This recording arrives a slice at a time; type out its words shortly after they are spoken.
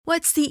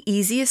What's the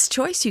easiest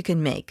choice you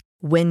can make?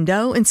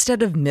 Window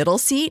instead of middle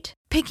seat?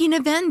 Picking a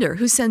vendor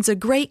who sends a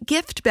great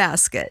gift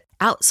basket?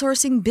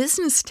 Outsourcing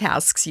business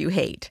tasks you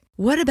hate?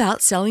 What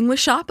about selling with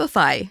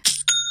Shopify?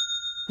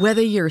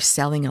 Whether you're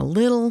selling a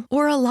little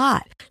or a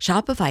lot,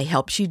 Shopify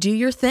helps you do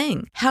your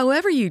thing,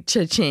 however you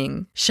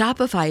cha-ching.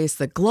 Shopify is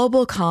the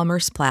global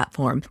commerce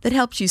platform that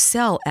helps you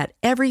sell at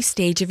every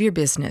stage of your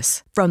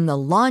business. From the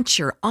launch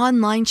your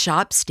online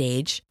shop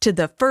stage to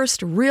the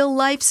first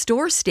real-life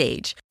store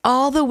stage,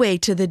 all the way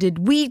to the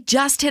did we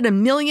just hit a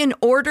million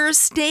orders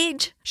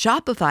stage.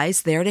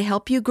 Shopify's there to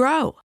help you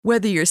grow.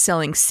 Whether you're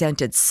selling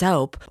scented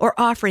soap or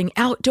offering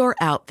outdoor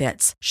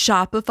outfits,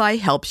 Shopify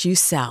helps you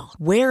sell.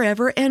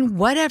 Wherever and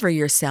whatever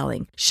you're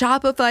selling,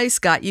 Shopify's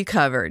got you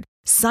covered.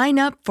 Sign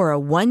up for a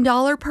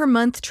 $1 per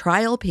month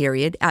trial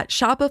period at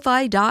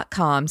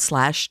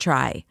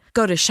shopify.com/try.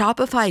 Go to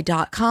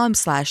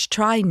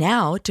shopify.com/try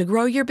now to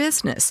grow your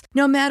business,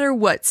 no matter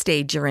what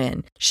stage you're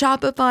in.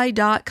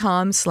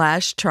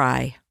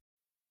 Shopify.com/try.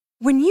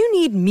 When you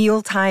need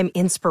mealtime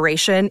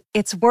inspiration,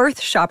 it's worth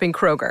shopping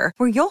Kroger,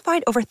 where you'll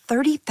find over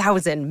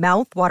 30,000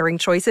 mouth-watering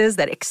choices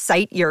that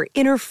excite your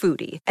inner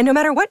foodie. And no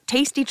matter what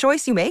tasty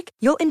choice you make,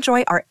 you'll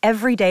enjoy our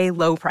everyday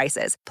low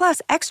prices,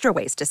 plus extra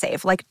ways to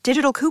save, like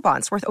digital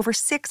coupons worth over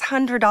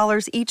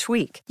 $600 each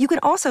week. You can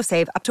also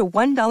save up to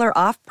 $1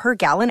 off per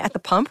gallon at the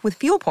pump with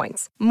fuel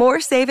points.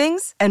 More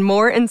savings and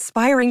more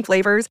inspiring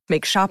flavors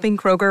make shopping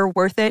Kroger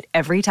worth it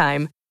every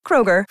time.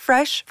 Kroger,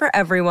 fresh for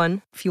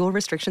everyone. Fuel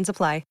restrictions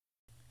apply.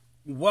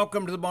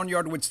 Welcome to the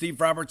Boneyard with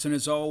Steve Robertson.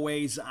 As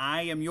always,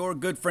 I am your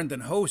good friend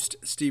and host,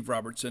 Steve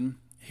Robertson,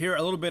 here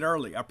a little bit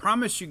early. I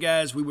promised you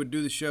guys we would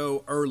do the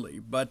show early,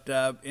 but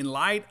in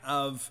light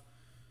of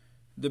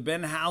the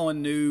Ben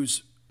Howland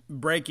news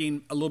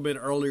breaking a little bit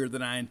earlier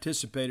than I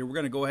anticipated, we're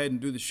going to go ahead and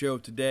do the show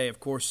today.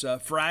 Of course,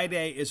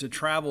 Friday is a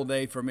travel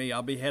day for me.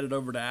 I'll be headed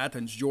over to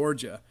Athens,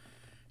 Georgia,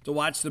 to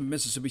watch the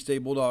Mississippi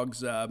State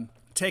Bulldogs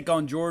take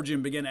on Georgia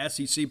and begin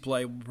SEC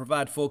play. We'll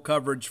provide full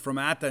coverage from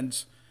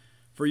Athens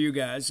for you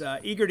guys.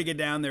 Eager to get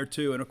down there,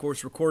 too. And, of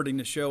course, recording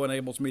the show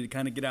enables me to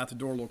kind of get out the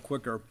door a little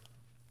quicker.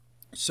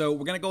 So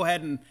we're going to go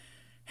ahead and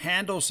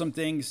handle some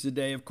things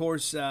today. Of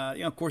course,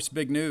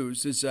 big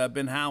news is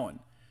Ben Howland,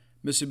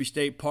 Mississippi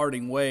State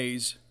parting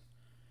ways.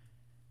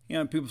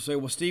 People say,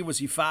 well, Steve, was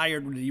he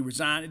fired? Did he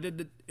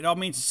resign? It all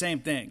means the same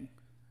thing.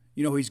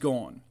 He's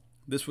gone.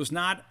 This was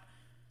not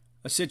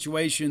a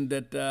situation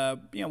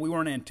that, we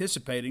weren't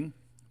anticipating.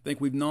 I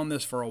think we've known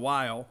this for a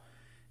while.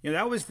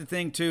 That was the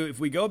thing, too. If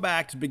we go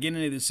back to the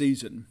beginning of the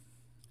season,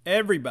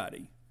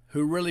 everybody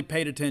who really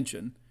paid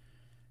attention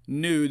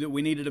knew that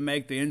we needed to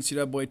make the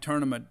NCAA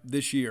tournament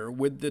this year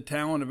with the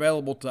talent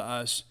available to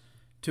us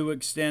to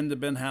extend the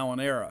Ben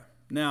Howland era.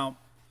 Now,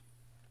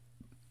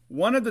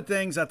 one of the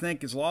things I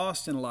think is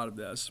lost in a lot of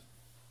this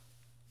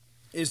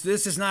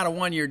is not a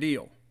one-year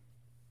deal.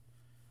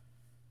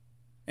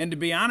 And to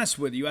be honest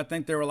with you, I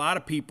think there are a lot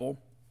of people,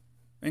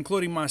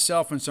 including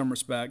myself in some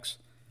respects,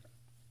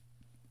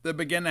 that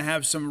begin to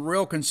have some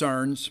real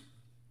concerns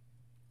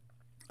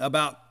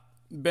about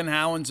Ben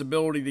Howland's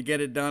ability to get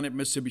it done at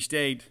Mississippi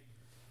State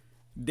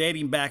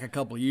dating back a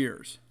couple of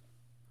years.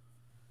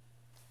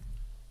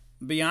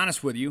 Be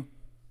honest with you,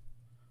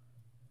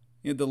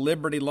 the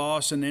Liberty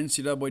loss in the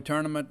NCAA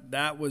tournament,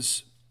 that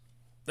was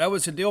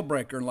a deal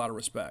breaker in a lot of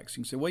respects.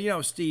 You can say,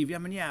 well, Steve,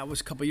 it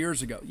was a couple of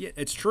years ago. Yeah,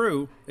 it's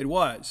true, it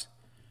was.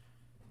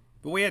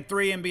 But we had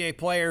 3 NBA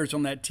players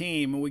on that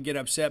team, and we get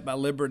upset by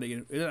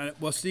Liberty.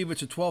 Well, Steve,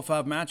 it's a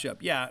 12-5 matchup.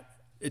 Yeah,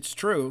 it's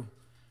true.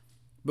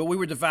 But we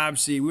were the 5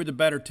 seed. We were the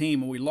better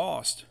team, and we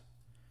lost.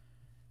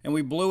 And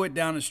we blew it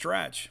down the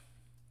stretch.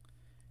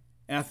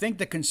 And I think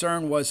the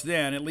concern was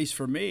then, at least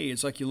for me,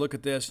 it's like you look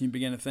at this and you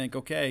begin to think,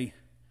 okay,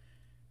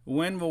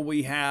 when will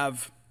we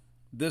have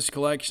this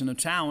collection of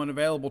talent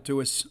available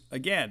to us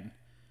again?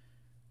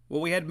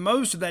 Well, we had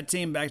most of that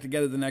team back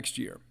together the next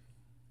year.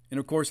 And,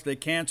 of course, they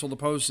canceled the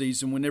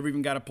postseason. We never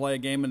even got to play a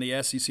game in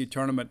the SEC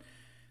tournament.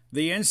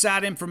 The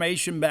inside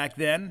information back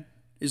then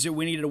is that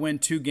we needed to win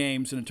 2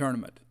 games in a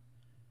tournament.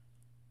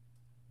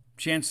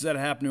 Chances of that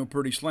happening were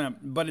pretty slim.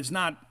 But it's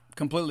not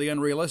completely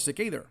unrealistic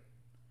either.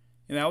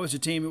 That was a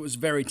team that was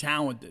very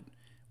talented.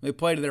 When they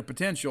played to their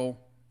potential,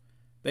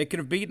 they could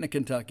have beaten a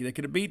Kentucky. They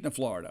could have beaten a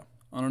Florida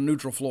on a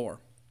neutral floor.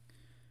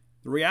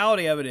 The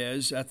reality of it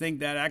is, I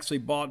think that actually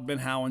bought Ben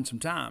Howland some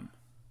time.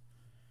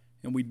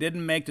 And we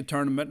didn't make the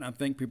tournament, and I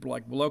think people are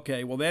like, well,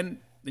 okay, well, then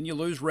you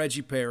lose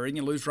Reggie Perry, and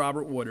you lose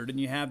Robert Woodard, and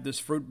you have this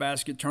fruit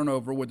basket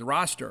turnover with the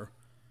roster.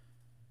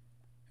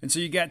 And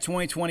so you got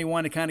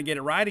 2021 to kind of get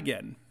it right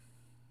again.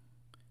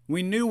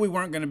 We knew we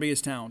weren't going to be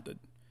as talented.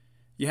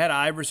 You had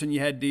Iverson, you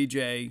had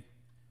DJ,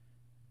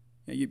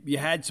 you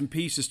had some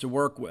pieces to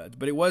work with,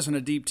 but it wasn't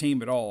a deep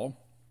team at all.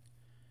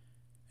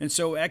 And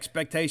so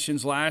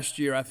expectations last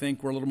year, I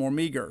think, were a little more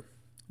meager.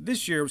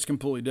 This year was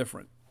completely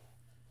different.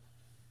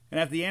 And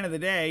at the end of the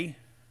day,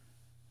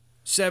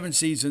 7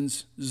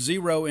 seasons,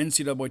 0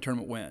 NCAA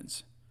tournament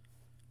wins.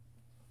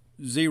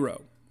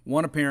 0.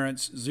 1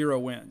 appearance, 0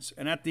 wins.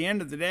 And at the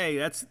end of the day,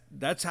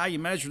 that's how you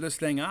measure this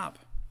thing up.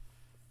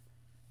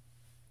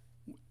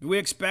 Do we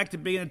expect to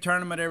be in a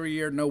tournament every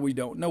year? No, we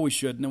don't. No, we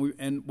shouldn't.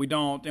 And we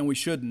don't, and we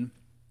shouldn't.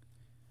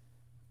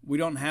 We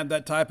don't have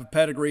that type of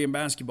pedigree in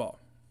basketball.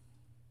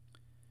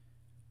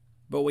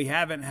 But we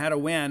haven't had a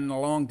win in a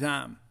long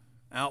time.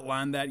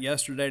 Outlined that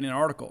yesterday in an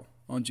article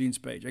on Gene's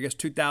page. I guess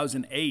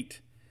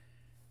 2008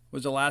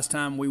 was the last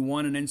time we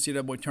won an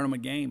NCAA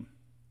tournament game.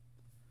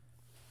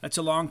 That's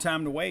a long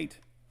time to wait.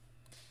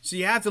 So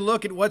you have to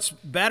look at what's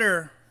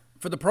better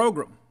for the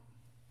program.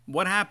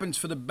 What happens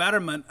for the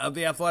betterment of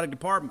the athletic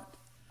department?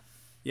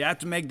 You have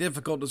to make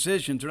difficult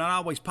decisions. They're not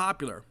always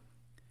popular.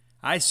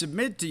 I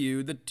submit to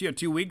you that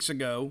 2 weeks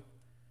ago,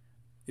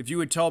 if you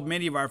had told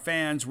many of our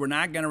fans we're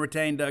not going to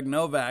retain Doug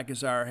Novak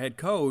as our head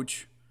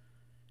coach,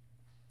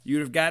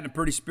 you'd have gotten a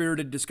pretty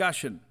spirited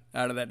discussion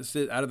out of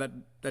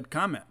that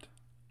comment.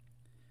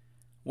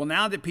 Well,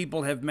 now that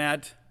people have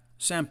met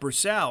Sam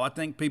Purcell, I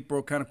think people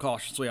are kind of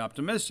cautiously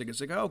optimistic.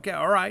 It's like, okay,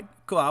 all right,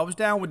 cool. I was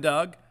down with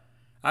Doug.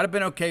 I'd have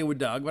been okay with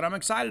Doug, but I'm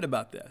excited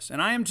about this,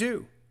 and I am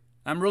too.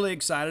 I'm really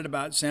excited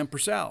about Sam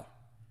Purcell.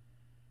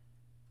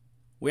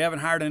 We haven't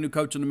hired a new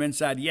coach on the men's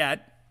side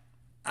yet.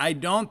 I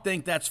don't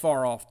think that's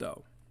far off,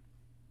 though.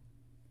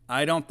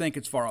 I don't think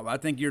it's far off. I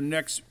think your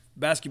next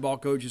basketball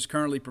coach is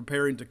currently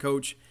preparing to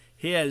coach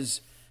his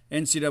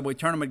NCAA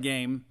tournament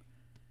game,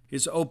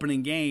 his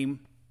opening game,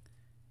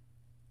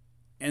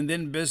 and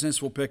then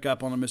business will pick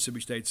up on the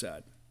Mississippi State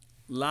side.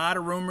 A lot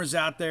of rumors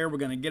out there. We're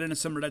going to get into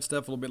some of that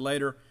stuff a little bit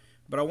later.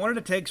 But I wanted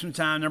to take some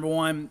time, number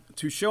one,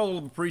 to show a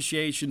little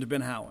appreciation to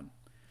Ben Howland.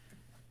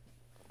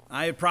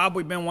 I have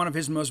probably been one of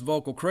his most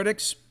vocal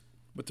critics,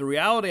 but the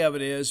reality of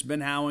it is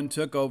Ben Howland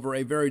took over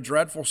a very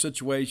dreadful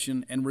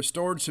situation and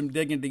restored some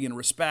dignity and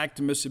respect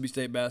to Mississippi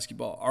State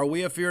basketball. Are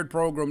we a feared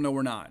program? No,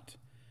 we're not.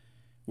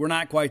 We're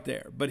not quite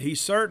there. But he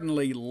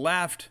certainly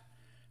left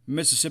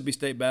Mississippi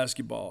State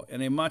basketball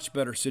in a much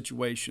better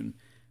situation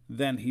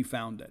than he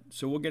found it.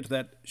 So we'll get to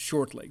that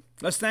shortly.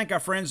 Let's thank our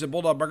friends at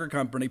Bulldog Burger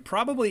Company,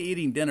 probably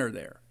eating dinner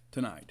there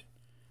tonight.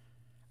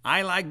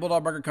 I like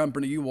Bulldog Burger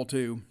Company. You will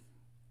too.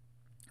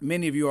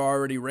 Many of you are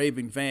already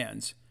raving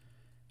fans.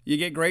 You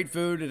get great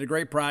food at a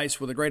great price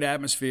with a great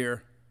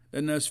atmosphere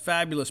and those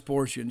fabulous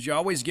portions. You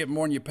always get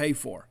more than you pay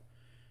for.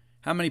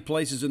 How many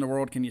places in the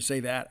world can you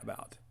say that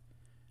about?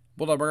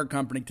 Bulldog Burger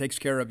Company takes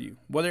care of you.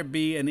 Whether it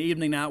be an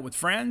evening out with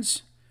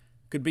friends,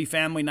 could be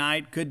family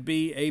night, could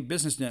be a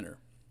business dinner.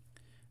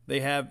 They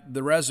have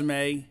the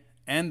resume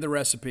and the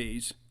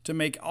recipes to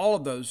make all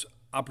of those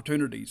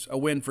opportunities a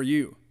win for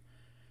you.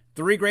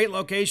 3 great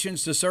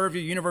locations to serve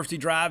you. University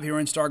Drive here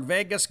in Stark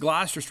Vegas,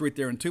 Gloucester Street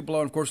there in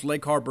Tupelo, and of course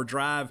Lake Harbor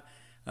Drive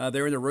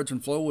there in the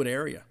Richmond Flowood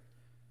area.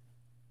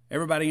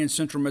 Everybody in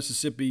central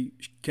Mississippi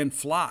can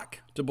flock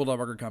to Bulldog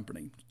Burger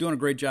Company. Doing a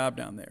great job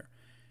down there.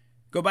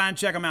 Go by and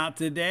check them out.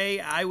 Today,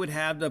 I would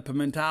have the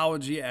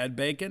pimentology add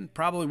bacon,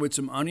 probably with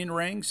some onion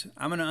rings.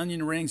 I'm an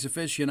onion rings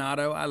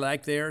aficionado. I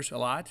like theirs a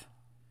lot.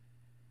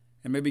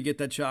 And maybe get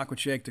that chocolate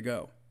shake to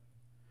go.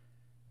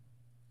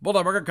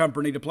 Bulldog Burger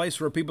Company, the place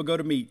where people go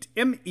to meet.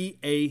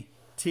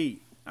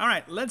 M-E-A-T. All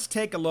right, let's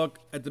take a look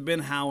at the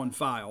Ben Howland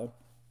file.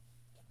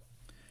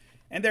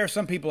 And there are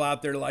some people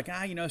out there like,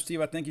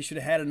 Steve, I think you should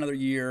have had another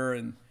year.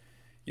 And,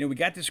 we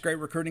got this great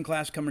recruiting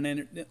class coming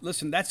in.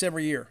 Listen, that's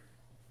every year.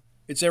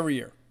 It's every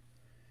year.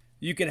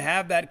 You could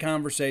have that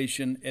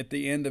conversation at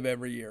the end of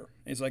every year.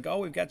 It's like,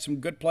 we've got some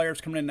good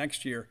players coming in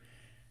next year.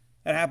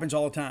 That happens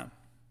all the time.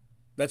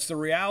 That's the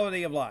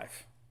reality of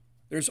life.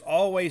 There's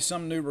always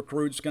some new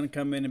recruits going to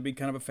come in and be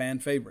kind of a fan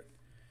favorite.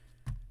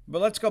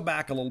 But let's go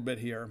back a little bit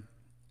here,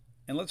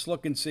 and let's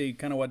look and see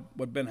kind of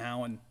what Ben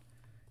Howland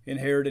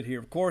inherited here.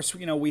 Of course,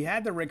 we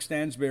had the Rick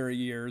Stansbury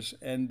years,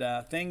 and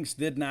things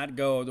did not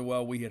go the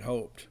way we had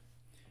hoped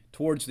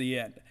towards the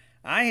end.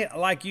 I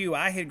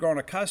had grown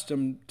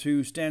accustomed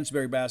to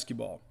Stansbury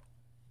basketball.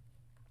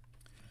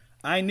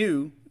 I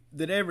knew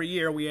that every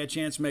year we had a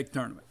chance to make the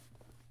tournament.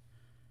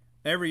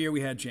 Every year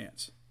we had a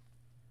chance.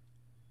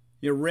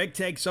 Rick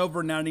takes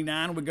over in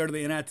 99. We go to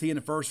the NIT in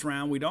the first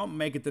round. We don't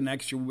make it the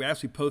next year. We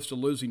actually post a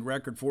losing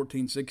record,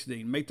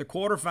 14-16. Make the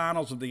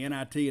quarterfinals of the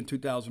NIT in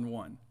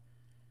 2001.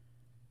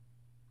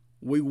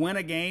 We win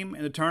a game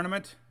in the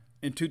tournament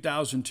in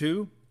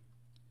 2002.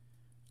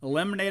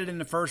 Eliminated in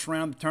the first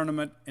round of the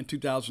tournament in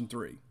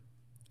 2003.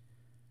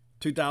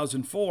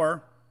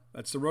 2004,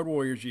 that's the Road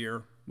Warriors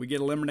year, we get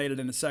eliminated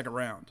in the second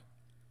round.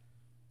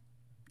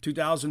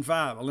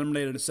 2005,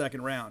 eliminated in the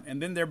second round. And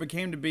then there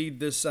became to be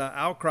this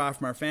outcry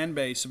from our fan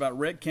base about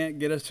Rick can't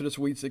get us to the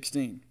Sweet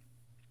 16.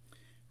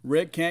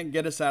 Rick can't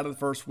get us out of the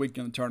first week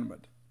in the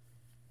tournament.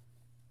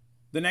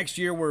 The next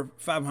year, we're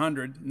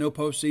 500, no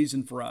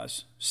postseason for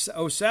us.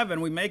 2007,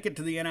 we make it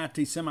to the NIT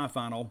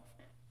semifinal.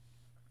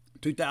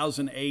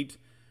 2008,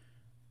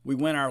 we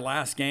win our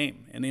last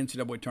game in the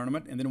NCAA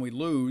tournament, and then we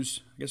lose,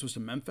 I guess it was to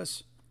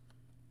Memphis.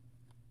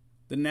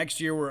 The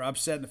next year, we're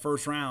upset in the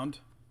first round.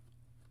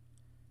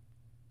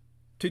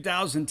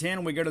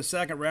 2010, we go to the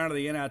second round of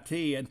the NIT.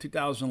 In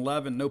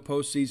 2011, no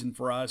postseason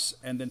for us.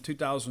 And then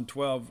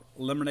 2012,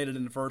 eliminated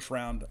in the first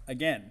round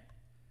again.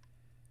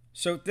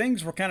 So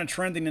things were kind of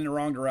trending in the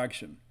wrong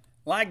direction.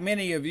 Like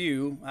many of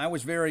you, I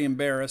was very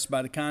embarrassed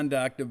by the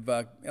conduct of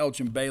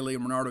Elgin Bailey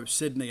and Bernardo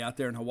Sidney out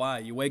there in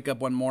Hawaii. You wake up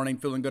one morning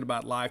feeling good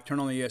about life, turn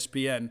on the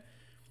ESPN.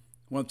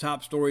 One of the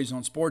top stories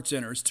on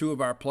SportsCenter is two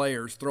of our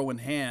players throwing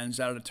hands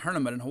out of a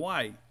tournament in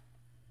Hawaii.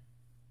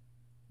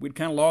 We'd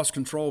kind of lost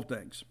control of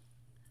things.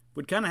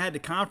 We'd kind of had to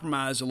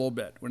compromise a little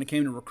bit when it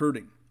came to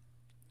recruiting.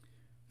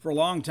 For a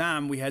long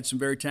time, we had some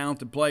very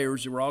talented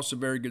players who were also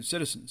very good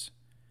citizens.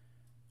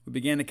 We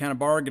began to kind of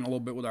bargain a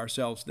little bit with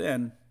ourselves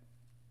then.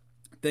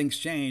 Things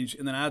changed,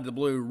 and then out of the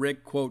blue,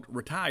 Rick, quote,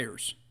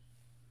 retires.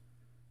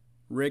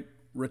 Rick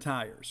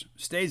retires.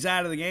 Stays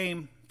out of the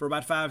game for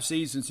about 5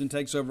 seasons and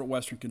takes over at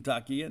Western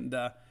Kentucky and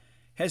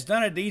has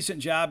done a decent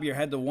job here.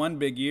 Had the one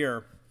big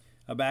year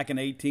back in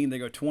 18. They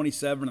go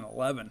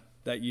 27-11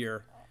 that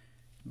year,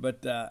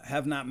 but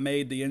have not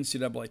made the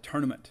NCAA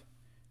tournament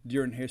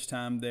during his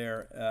time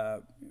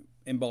there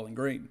in Bowling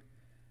Green.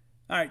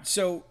 All right,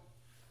 so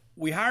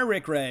we hire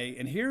Rick Ray,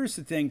 and here's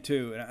the thing,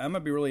 too, and I'm going to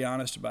be really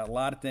honest about a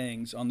lot of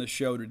things on this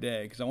show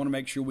today because I want to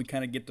make sure we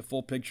kind of get the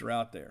full picture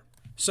out there.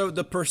 So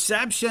the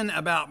perception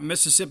about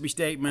Mississippi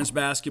State men's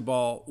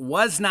basketball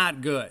was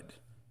not good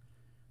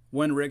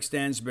when Rick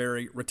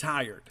Stansbury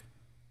retired.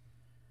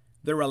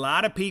 There were a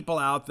lot of people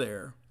out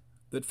there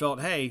that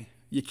felt, hey,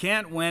 you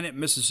can't win at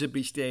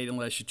Mississippi State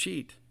unless you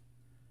cheat.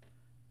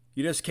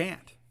 You just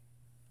can't.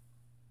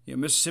 You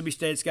know, Mississippi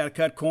State's got to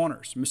cut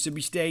corners.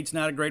 Mississippi State's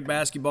not a great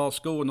basketball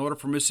school. In order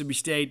for Mississippi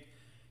State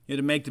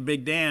to make the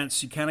big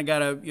dance, you kind of got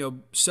to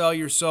sell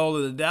your soul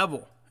to the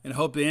devil and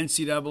hope the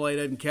NCAA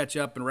doesn't catch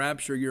up and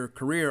rapture your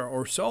career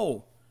or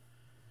soul.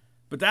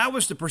 But that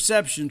was the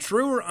perception,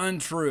 true or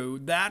untrue,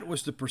 that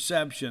was the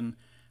perception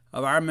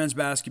of our men's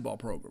basketball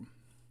program.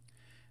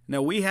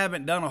 Now, we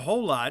haven't done a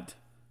whole lot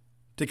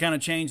to kind of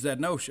change that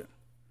notion.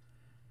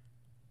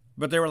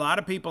 But there were a lot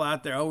of people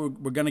out there,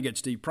 we're going to get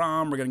Steve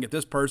Prohm, we're going to get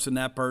this person,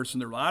 that person.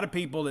 There were a lot of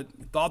people that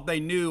thought they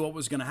knew what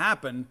was going to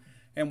happen,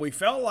 and we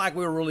felt like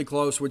we were really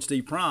close with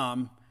Steve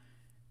Prohm.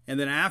 And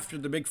then after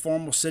the big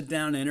formal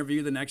sit-down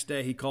interview the next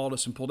day, he called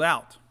us and pulled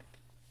out.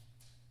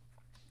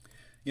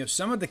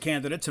 Some of the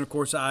candidates, and of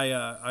course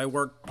I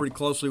worked pretty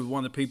closely with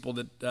one of the people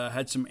that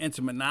had some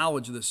intimate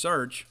knowledge of the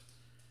search.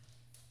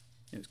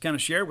 It was kind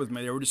of shared with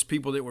me. There were just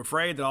people that were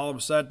afraid that all of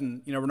a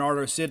sudden,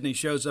 Bernardo Sidney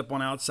shows up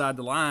on outside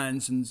the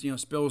lines and,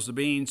 spills the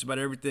beans about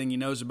everything he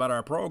knows about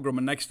our program.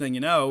 And next thing you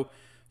know,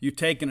 you've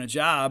taken a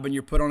job and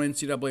you're put on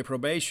NCAA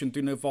probation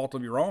through no fault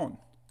of your own.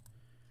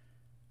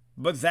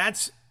 But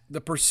that's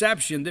the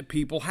perception that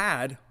people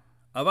had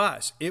of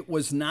us. It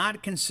was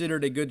not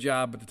considered a good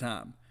job at the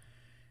time.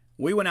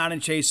 We went out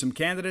and chased some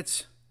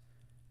candidates,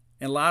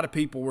 and a lot of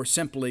people were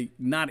simply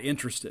not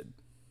interested.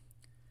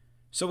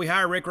 So we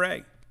hired Rick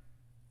Ray,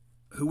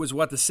 who was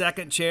the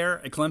second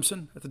chair at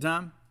Clemson at the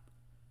time?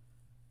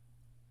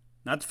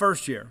 Not the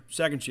first chair,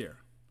 second chair.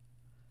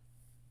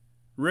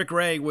 Rick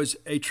Ray was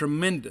a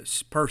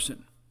tremendous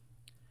person.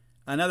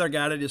 Another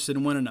guy that just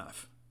didn't win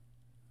enough.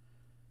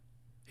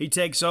 He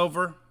takes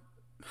over.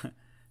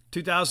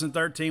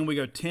 2013, we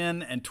go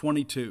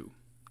 10-22.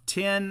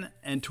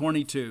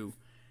 10-22,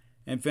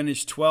 and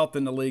finished 12th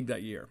in the league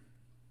that year.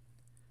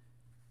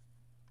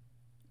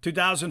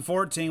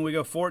 2014, we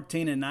go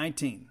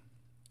 14-19.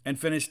 And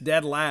finished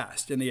dead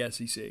last in the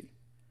SEC.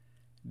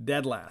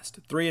 Dead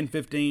last.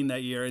 3-15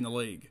 that year in the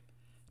league.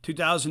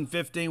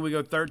 2015, we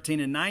go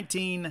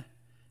 13-19,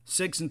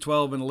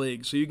 6-12 in the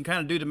league. So you can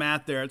kind of do the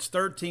math there. It's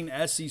 13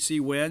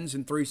 SEC wins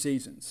in 3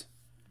 seasons.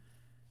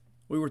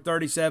 We were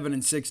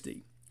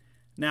 37-60.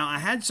 Now, I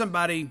had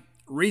somebody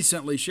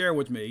recently share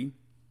with me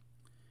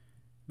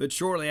that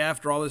shortly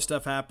after all this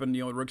stuff happened,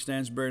 Rick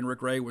Stansbury and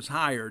Rick Ray was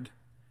hired,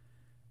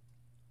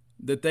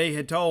 that they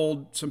had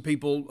told some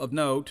people of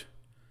note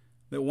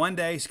that one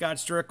day Scott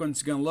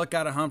Strickland's going to look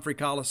out of Humphrey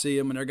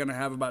Coliseum and they're going to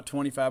have about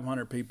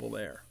 2,500 people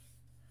there.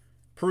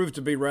 Proved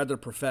to be rather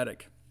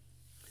prophetic.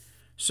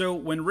 So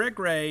when Rick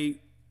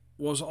Ray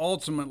was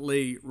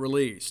ultimately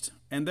released,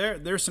 and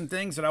there's some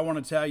things that I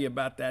want to tell you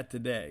about that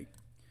today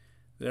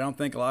that I don't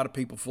think a lot of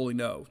people fully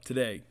know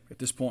today at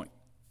this point.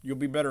 You'll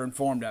be better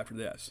informed after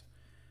this.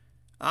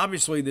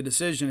 Obviously, the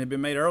decision had been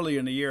made earlier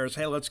in the year is,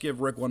 hey, let's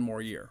give Rick one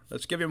more year.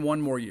 Let's give him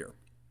one more year.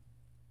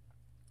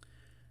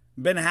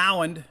 Ben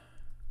Howland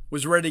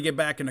was ready to get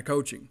back into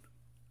coaching.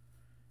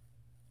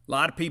 A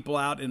lot of people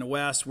out in the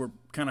West were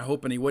kind of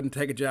hoping he wouldn't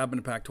take a job in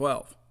the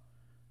Pac-12.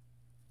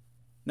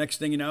 Next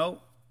thing you know,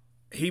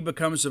 he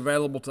becomes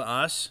available to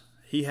us.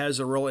 He has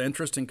a real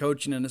interest in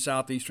coaching in the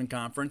Southeastern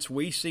Conference.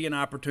 We see an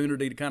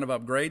opportunity to kind of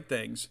upgrade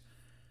things.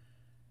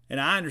 And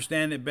I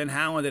understand that Ben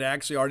Howland had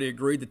actually already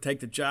agreed to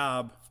take the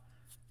job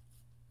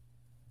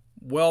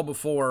well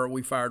before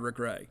we fired Rick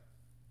Ray.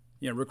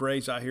 Rick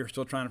Ray's out here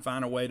still trying to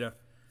find a way to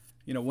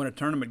win a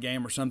tournament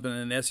game or something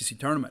in an SEC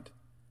tournament.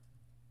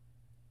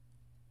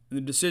 And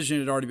the decision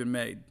had already been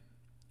made.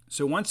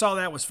 So once all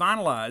that was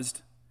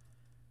finalized,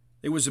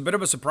 it was a bit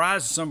of a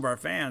surprise to some of our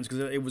fans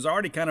because it was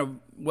already kind of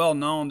well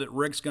known that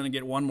Rick's going to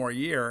get one more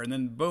year. And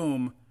then,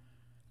 boom,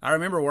 I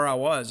remember where I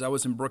was. I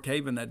was in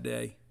Brookhaven that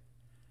day.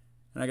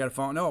 And I got a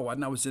phone. No, I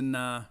wasn't.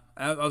 I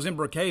was in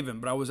Brookhaven,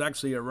 but I was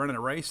actually running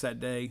a race that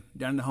day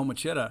down to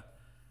Homachita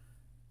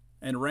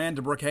and ran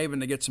to Brookhaven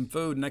to get some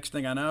food. Next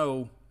thing I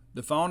know,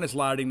 the phone is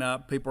lighting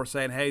up. People are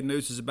saying, hey,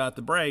 news is about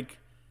to break.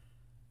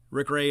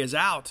 Rick Ray is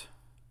out.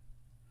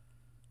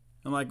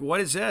 I'm like, what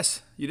is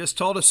this? You just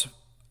told us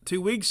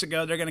 2 weeks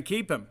ago they're going to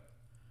keep him.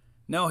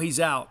 No, he's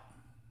out.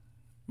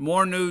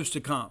 More news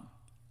to come.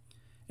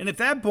 And at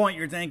that point,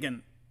 you're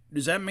thinking,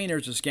 does that mean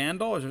there's a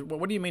scandal?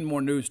 What do you mean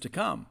more news to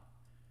come?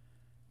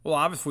 Well,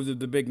 obviously,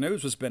 the big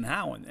news was Ben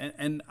Howland.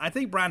 And I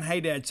think Brian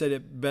Haydad said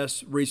it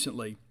best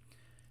recently.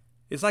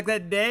 It's like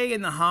that day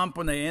in the hump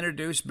when they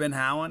introduced Ben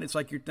Howland. It's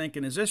like you're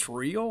thinking, is this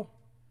real?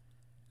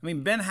 I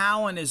mean, Ben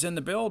Howland is in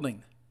the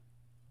building.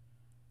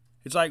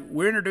 It's like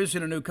we're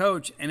introducing a new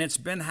coach, and it's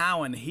Ben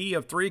Howland, he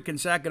of 3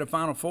 consecutive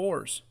Final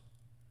Fours.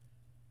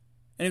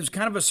 And it was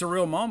kind of a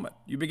surreal moment.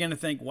 You begin to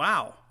think,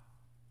 wow,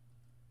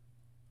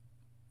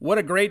 what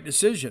a great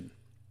decision.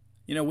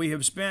 We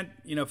have spent,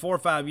 4 or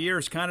 5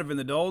 years kind of in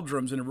the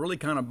doldrums and have really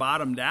kind of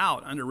bottomed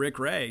out under Rick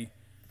Ray.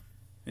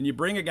 And you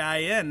bring a guy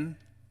in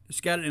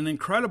that's got an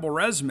incredible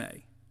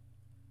resume.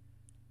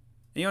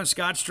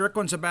 Scott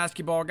Strickland's a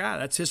basketball guy.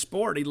 That's his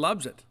sport. He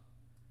loves it.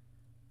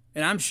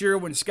 And I'm sure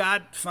when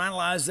Scott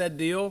finalized that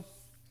deal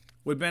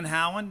with Ben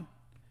Howland,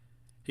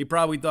 he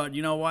probably thought,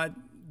 you know what?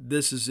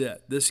 This is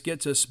it. This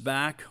gets us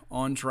back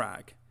on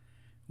track.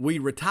 We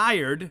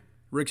retired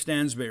Rick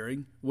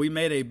Stansberry. We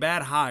made a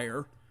bad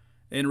hire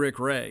in Rick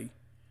Ray.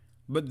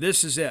 But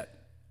this is it.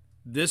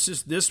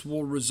 This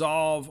will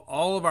resolve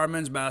all of our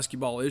men's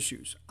basketball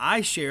issues.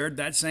 I shared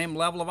that same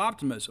level of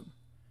optimism.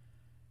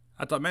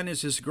 I thought, man,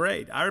 this is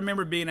great. I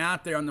remember being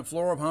out there on the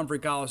floor of Humphrey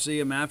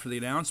Coliseum after the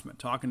announcement,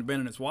 talking to Ben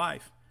and his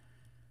wife.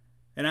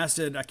 And I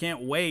said, I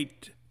can't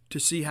wait to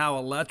see how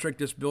electric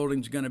this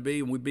building's going to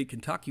be when we beat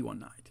Kentucky one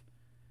night.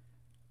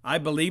 I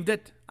believed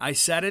it. I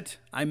said it.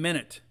 I meant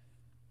it.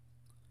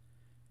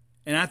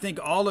 And I think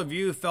all of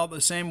you felt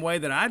the same way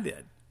that I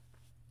did.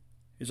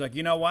 It's like,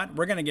 you know what?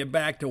 We're going to get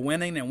back to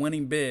winning and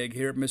winning big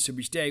here at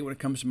Mississippi State when it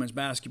comes to men's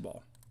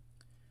basketball.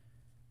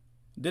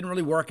 It didn't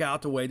really work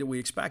out the way that we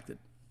expected.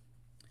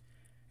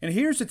 And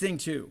here's the thing,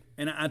 too.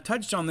 And I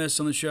touched on this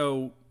on the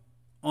show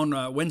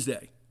on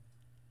Wednesday.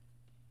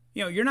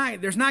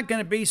 There's not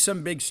going to be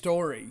some big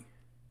story.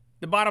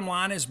 The bottom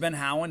line is Ben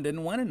Howland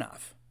didn't win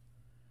enough.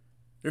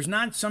 There's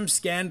not some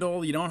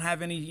scandal. You don't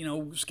have any,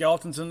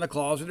 skeletons in the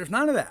closet. There's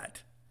none of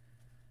that.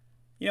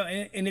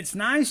 And it's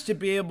nice to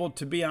be able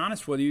to be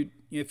honest with you.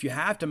 If you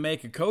have to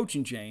make a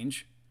coaching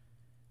change,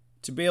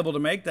 to be able to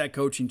make that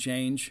coaching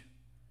change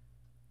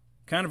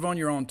kind of on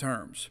your own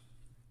terms.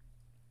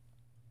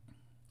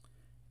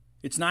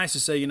 It's nice to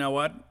say, you know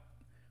what?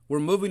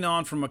 We're moving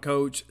on from a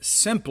coach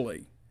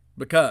simply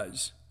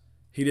because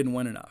he didn't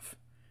win enough.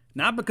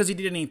 Not because he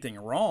did anything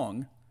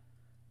wrong.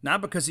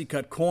 Not because he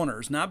cut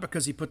corners. Not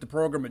because he put the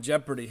program at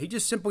jeopardy. He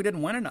just simply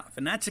didn't win enough.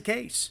 And that's the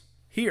case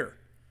here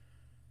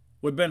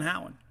with Ben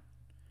Howland.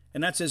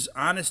 And that's as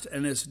honest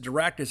and as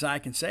direct as I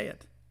can say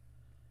it.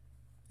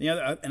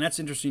 And that's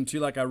interesting,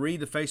 too. Like, I read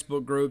the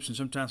Facebook groups, and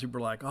sometimes people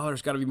are like, oh,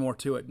 there's got to be more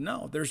to it.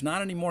 No, there's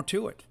not any more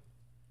to it.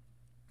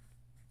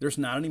 There's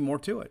not any more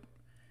to it.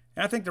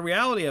 And I think the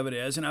reality of it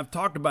is, and I've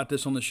talked about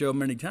this on the show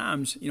many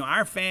times,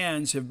 our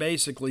fans have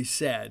basically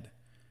said,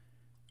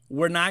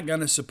 we're not going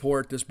to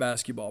support this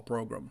basketball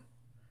program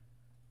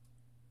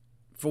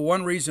for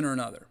one reason or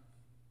another.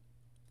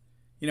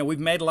 We've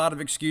made a lot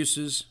of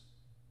excuses.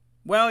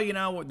 Well,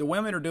 the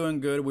women are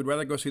doing good. We'd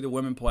rather go see the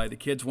women play. The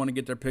kids want to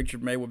get their picture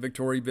made with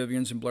Victoria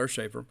Vivians and Blair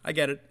Schaefer. I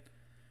get it.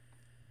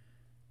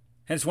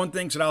 And it's one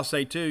thing that I'll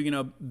say,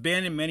 too.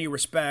 Ben, in many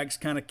respects,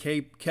 kind of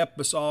kept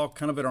us all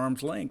kind of at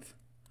arm's length.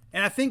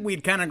 And I think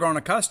we'd kind of grown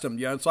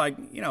accustomed. It's like,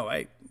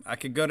 hey, I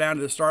could go down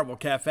to the Starkville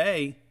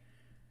Cafe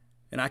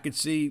and I could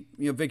see,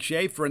 Vic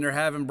Schaefer and they're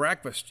having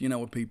breakfast,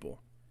 with people.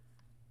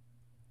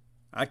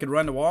 I could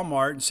run to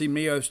Walmart and see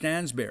Mio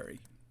Stansberry.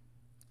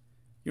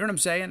 You know what I'm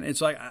saying?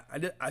 It's like,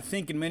 I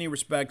think in many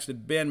respects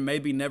that Ben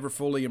maybe never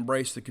fully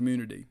embraced the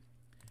community.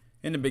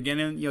 In the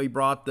beginning, he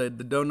brought the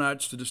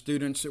donuts to the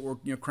students that were,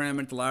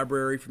 cramming at the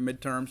library for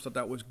midterms. Thought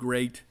that was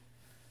great.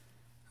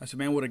 I said,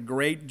 man, what a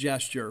great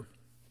gesture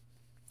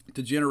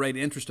to generate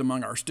interest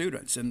among our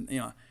students. And,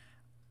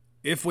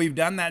 if we've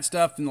done that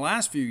stuff in the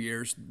last few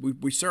years,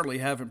 we certainly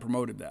haven't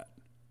promoted that.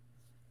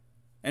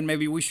 And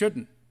maybe we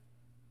shouldn't.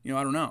 I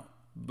don't know.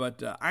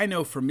 But I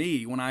know for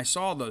me, when I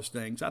saw those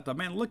things, I thought,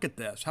 man, look at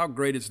this. How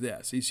great is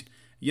this? These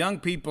young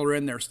people are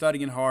in there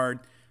studying hard,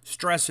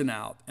 stressing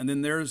out. And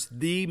then there's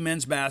the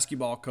men's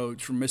basketball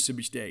coach from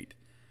Mississippi State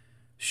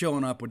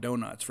showing up with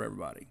donuts for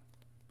everybody.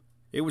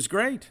 It was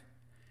great.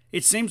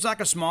 It seems like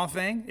a small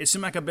thing. It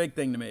seemed like a big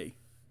thing to me.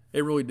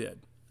 It really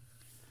did.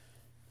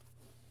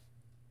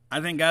 I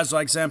think guys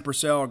like Sam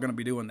Purcell are going to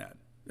be doing that.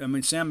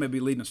 Sam may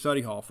be leading a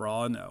study hall for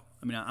all I know.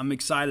 I'm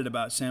excited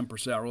about Sam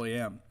Purcell. I really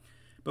am.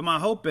 But my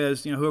hope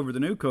is, whoever the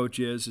new coach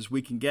is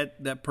we can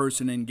get that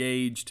person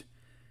engaged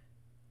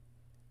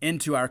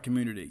into our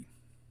community.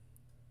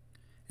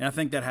 And I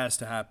think that has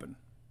to happen.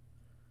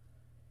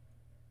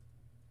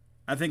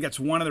 I think that's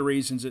one of the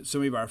reasons that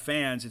some of our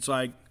fans, it's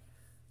like,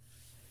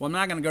 well, I'm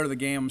not going to go to the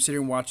game. I'm sitting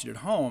here and watch it at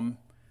home.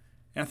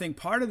 And I think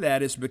part of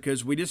that is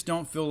because we just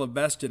don't feel a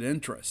vested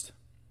interest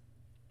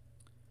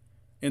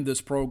in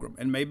this program.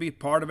 And maybe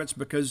part of it's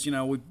because,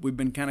 we've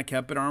been kind of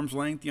kept at arm's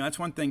length. That's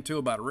one thing, too,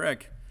 about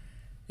Rick.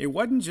 It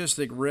wasn't just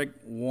that Rick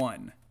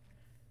won.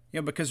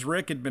 Because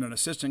Rick had been an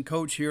assistant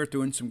coach here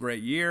doing some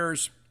great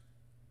years.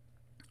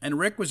 And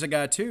Rick was a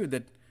guy, too,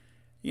 that,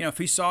 if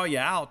he saw you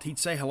out, he'd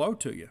say hello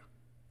to you.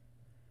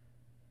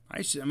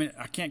 I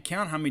can't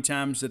count how many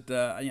times that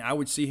I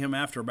would see him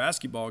after a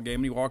basketball game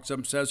and he walks up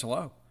and says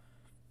hello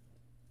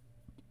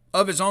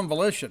of his own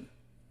volition.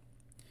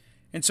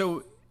 And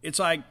so it's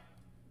like,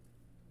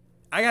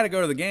 I got to go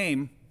to the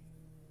game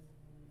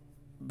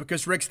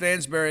because Rick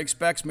Stansberry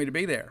expects me to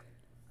be there.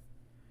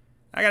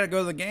 I got to go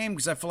to the game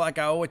because I feel like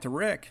I owe it to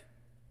Rick.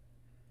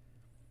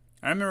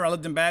 I remember I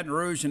lived in Baton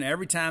Rouge, and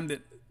every time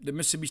that the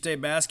Mississippi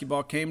State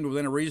basketball came to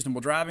within a reasonable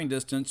driving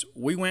distance,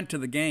 we went to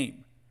the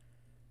game.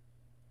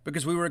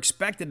 Because we were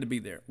expected to be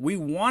there. We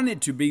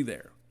wanted to be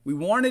there. We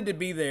wanted to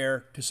be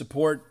there to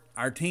support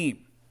our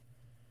team.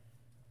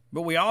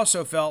 But we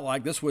also felt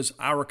like this was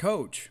our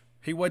coach.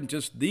 He wasn't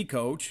just the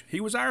coach.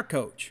 He was our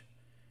coach.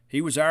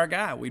 He was our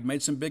guy. We'd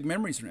made some big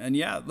memories. And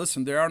yeah,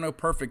 listen, there are no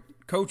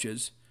perfect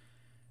coaches.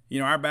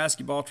 Our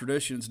basketball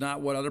tradition is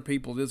not what other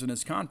people is in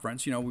this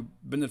conference. We've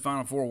been to the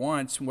Final Four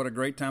once. What a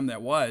great time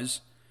that was.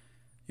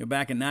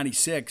 Back in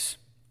 '96.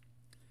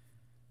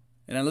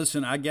 And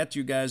listen, I get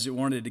you guys that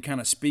wanted to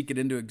kind of speak it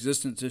into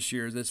existence this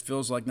year. This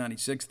feels like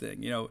 '96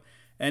 thing,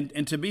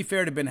 And to be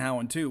fair to Ben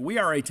Howland, too, we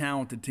are a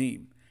talented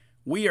team.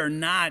 We are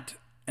not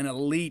an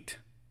elite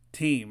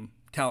team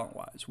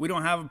talent-wise. We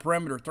don't have a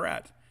perimeter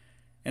threat.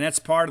 And that's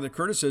part of the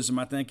criticism,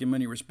 I think, in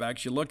many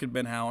respects. You look at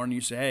Ben Howland and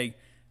you say, hey,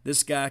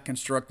 this guy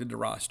constructed the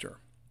roster.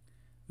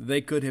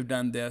 They could have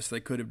done this. They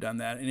could have done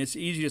that. And it's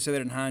easy to say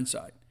that in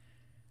hindsight.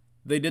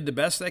 They did the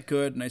best they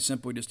could, and they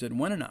simply just didn't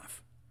win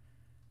enough.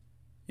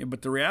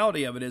 But the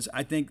reality of it is,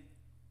 I think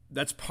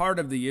that's part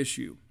of the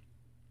issue.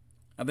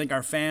 I think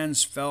our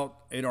fans felt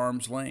at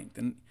arm's length.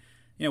 And,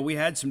 we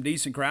had some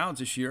decent crowds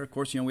this year. Of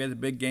course, we had the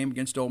big game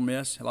against Ole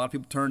Miss. A lot of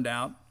people turned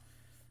out.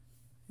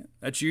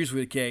 That's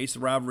usually the case. The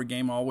rivalry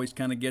game always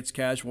kind of gets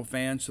casual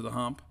fans to the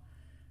hump.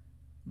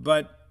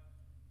 But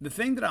the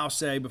thing that I'll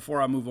say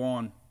before I move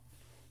on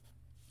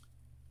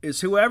is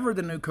whoever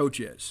the new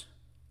coach is,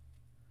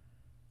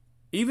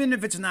 even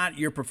if it's not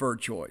your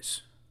preferred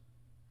choice,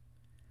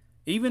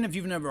 even if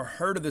you've never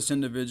heard of this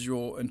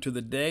individual until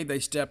the day they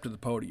step to the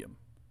podium,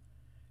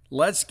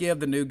 let's give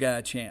the new guy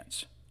a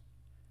chance.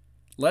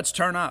 Let's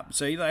turn up.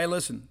 Say, hey,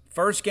 listen,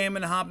 first game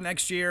in the hump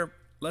next year,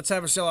 let's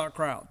have a sellout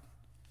crowd.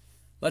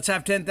 Let's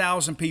have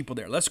 10,000 people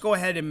there. Let's go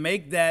ahead and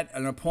make that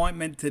an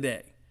appointment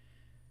today.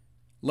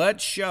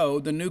 Let's show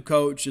the new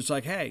coach it's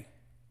like, hey,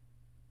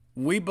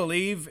 we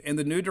believe in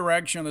the new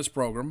direction of this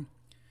program.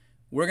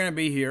 We're going to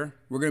be here.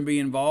 We're going to be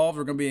involved.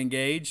 We're going to be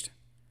engaged.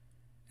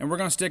 And we're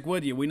going to stick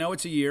with you. We know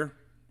it's a year.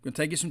 It's going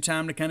to take you some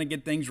time to kind of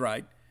get things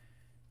right.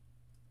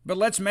 But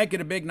let's make it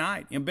a big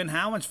night. Ben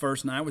Howland's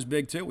first night was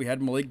big too. We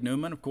had Malik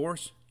Newman, of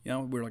course. We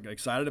were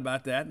excited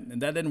about that.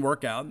 And that didn't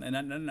work out.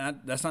 And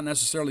that's not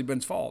necessarily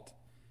Ben's fault.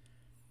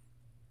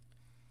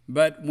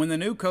 But when the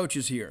new coach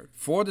is here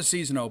for the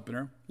season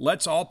opener,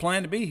 let's all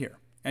plan to be here.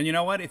 And you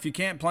know what? If you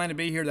can't plan to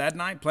be here that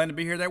night, plan to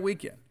be here that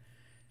weekend.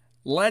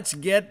 Let's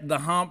get the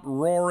hump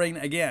roaring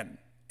again.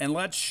 And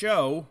let's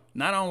show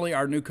not only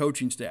our new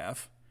coaching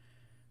staff,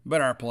 but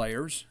our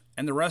players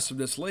and the rest of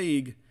this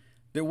league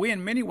that we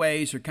in many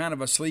ways are kind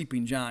of a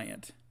sleeping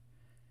giant.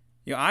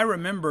 I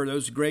remember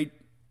those great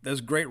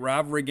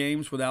rivalry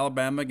games with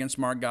Alabama against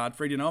Mark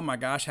Gottfried. Oh my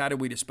gosh, how did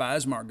we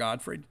despise Mark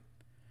Gottfried?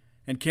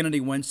 And Kennedy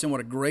Winston,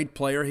 what a great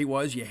player he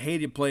was. You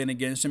hated playing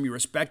against him. You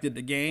respected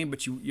the game,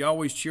 but you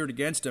always cheered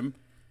against him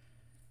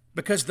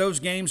because those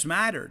games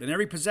mattered and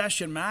every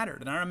possession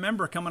mattered. And I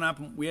remember coming up,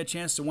 we had a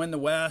chance to win the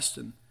West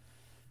and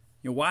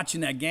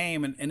watching that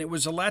game, and it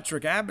was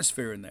electric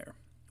atmosphere in there.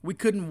 We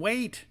couldn't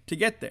wait to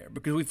get there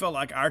because we felt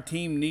like our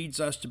team needs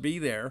us to be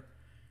there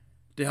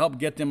to help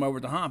get them over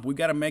the hump. We've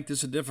got to make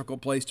this a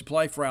difficult place to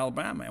play for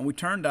Alabama. And we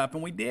turned up,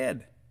 and we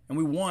did. And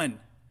we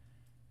won.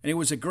 And it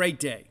was a great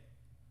day.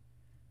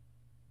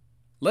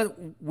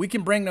 We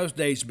can bring those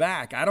days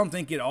back. I don't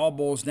think it all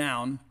boils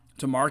down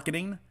to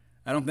marketing.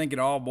 I don't think it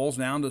all boils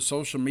down to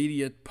social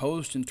media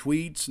posts and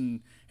tweets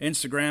and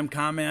Instagram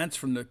comments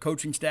from the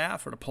coaching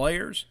staff or the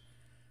players.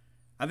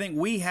 I think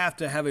we have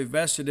to have a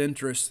vested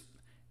interest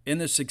in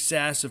the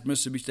success of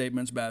Mississippi State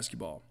men's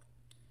basketball.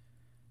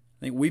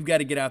 I think we've got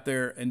to get out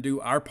there and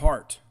do our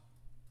part.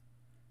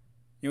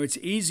 It's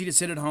easy to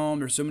sit at home.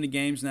 There's so many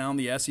games now on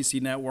the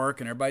SEC network,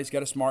 and everybody's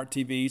got a smart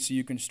TV so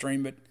you can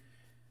stream it.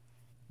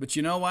 But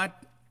you know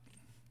what?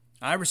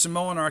 Iverson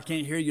Molinar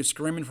can't hear you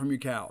screaming from your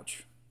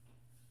couch.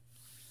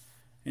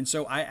 And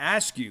so I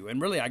ask you,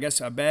 and really I guess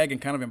I beg and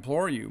kind of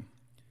implore you,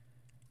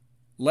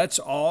 let's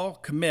all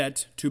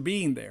commit to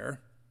being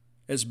there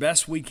as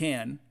best we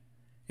can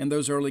in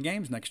those early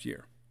games next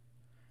year.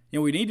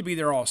 We need to be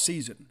there all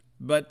season,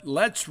 but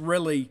let's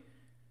really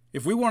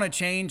If we want to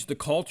change the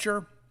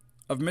culture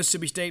of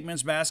Mississippi State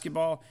men's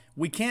basketball,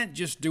 we can't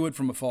just do it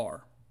from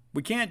afar.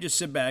 We can't just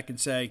sit back and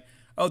say,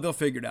 oh, they'll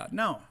figure it out.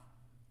 No.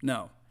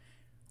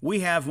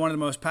 We have one of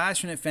the most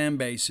passionate fan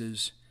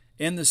bases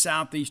in the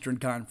Southeastern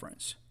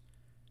Conference.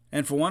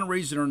 And for one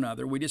reason or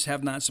another, we just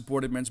have not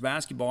supported men's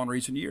basketball in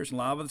recent years. And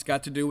a lot of it's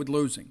got to do with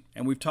losing.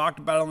 And we've talked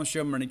about it on the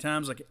show many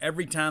times. Like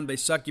every time they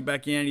suck you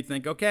back in, you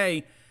think,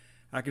 okay,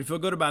 I can feel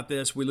good about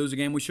this. We lose a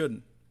game we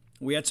shouldn't.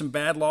 We had some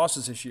bad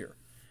losses this year.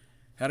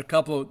 Had a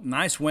couple of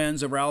nice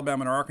wins over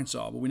Alabama and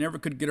Arkansas, but we never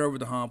could get over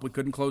the hump. We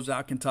couldn't close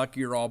out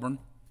Kentucky or Auburn.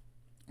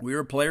 We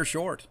were a player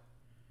short.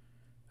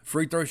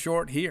 Free throw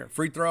short here.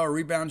 Free throw or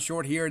rebound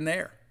short here and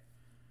there.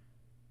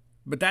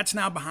 But that's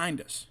now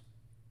behind us.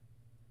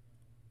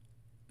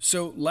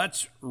 So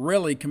let's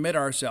really commit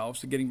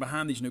ourselves to getting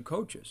behind these new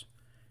coaches.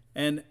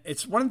 And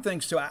it's one of the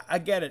things, too, I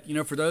get it.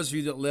 For those of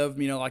you that live,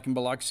 like in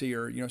Biloxi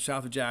or,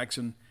 south of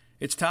Jackson,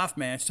 it's tough,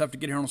 man. It's tough to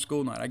get here on a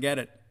school night. I get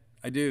it.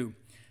 I do.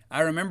 I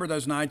remember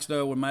those nights,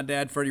 though, when my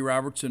dad, Freddie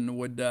Robertson,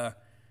 would,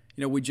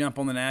 we'd jump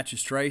on the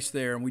Natchez Trace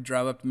there and we'd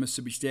drive up to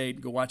Mississippi State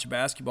and go watch a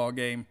basketball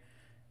game.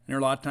 And there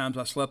were a lot of times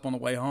I slept on the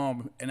way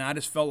home, and I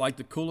just felt like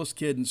the coolest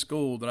kid in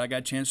school that I got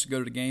a chance to go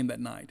to the game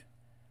that night.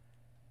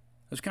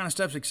 This kind of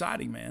stuff's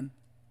exciting, man.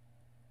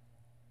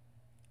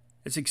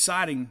 It's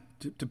exciting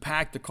to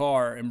pack the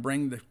car and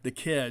bring the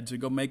kids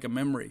and go make a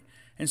memory.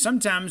 And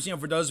sometimes,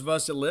 for those of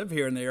us that live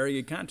here in the area,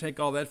 you kind of take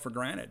all that for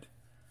granted.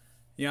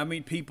 I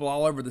meet people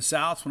all over the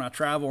South when I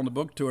travel on the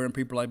book tour, and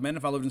people are like, man,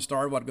 if I lived in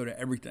Starkville, I'd go to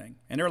everything.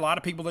 And there are a lot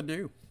of people that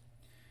do.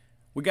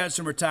 We got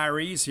some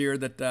retirees here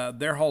that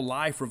their whole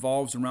life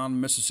revolves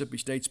around Mississippi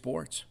State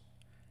sports,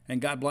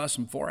 and God bless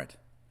them for it.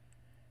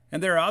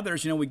 And there are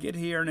others, we get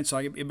here, and it's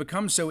like it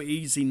becomes so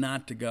easy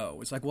not to go.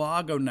 It's like, well,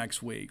 I'll go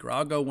next week, or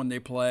I'll go when they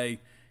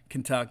play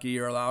Kentucky,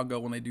 or I'll go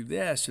when they do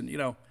this.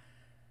 And,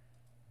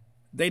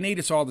 they need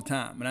us all the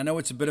time. And I know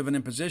it's a bit of an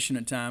imposition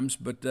at times,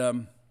 but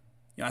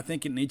I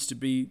think it needs to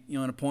be,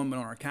 an appointment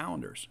on our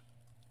calendars.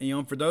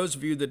 And, for those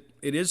of you that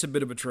it is a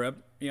bit of a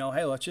trip,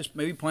 hey, let's just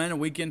maybe plan a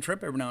weekend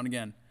trip every now and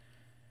again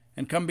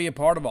and come be a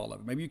part of all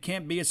of it. Maybe you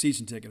can't be a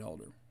season ticket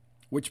holder,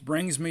 which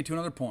brings me to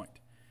another point.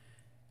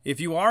 If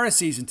you are a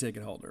season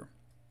ticket holder,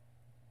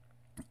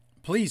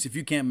 please, if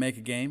you can't make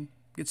a game,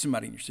 get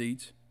somebody in your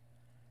seats.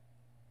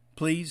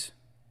 Please.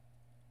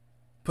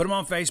 Put them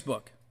on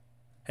Facebook.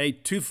 Hey,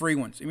 2 free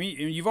ones. I mean,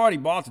 you've already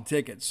bought the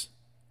tickets.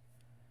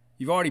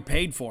 You've already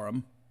paid for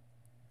them.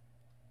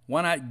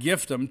 Why not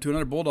gift them to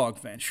another Bulldog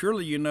fan?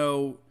 Surely you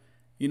know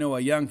a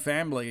young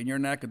family in your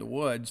neck of the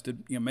woods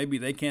that maybe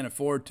they can't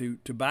afford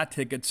to buy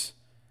tickets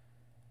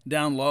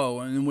down low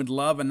and would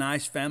love a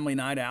nice family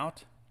night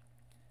out.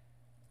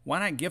 Why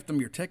not gift them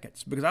your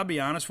tickets? Because I'll be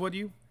honest with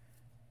you,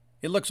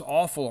 it looks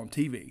awful on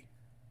TV.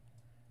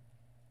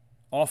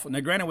 Awful. Now,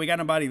 granted, we got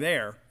nobody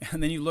there,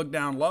 and then you look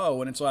down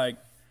low, and it's like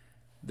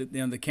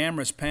the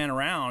cameras pan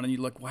around, and you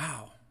look,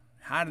 wow,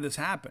 how did this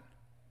happen?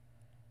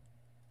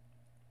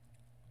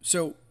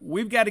 So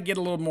we've got to get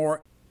a little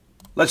more.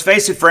 Let's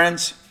face it,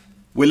 friends.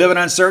 We live in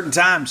uncertain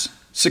times.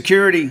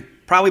 Security,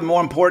 probably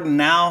more important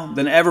now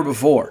than ever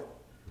before.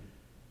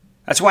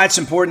 That's why it's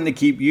important to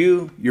keep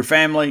you, your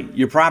family,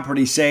 your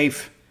property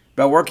safe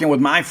by working with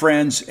my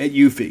friends at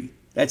Eufy.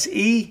 That's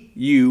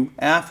EUFY.com.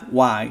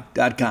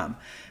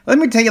 Let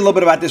me tell you a little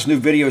bit about this new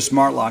video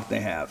smart lock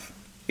they have.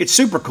 It's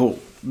super cool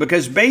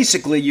because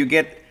basically you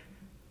get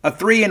a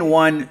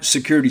 3-in-1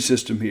 security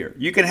system here.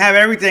 You can have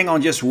everything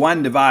on just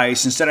one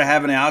device instead of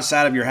having the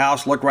outside of your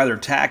house look rather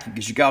tacky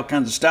because you got all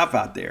kinds of stuff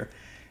out there.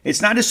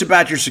 It's not just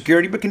about your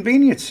security, but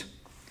convenience.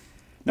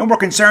 No more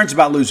concerns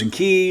about losing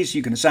keys.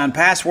 You can assign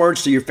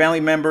passwords to your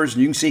family members,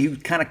 and you can see who's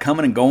kind of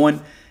coming and going.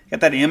 You got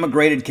that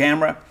integrated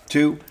camera,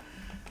 too.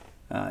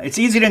 It's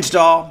easy to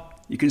install.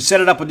 You can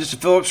set it up with just a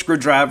Phillips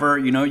screwdriver.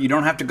 You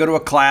don't have to go to a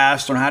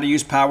class on how to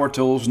use power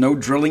tools. No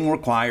drilling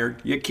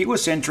required. You get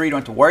keyless entry. You don't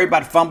have to worry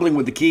about fumbling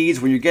with the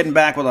keys when you're getting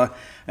back with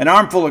an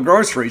armful of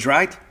groceries,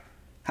 right?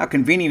 How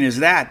convenient is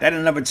that? That in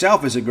and of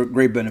itself is a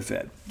great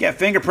benefit. You got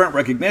fingerprint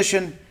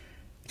recognition.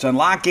 It's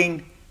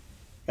unlocking.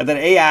 Got that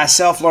AI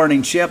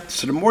self-learning chip.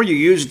 So the more you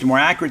use it, the more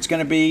accurate it's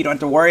going to be. You don't have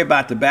to worry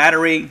about the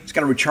battery. It's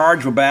got a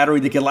rechargeable battery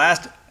that can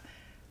last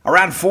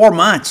around 4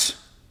 months.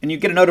 And you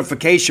get a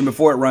notification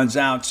before it runs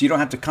out, so you don't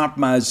have to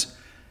compromise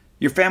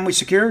your family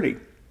security.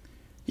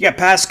 You got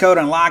passcode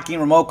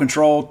unlocking, remote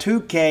control,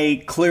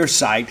 2K clear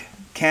sight,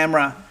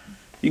 camera.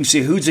 You can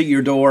see who's at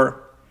your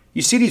door.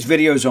 You see these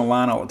videos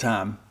online all the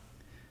time.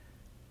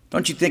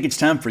 Don't you think it's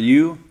time for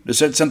you to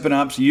set something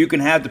up so you can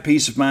have the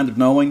peace of mind of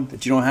knowing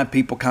that you don't have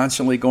people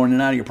constantly going in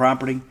and out of your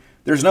property?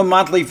 There's no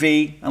monthly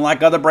fee.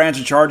 Unlike other brands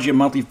that charge you a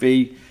monthly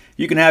fee,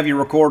 you can have your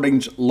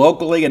recordings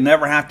locally and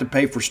never have to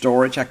pay for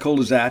storage. How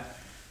cool is that?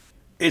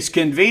 It's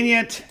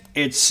convenient,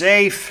 it's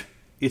safe,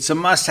 it's a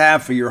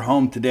must-have for your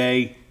home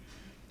today.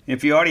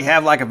 If you already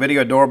have like a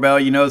video doorbell,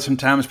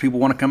 sometimes people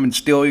want to come and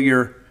steal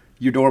your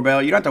doorbell.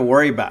 You don't have to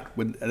worry about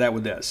with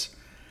this.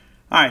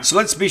 All right, so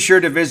let's be sure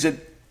to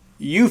visit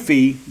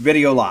Eufy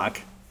Video Lock.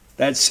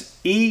 That's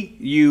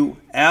EUFY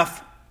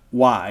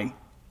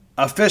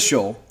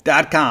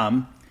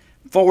official.com.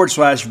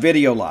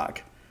 /video log.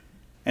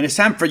 And it's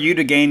time for you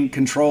to gain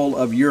control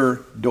of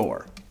your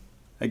door.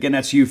 Again,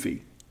 that's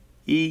Eufy.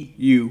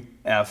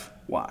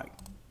 EUFY.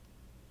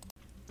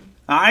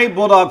 All right,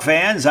 Bulldog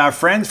fans, our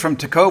friends from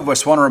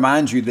Tecovas want to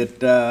remind you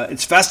that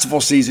it's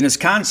festival season, it's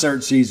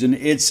concert season,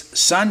 it's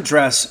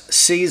sundress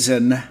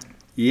season.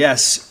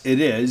 Yes, it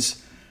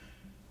is.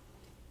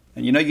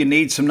 And you know you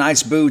need some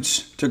nice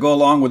boots to go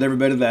along with every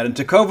bit of that. And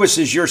Tecovas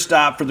is your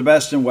stop for the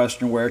best in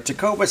Western wear.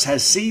 Tecovas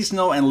has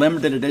seasonal and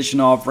limited edition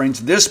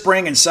offerings this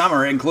spring and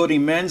summer,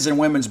 including men's and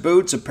women's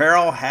boots,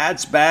 apparel,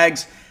 hats,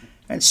 bags,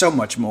 and so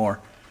much more.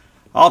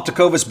 All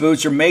Tecovas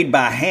boots are made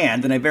by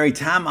hand in a very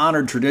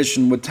time-honored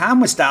tradition with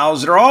timeless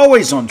styles that are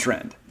always on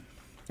trend.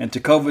 And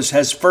Tecovas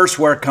has first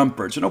wear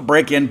comfort, so no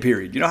break-in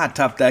period. You know how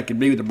tough that can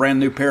be with a brand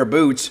new pair of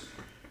boots.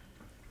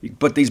 You can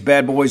put these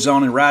bad boys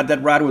on and ride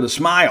that ride with a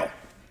smile.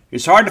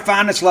 It's hard to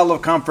find this level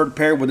of comfort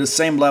paired with this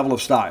same level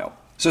of style.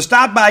 So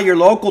stop by your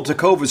local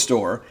Tecovas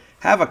store,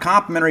 have a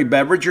complimentary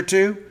beverage or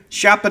two,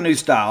 shop the new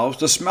styles,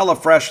 the smell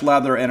of fresh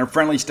leather, and our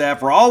friendly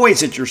staff are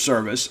always at your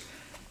service.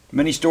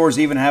 Many stores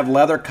even have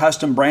leather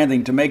custom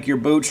branding to make your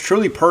boots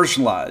truly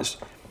personalized.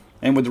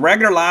 And with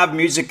regular live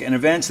music and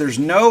events, there's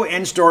no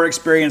in-store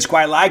experience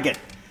quite like it.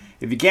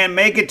 If you can't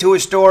make it to a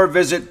store,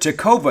 visit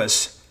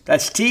Tecovas.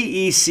 That's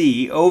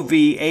TECOVAS.com.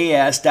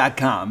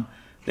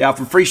 They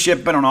offer free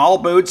shipping on all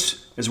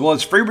boots, as well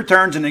as free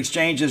returns and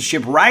exchanges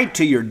shipped right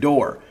to your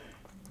door.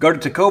 Go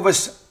to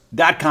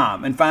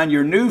Tecovas.com and find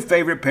your new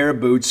favorite pair of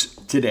boots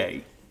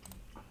today.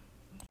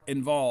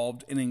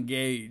 Involved and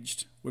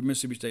engaged with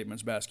Mississippi State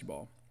men's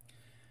basketball.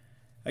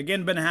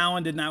 Again, Ben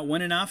Howland did not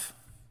win enough.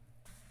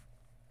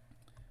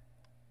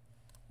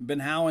 Ben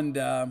Howland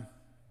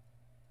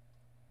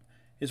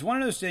is one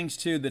of those things,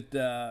 too,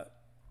 that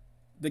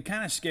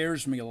kind of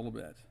scares me a little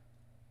bit.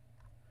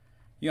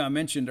 You know, I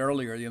mentioned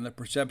earlier, the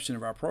perception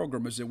of our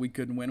program is that we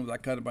couldn't win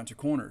without cutting a bunch of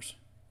corners.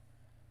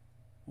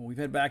 Well, we've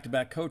had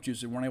back-to-back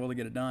coaches that weren't able to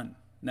get it done.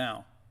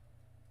 Now,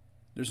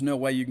 there's no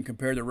way you can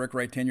compare the Rick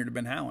Ray tenure to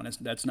Ben Howland.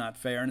 That's not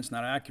fair and it's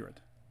not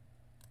accurate.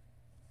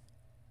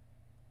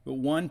 But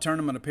one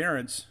tournament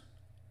appearance,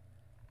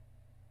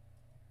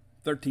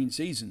 13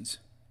 seasons.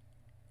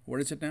 What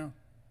is it now?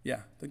 Yeah,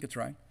 I think it's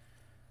right.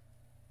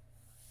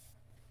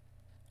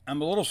 I'm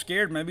a little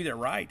scared maybe they're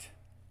right.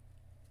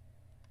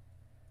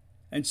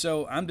 And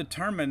so I'm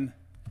determined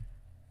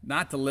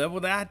not to live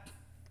with that.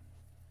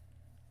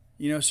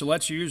 You know, so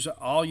let's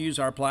all use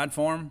our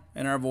platform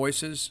and our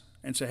voices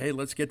and say, hey,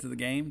 let's get to the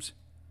games.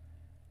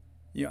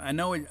 You know, I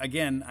know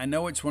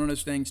it's one of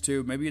those things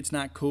too. Maybe it's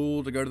not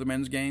cool to go to the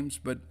men's games,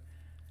 but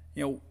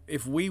you know,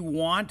 if we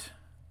want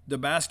the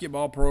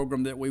basketball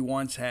program that we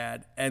once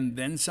had and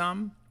then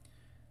some,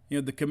 you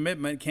know, the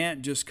commitment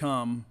can't just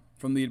come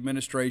from the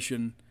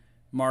administration,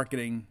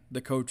 marketing, the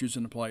coaches,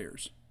 and the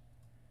players.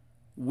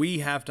 We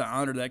have to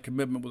honor that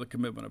commitment with a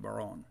commitment of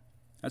our own.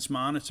 That's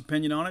my honest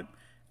opinion on it.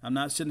 I'm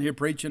not sitting here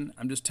preaching.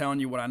 I'm just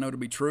telling you what I know to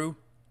be true.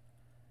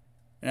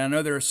 And I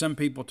know there are some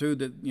people, too,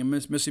 that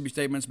Mississippi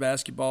State men's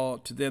basketball,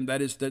 to them,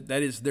 that is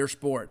their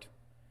sport.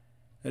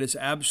 That is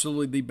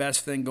absolutely the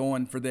best thing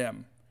going for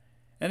them.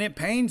 And it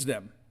pains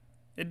them.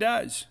 It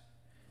does.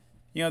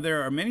 You know,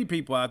 there are many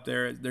people out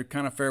there, they're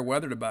kind of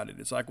fair-weathered about it.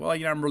 It's like, well,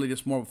 I'm really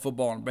just more of a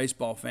football and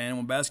baseball fan.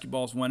 When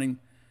basketball's winning,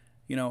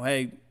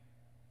 hey,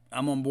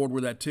 I'm on board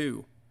with that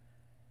too.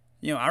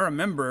 I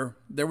remember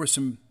there were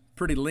some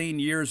pretty lean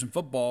years in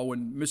football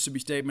when Mississippi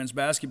State men's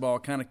basketball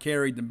kind of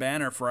carried the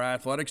banner for our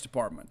athletics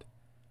department.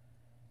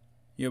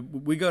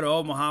 We go to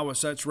Omaha with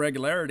such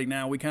regularity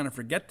now, we kind of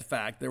forget the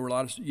fact there were a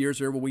lot of years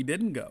there where we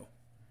didn't go.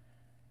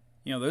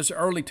 Those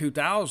early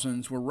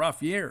 2000s were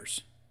rough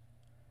years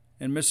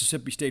in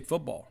Mississippi State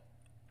football.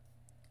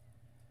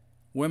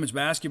 Women's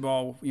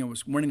basketball,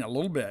 was winning a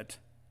little bit,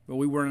 but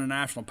we weren't a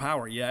national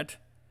power yet.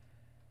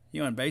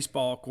 And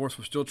baseball, of course,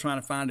 was still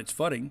trying to find its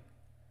footing.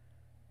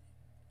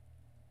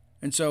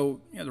 And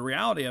so, the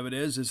reality of it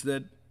is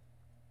that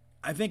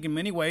I think in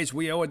many ways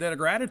we owe a debt of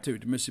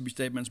gratitude to Mississippi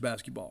State men's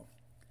basketball.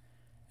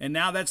 And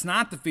now that's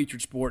not the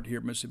featured sport here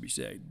at Mississippi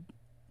State.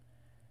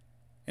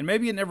 And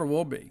maybe it never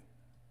will be.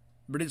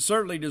 But it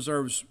certainly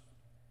deserves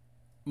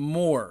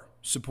more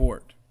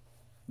support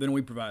than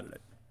we provided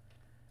it.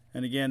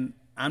 And again,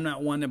 I'm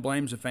not one that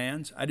blames the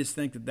fans. I just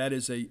think that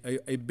is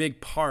a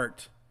big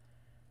part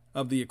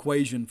of the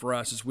equation for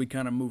us as we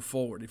kind of move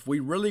forward. If we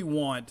really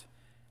want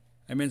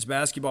a men's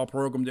basketball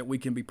program that we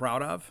can be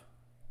proud of,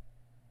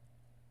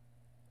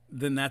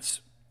 then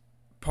that's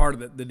part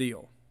of the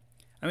deal.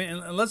 I mean,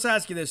 and let's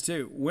ask you this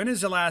too. When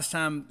is the last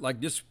time,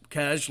 just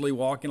casually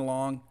walking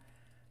along,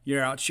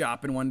 you're out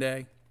shopping one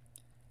day?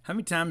 How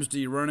many times do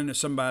you run into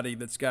somebody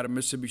that's got a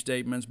Mississippi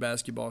State men's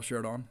basketball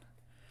shirt on?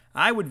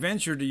 I would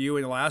venture to you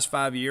in the last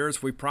 5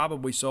 years, we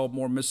probably sold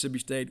more Mississippi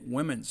State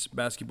women's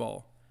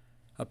basketball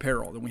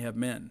apparel than we have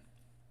men.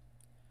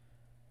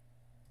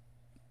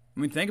 I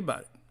mean, think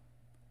about it.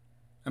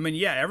 I mean,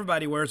 yeah,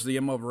 everybody wears the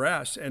M over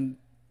S, and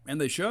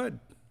they should.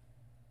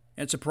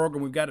 It's a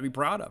program we've got to be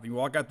proud of. You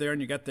walk out there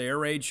and you got the Air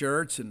Raid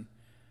shirts, and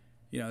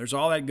There's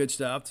all that good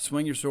stuff, the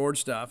swing your sword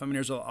stuff. I mean,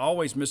 there's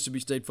always Mississippi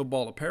State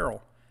football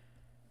apparel.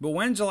 But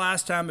when's the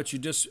last time that you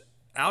just,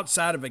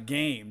 outside of a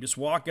game, just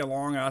walking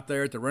along out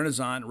there at the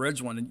Renaissance,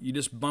 Ridgeland, and you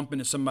just bump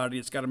into somebody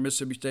that's got a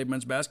Mississippi State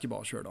men's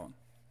basketball shirt on?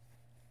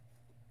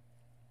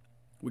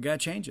 We got to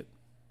change it.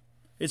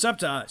 It's up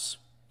to us.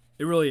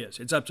 It really is.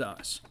 It's up to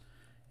us.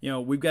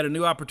 We've got a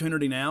new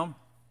opportunity now.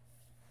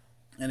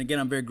 And again,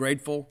 I'm very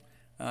grateful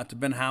to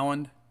Ben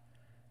Howland.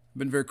 I've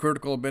been very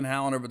critical of Ben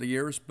Howland over the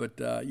years, but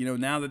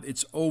now that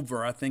it's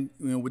over, I think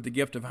with the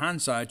gift of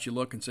hindsight, you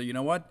look and say, you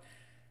know what?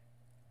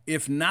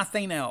 If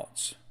nothing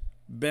else,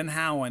 Ben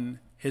Howland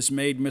has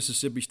made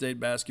Mississippi State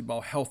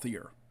basketball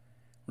healthier.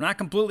 We're not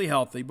completely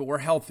healthy, but we're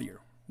healthier.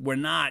 We're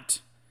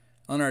not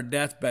on our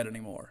deathbed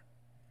anymore.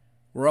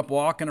 We're up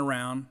walking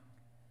around.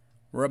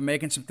 We're up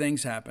making some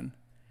things happen,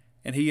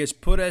 and he has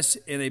put us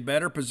in a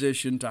better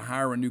position to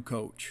hire a new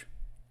coach.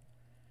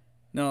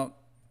 Now,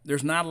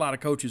 there's not a lot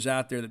of coaches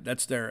out there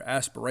that's their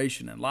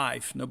aspiration in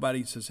life.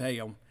 Nobody says, hey,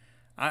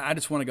 I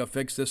just want to go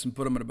fix this and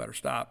put them in a better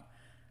stop.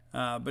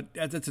 But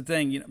that's the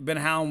thing. Ben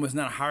Howland was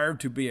not hired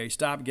to be a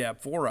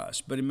stopgap for us,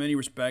 but in many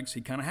respects,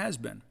 he kind of has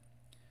been.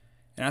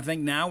 And I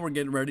think now we're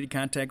getting ready to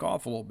kind of take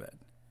off a little bit.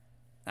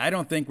 I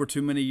don't think we're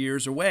too many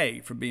years away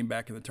from being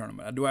back in the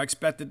tournament. Do I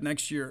expect it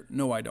next year?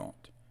 No, I don't.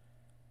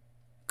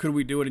 Could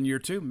we do it in year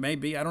 2?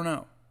 Maybe. I don't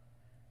know.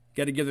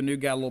 Got to give the new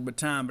guy a little bit of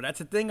time. But that's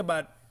the thing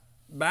about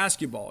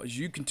basketball is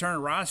you can turn a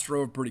roster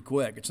over pretty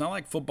quick. It's not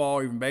like football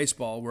or even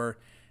baseball where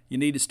you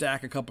need to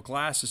stack a couple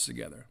classes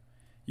together.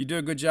 You do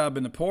a good job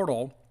in the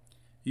portal.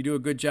 You do a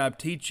good job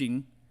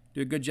teaching.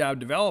 Do a good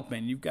job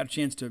developing. You've got a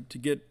chance to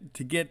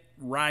get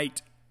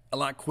right a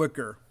lot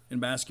quicker in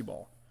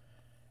basketball.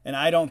 And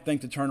I don't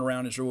think the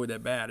turnaround is really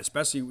that bad,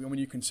 especially when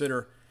you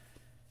consider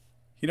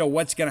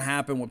what's going to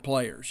happen with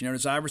players.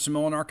 Does Iverson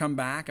Molinar come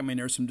back? I mean,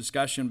 there's some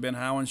discussion Ben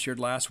Howland shared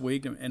last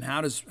week. And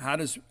how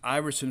does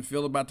Iverson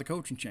feel about the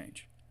coaching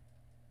change?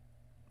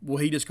 Will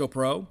he just go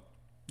pro?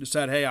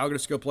 Decide, hey, I'll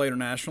just go play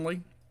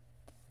internationally?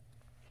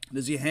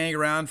 Does he hang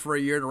around for a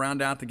year to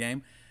round out the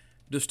game?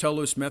 Does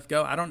Tolu Smith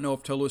go? I don't know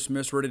if Tolu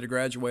Smith's ready to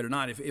graduate or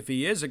not. If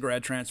he is a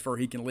grad transfer,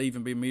 he can leave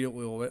and be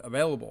immediately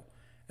eligible.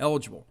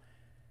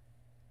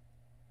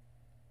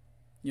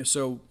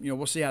 So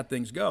we'll see how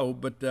things go.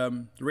 But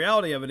the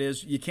reality of it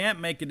is you can't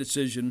make a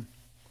decision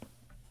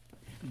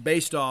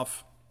based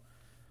off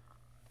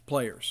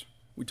players.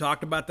 We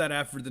talked about that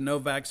after the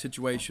Novak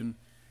situation.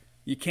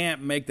 You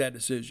can't make that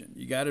decision.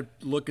 You got to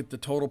look at the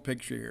total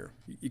picture here.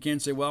 You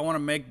can't say, well, I want to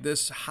make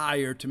this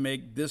hire to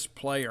make this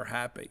player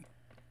happy.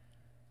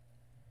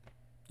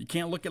 You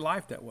can't look at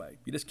life that way.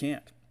 You just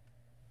can't.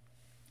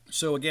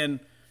 So, again,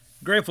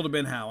 grateful to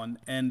Ben Howland.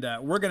 And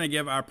we're going to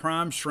give our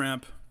Prime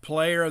Shrimp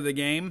Player of the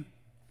Game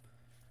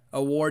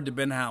award to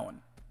Ben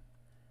Howland.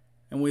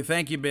 And we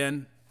thank you,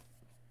 Ben.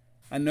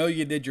 I know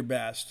you did your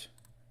best.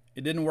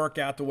 It didn't work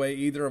out the way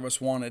either of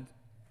us wanted.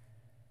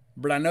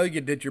 But I know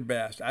you did your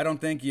best. I don't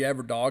think you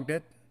ever dogged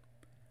it.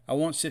 I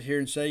won't sit here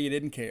and say you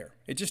didn't care.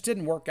 It just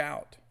didn't work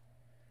out.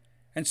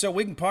 And so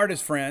we can part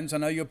as friends. I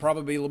know you'll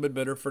probably be a little bit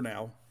bitter for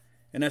now.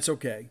 And that's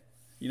okay.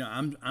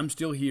 I'm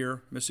still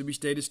here. Mississippi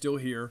State is still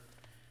here.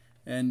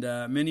 And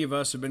many of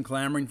us have been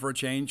clamoring for a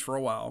change for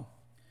a while.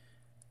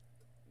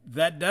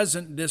 That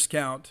doesn't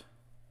discount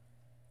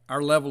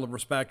our level of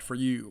respect for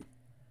you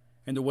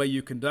and the way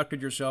you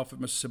conducted yourself at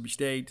Mississippi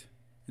State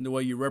and the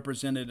way you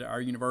represented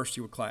our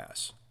university with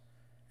class.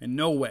 In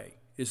no way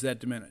is that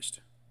diminished.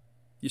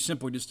 You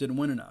simply just didn't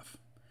win enough.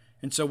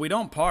 And so we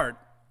don't part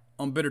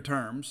on bitter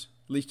terms,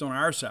 at least on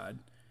our side.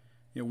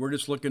 We're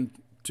just looking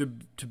to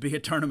be a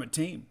tournament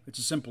team. It's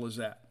as simple as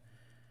that.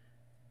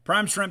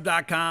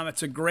 PrimeShrimp.com,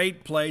 it's a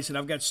great place, and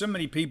I've got so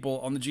many people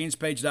on the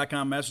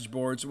GenesPage.com message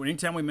boards.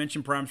 Anytime we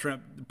mention Prime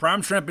Shrimp,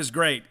 Prime Shrimp is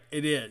great.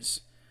 It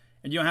is.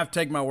 And you don't have to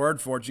take my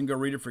word for it. You can go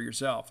read it for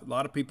yourself. A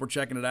lot of people are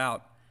checking it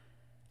out.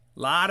 A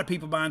lot of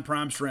people buying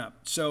Prime Shrimp.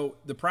 So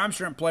the Prime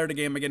Shrimp player of the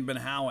game, again, Ben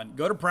Howland.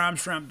 Go to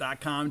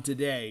PrimeShrimp.com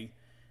today.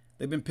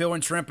 They've been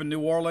peeling shrimp in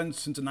New Orleans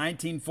since the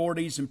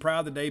 1940s and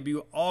proud to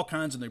debut all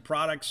kinds of new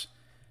products.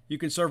 You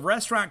can serve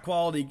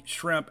restaurant-quality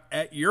shrimp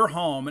at your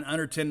home in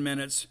under 10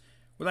 minutes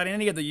without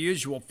any of the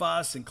usual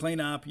fuss and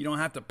cleanup. You don't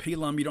have to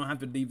peel them. You don't have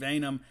to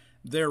devein them.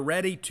 They're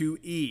ready to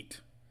eat.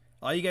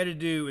 All you got to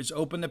do is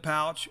open the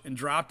pouch and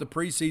drop the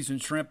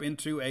pre-seasoned shrimp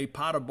into a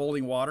pot of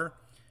boiling water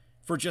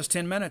for just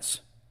 10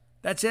 minutes.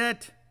 That's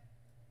it.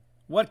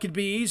 What could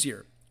be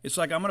easier? It's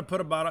like I'm going to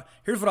put a bottle.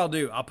 Here's what I'll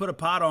do. I'll put a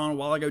pot on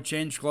while I go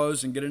change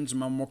clothes and get into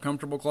my more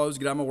comfortable clothes,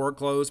 get out my work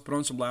clothes, put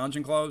on some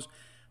lounging clothes.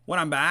 When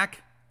I'm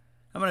back,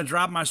 I'm going to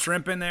drop my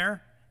shrimp in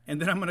there,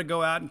 and then I'm going to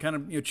go out and kind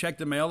of check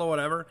the mail or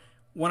whatever.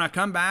 When I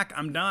come back,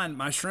 I'm done.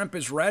 My shrimp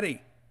is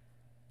ready.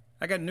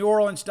 I got New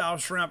Orleans-style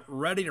shrimp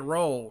ready to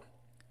roll.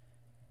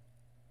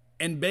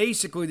 And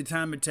basically the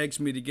time it takes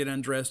me to get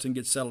undressed and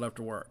get settled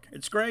after work.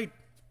 It's great.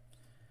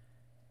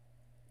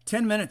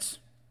 10 minutes.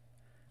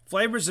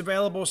 Flavors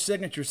available,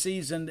 signature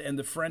seasoned, and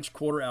the French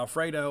Quarter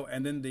Alfredo,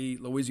 and then the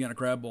Louisiana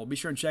Crab Bowl. Be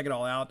sure and check it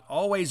all out.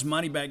 Always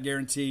money-back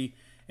guarantee,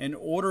 and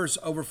orders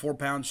over 4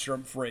 pounds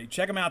shrimp free.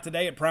 Check them out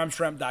today at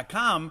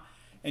PrimeShrimp.com.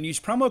 and use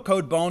promo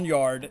code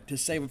Boneyard to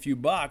save a few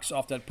bucks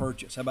off that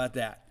purchase. How about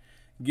that?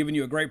 Giving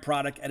you a great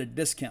product at a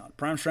discount.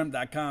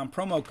 PrimeShrimp.com,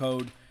 promo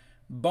code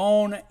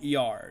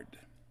Boneyard.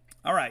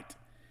 All right.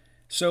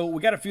 So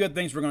we got a few other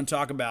things we're going to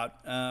talk about.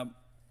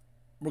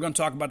 We're going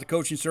to talk about the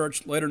coaching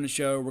search later in the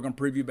show. We're going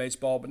to preview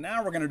baseball, but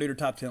now we're going to do the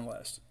top 10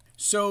 list.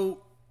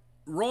 So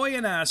Roy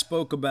and I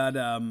spoke about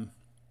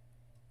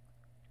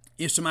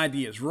some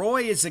ideas.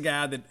 Roy is a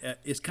guy that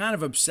is kind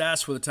of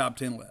obsessed with the top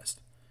 10 list.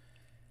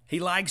 He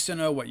likes to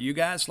know what you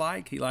guys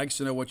like. He likes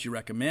to know what you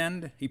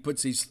recommend. He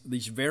puts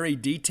these very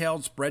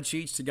detailed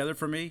spreadsheets together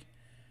for me.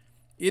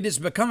 It has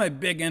become a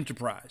big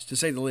enterprise, to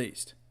say the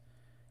least.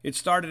 It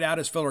started out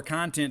as filler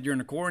content during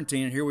the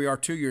quarantine, and here we are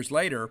 2 years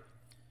later.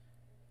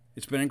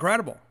 It's been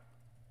incredible.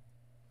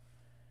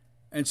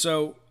 And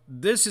so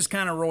this is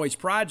kind of Roy's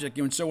project.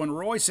 And so when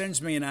Roy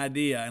sends me an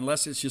idea,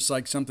 unless it's just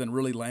like something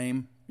really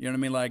lame, you know what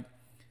I mean? Like,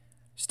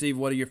 Steve,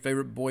 what are your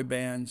favorite boy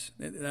bands?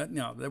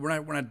 No,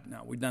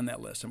 we've done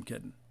that list. I'm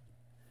kidding.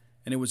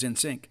 And it was in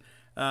sync.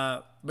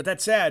 But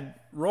that said,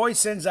 Roy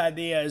sends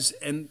ideas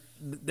and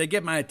they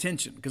get my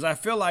attention because I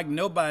feel like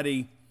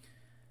nobody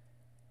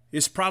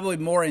is probably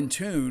more in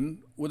tune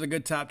with a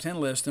good top 10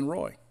 list than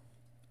Roy.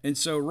 And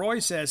so Roy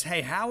says,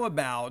 hey, how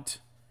about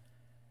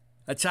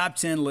a top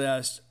 10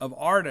 list of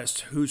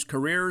artists whose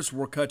careers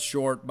were cut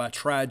short by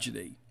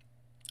tragedy?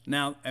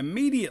 Now,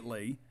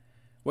 immediately,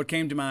 what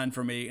came to mind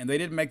for me, and they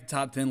didn't make the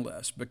top 10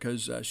 list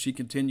because she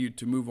continued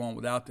to move on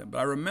without them. But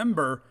I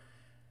remember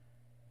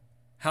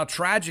how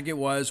tragic it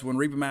was when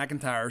Reba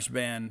McEntire's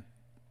band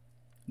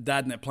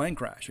died in that plane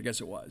crash, I guess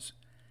it was.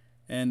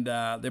 And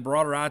they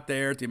brought her out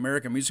there at the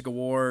American Music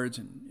Awards,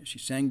 and she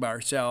sang by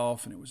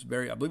herself, and it was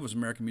I believe it was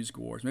American Music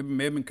Awards, maybe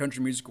it have been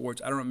Country Music Awards,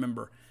 I don't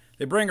remember.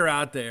 They bring her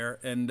out there,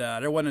 and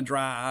there wasn't a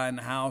dry eye in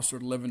the house or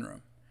the living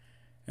room.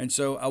 And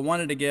so I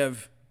wanted to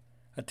give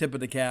a tip of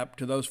the cap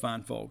to those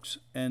fine folks.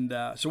 And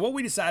so what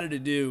we decided to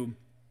do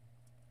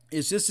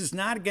is this is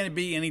not going to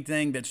be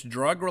anything that's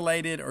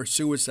drug-related or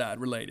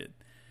suicide-related.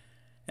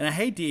 And I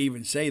hate to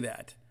even say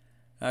that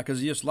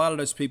because just a lot of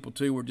those people,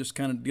 too, were just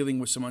kind of dealing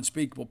with some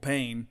unspeakable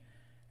pain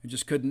and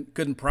just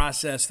couldn't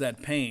process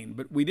that pain.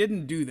 But we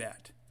didn't do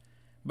that.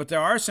 But there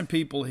are some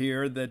people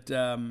here that,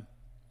 that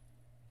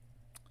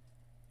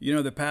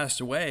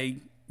passed away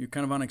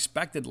kind of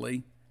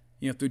unexpectedly,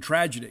 through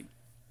tragedy.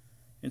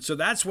 And so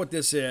that's what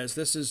this is.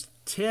 This is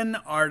 10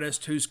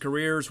 artists whose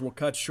careers were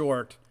cut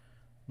short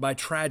by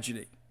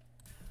tragedy.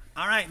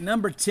 All right,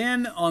 number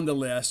 10 on the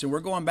list, and we're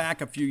going back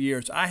a few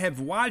years. I have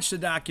watched a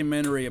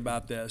documentary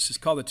about this. It's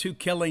called The Two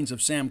Killings of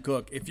Sam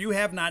Cooke. If you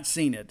have not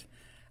seen it,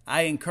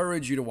 I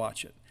encourage you to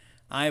watch it.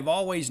 I have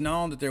always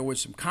known that there was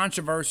some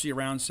controversy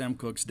around Sam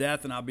Cooke's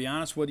death, and I'll be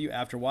honest with you,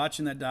 after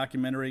watching that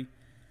documentary,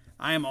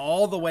 I am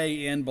all the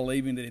way in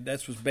believing that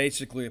this was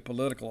basically a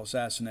political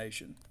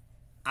assassination.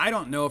 I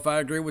don't know if I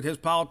agree with his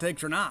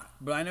politics or not,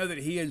 but I know that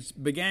he has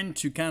begun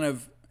to kind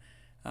of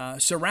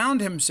surround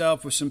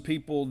himself with some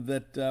people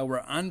that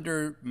were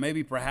under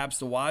maybe perhaps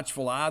the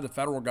watchful eye of the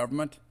federal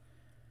government.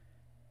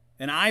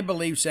 And I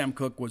believe Sam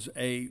Cooke was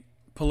a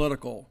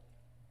political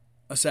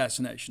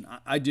assassination.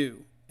 I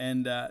do.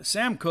 And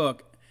Sam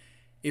Cooke,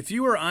 if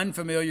you are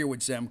unfamiliar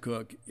with Sam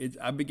Cooke,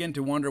 I begin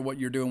to wonder what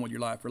you're doing with your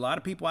life. For a lot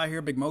of people out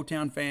here, big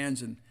Motown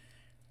fans, and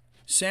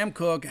Sam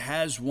Cooke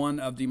has one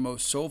of the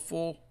most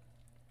soulful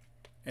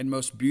and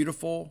most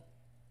beautiful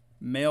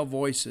male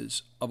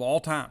voices of all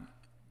time.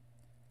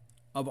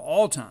 Of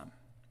all time.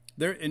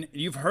 And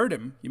you've heard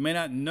him. You may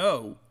not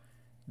know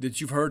that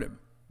you've heard him,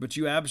 but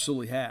you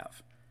absolutely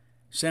have.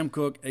 Sam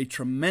Cooke, a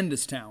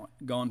tremendous talent,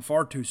 gone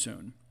far too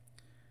soon.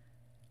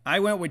 I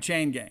went with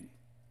Chain Gang.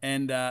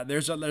 And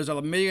there's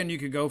a million you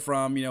could go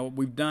from.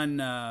 We've done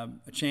A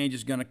Change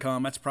Is Gonna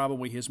Come. That's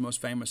probably his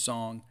most famous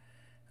song.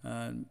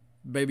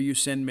 Baby, You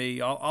Send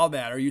Me, all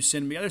that. Or You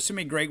Send Me. There's so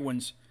many great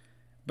ones.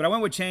 But I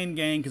went with Chain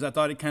Gang because I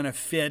thought it kind of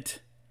fit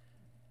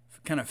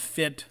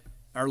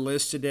our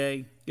list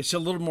today. It's a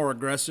little more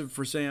aggressive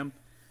for Sam.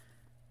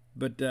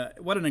 But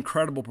what an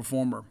incredible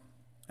performer.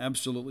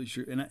 Absolutely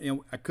sure.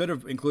 And I could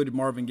have included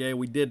Marvin Gaye.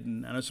 We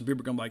didn't. I know some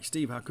people are going to be like,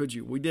 Steve, how could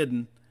you? We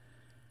didn't.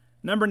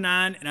 Number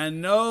 9, and I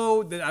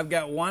know that I've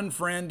got one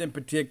friend in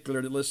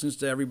particular that listens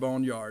to every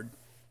Boneyard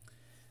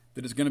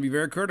that is going to be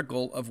very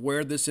critical of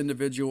where this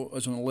individual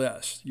is on the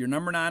list. Your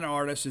number 9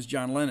 artist is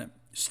John Lennon.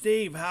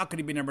 Steve, how could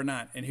he be number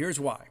 9? And here's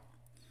why.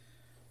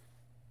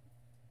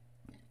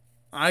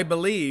 I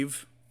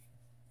believe,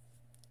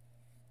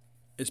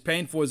 as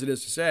painful as it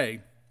is to say,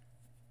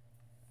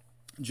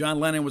 John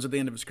Lennon was at the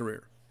end of his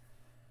career.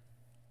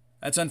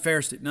 That's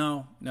unfair, Steve.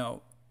 No.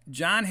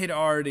 John had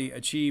already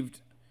achieved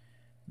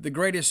the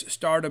greatest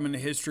stardom in the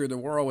history of the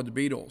world with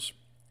the Beatles,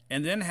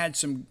 and then had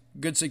some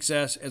good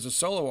success as a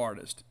solo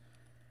artist.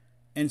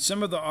 And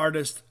some of the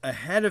artists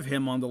ahead of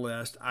him on the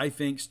list, I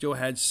think, still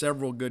had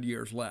several good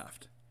years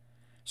left.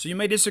 So you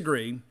may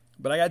disagree,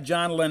 but I got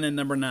John Lennon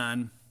number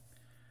 9.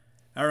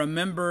 I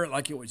remember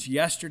like it was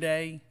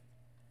yesterday.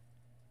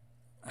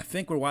 I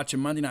think we're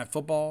watching Monday Night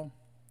Football,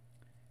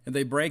 and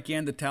they break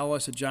in to tell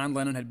us that John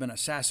Lennon had been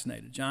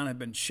assassinated. John had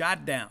been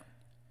shot down.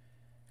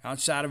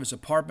 outside of his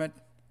apartment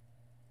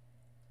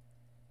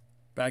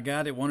by a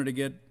guy that wanted to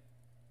get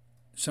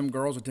some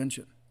girl's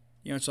attention.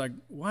 It's like,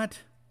 what?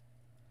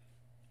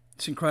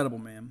 It's incredible,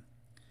 man.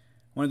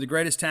 One of the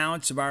greatest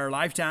talents of our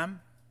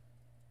lifetime,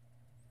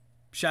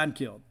 shot and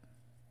killed.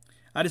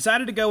 I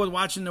decided to go with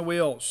Watching the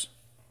Wheels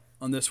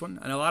on this one.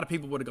 And a lot of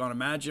people would have gone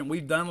Imagine.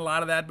 We've done a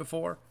lot of that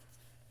before.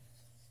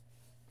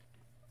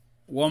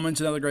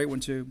 Woman's another great one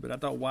too, but I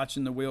thought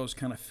Watching the Wheels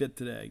kind of fit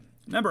today.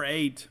 Number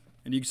 8,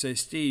 and you can say,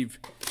 Steve,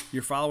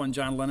 you're following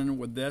John Lennon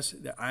with this?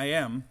 I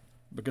am,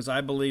 because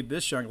I believe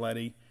this young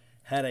lady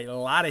had a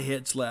lot of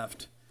hits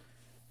left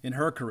in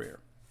her career.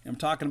 I'm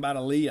talking about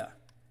Aaliyah.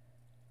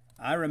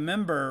 I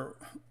remember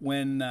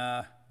when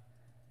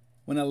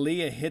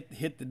Aaliyah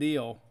hit the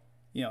deal,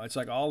 it's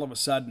like all of a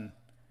sudden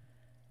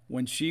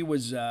when she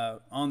was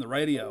on the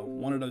radio,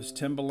 one of those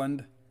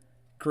Timbaland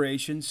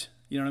creations,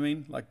 you know what I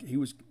mean? Like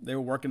they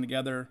were working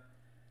together.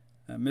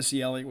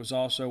 Missy Elliott was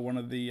also one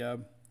of the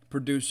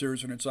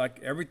producers, and it's like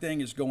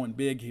everything is going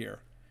big here.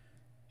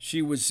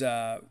 She was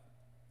an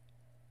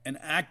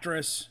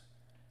actress,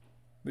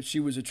 but she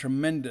was a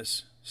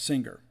tremendous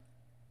singer.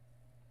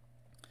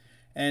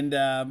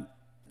 And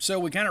so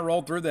we kind of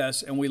rolled through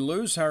this, and we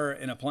lose her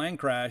in a plane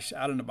crash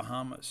out in the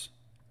Bahamas.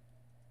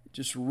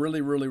 Just really,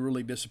 really,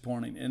 really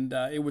disappointing. And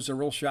it was a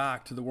real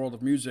shock to the world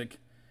of music.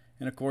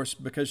 And, of course,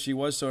 because she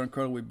was so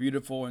incredibly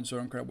beautiful and so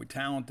incredibly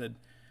talented,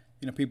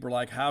 people are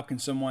like, how can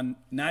someone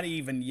not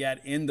even yet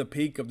in the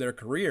peak of their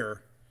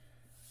career,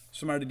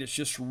 somebody that's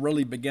just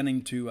really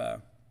beginning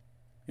to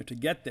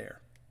get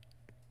there,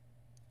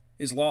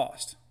 is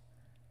lost?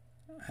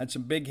 Had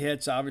some big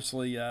hits,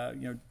 obviously.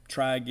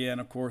 Try Again,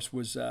 of course,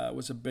 was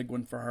a big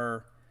one for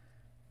her.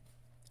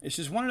 It's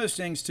just one of those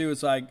things too.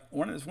 It's like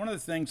one of the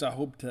things I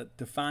hope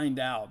to find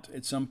out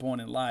at some point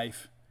in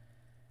life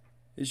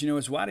is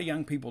is why do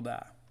young people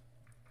die?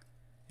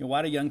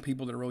 Why do young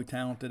people that are really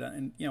talented,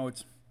 and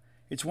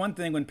it's one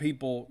thing when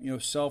people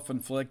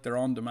self-inflict their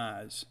own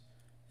demise.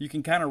 You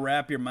can kind of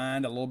wrap your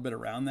mind a little bit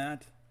around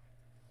that.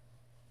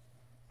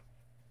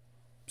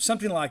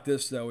 Something like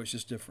this though is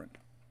just different.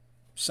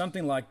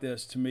 Something like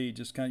this, to me,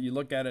 just kind of, you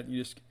look at it and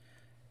you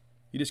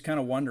just kind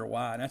of wonder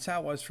why. And that's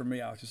how it was for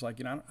me. I was just like,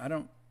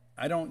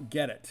 I don't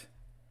get it.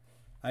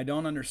 I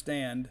don't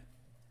understand,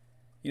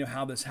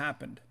 how this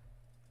happened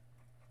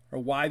or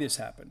why this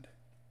happened.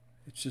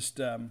 It's just,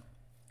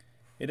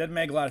 it doesn't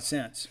make a lot of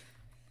sense.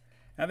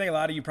 And I think a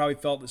lot of you probably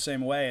felt the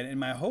same way. And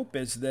my hope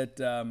is that,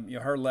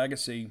 her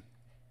legacy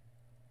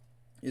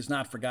is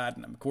not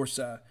forgotten. Of course,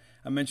 I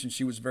mentioned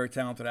she was a very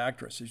talented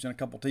actress. She's done a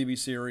couple TV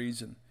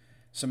series and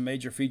some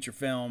major feature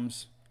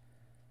films.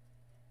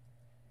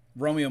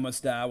 Romeo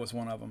Must Die was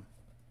one of them.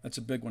 That's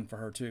a big one for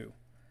her too.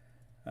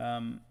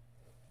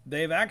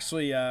 They've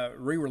actually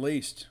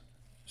re-released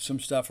some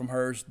stuff from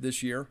hers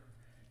this year.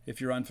 If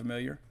you're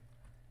unfamiliar,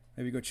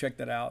 maybe go check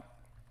that out.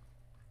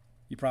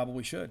 You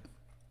probably should.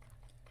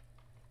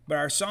 But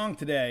our song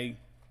today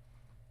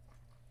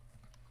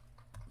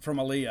from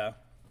Aaliyah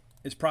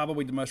is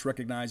probably the most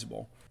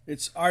recognizable.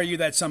 It's Are You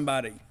That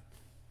Somebody?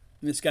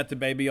 And it's got the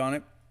baby on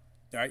it.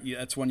 All right,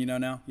 that's one you know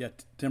now. Yeah,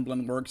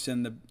 Timbaland works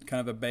in the kind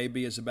of a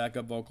baby as a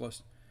backup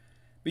vocalist.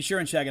 Be sure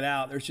and check it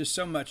out. There's just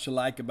so much to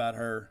like about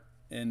her,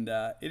 and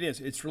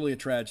it's really a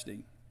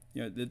tragedy.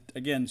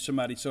 Again,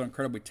 somebody so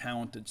incredibly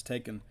talented is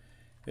taken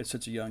at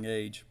such a young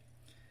age.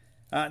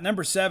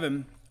 Number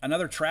 7,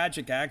 another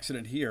tragic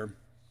accident here.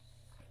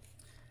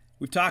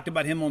 We've talked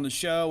about him on the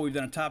show. We've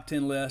done a top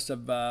 10 list.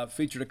 I've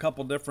featured a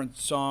couple different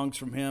songs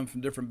from him from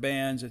different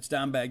bands. It's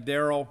Dimebag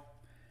Darrell,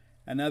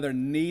 another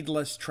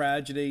needless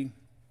tragedy.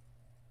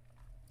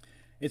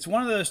 It's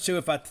one of those two,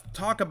 if I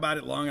talk about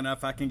it long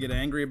enough, I can get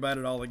angry about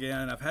it all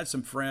again. I've had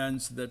some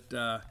friends that,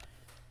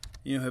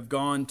 have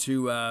gone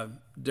to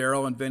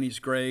Darrell and Vinny's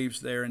graves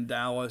there in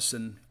Dallas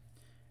and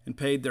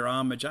paid their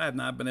homage. I have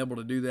not been able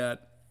to do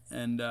that.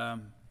 And,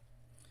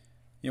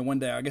 one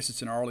day, I guess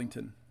it's in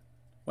Arlington.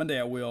 One day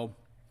I will.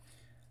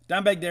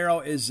 Dimebag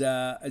Darrell is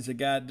a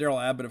guy, Darrell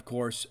Abbott, of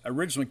course,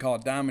 originally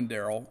called Diamond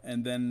Darrell.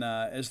 And then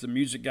as the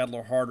music got a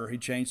little harder, he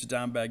changed to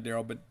Dimebag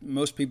Darrell. But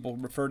most people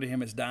refer to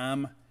him as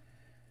Dime.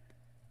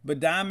 But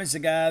Dime is a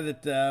guy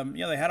that,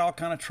 they had all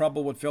kind of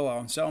trouble with Phil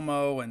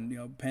Anselmo, and,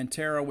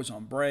 Pantera was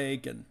on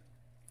break, and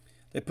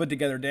they put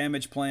together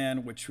Damage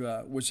Plan, which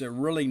was a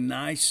really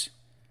nice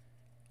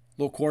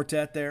little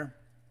quartet there.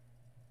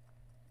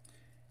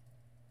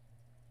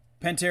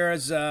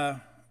 Pantera's,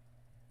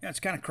 it's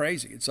kind of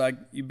crazy. It's like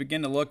you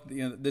begin to look,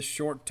 this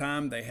short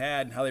time they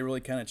had and how they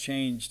really kind of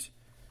changed,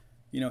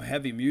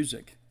 heavy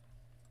music.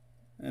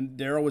 And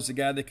Darrell was the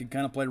guy that could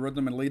kind of play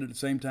rhythm and lead at the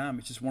same time.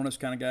 He's just one of those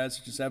kind of guys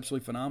that's just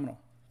absolutely phenomenal.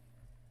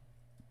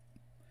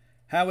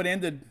 How it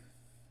ended,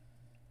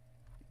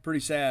 pretty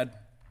sad.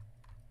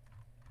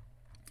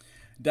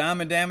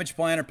 Dime and Damage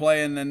Plan are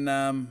playing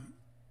in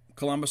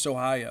Columbus,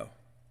 Ohio.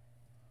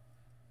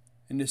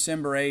 On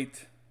December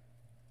 8th,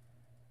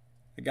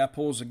 the guy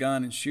pulls a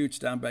gun and shoots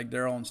Dimebag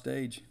Darrell on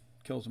stage,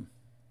 kills him.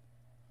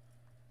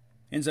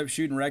 Ends up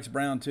shooting Rex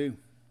Brown too.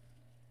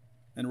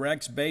 And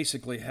Rex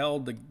basically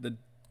held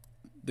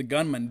the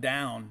gunman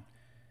down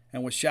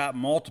and was shot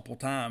multiple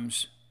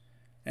times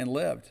and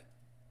lived.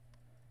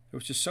 There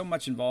was just so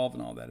much involved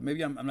in all that.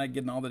 Maybe I'm not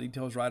getting all the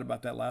details right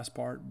about that last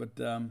part, but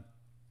the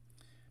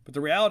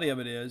reality of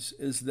it is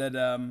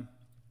that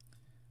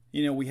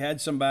we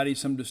had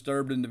some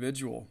disturbed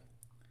individual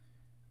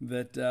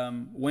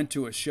that went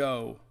to a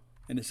show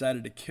and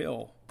decided to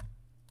kill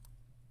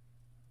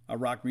a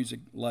rock music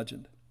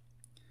legend.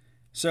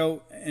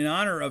 So in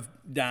honor of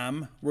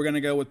Dime, we're going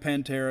to go with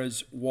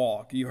Pantera's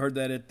Walk. You heard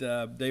that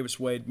at Davis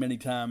Wade many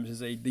times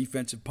as a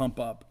defensive pump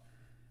up.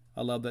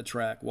 I love that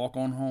track. Walk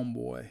on home,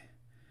 boy.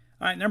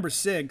 All right, number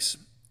 6,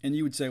 and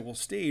you would say, well,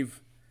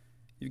 Steve,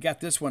 you've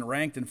got this one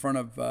ranked in front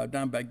of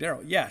Dimebag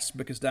Darrell. Yes,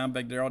 because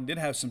Dimebag Darrell did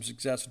have some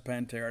success with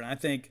Pantera, and I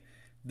think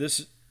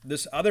this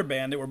other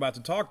band that we're about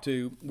to talk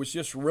to was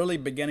just really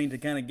beginning to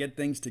kind of get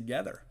things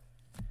together.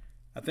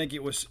 I think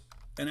it was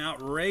an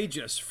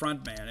outrageous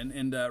frontman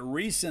and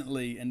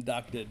recently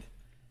inducted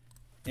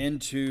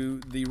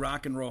into the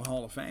Rock and Roll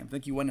Hall of Fame. I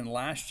think he went in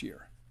last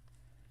year.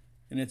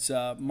 And it's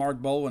Mark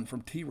Bolan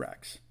from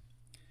T-Rex.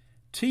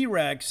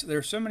 T-Rex,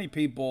 there's so many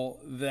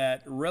people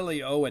that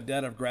really owe a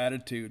debt of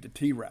gratitude to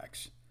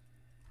T-Rex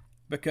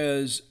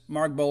because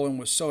Mark Bolan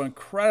was so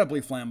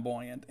incredibly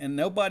flamboyant and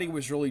nobody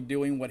was really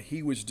doing what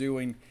he was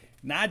doing,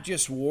 not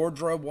just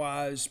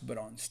wardrobe-wise, but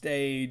on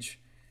stage.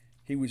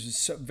 He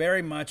was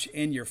very much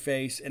in your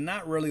face and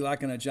not really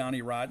like in a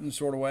Johnny Rotten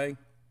sort of way.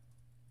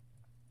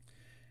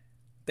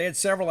 They had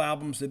several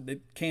albums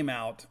that came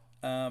out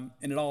and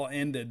it all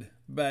ended,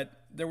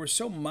 but there was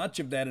so much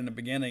of that in the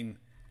beginning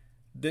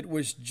that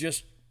was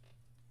just,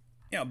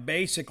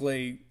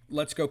 basically,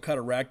 let's go cut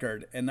a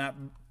record and not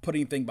put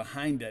anything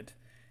behind it.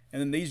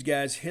 And then these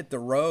guys hit the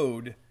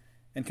road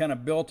and kind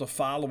of built a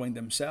following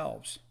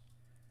themselves.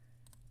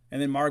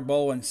 And then Mark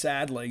Bolan,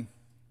 sadly,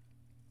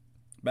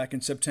 back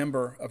in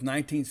September of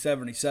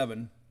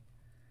 1977,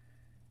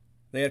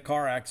 they had a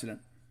car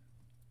accident.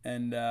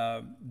 And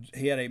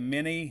he had a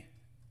mini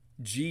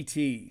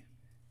GT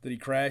that he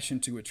crashed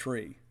into a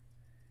tree.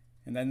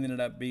 And that ended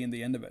up being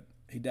the end of it.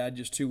 He died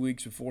just 2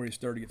 weeks before his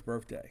 30th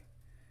birthday.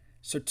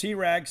 So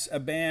T-Rex, a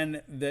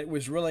band that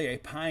was really a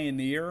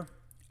pioneer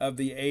of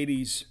the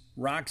 80s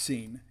rock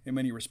scene in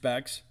many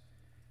respects,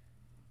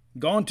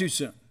 gone too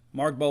soon.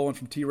 Mark Bolan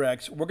from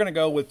T-Rex. We're going to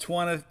go with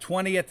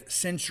 20th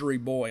Century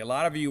Boy. A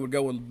lot of you would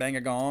go with Bang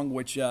a Gong,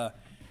 which the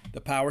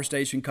Power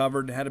Station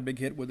covered, had a big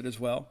hit with it as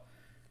well.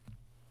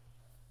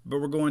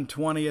 But we're going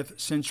 20th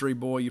Century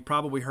Boy. You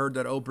probably heard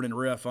that opening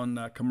riff on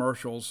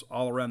commercials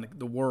all around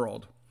the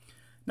world.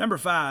 Number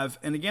 5,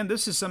 and again,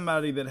 this is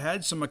somebody that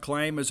had some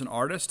acclaim as an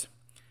artist,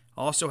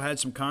 also had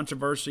some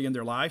controversy in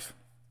their life,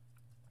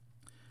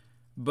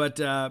 but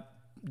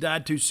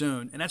died too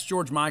soon, and that's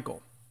George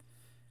Michael.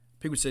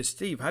 People say,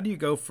 Steve, how do you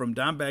go from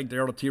Dimebag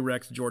Darrell to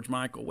T-Rex to George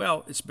Michael?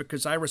 Well, it's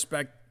because I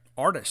respect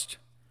artists,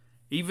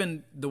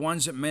 even the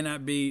ones that may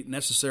not be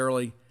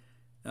necessarily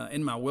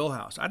in my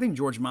wheelhouse. I think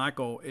George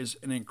Michael is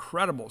an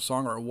incredible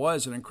songwriter,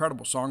 was an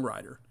incredible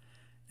songwriter,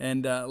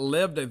 and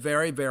lived a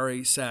very,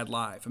 very sad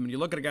life. I mean, you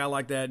look at a guy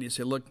like that and you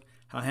say, look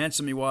how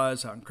handsome he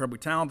was, how incredibly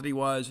talented he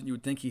was, and you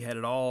would think he had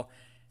it all.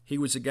 He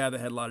was a guy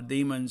that had a lot of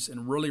demons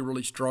and really,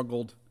 really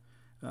struggled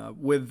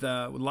with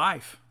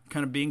life,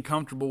 kind of being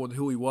comfortable with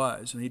who he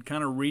was. And he'd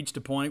kind of reached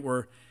a point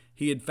where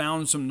he had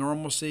found some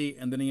normalcy,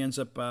 and then he ends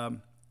up, I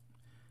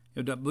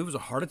believe it was a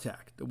heart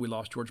attack that we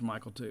lost George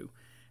Michael to.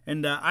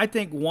 And I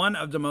think one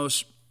of the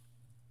most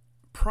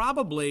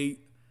probably,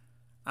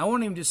 I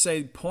won't even just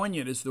say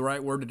poignant is the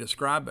right word to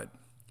describe it.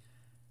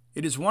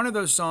 It is one of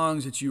those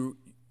songs that you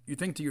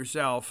think to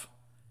yourself,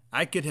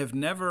 I could have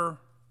never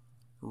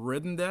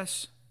written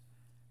this,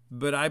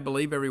 but I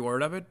believe every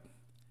word of it.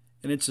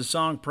 And it's the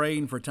song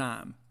Praying for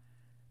Time.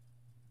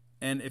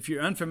 And if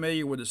you're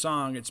unfamiliar with the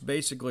song, it's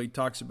basically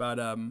talks about,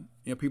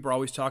 people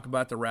always talk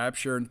about the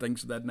rapture and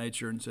things of that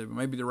nature and say, well,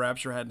 maybe the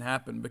rapture hadn't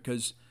happened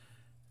because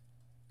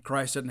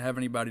Christ doesn't have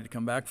anybody to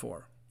come back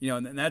for.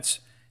 And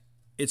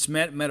it's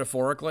meant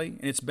metaphorically,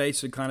 and it's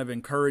basically kind of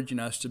encouraging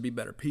us to be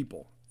better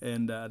people.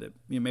 And that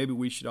maybe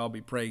we should all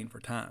be praying for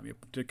time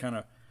to kind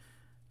of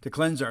to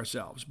cleanse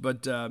ourselves.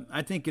 But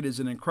I think it is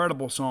an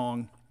incredible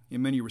song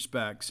in many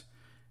respects.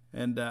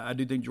 And I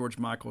do think George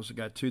Michael's a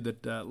guy, too,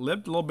 that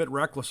lived a little bit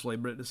recklessly,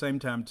 but at the same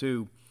time,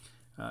 too,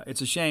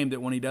 it's a shame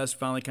that when he does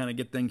finally kind of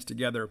get things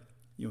together,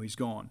 he's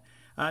gone.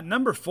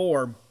 Number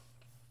 4,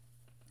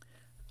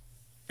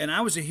 and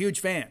I was a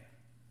huge fan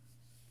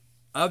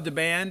of the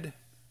band,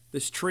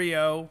 this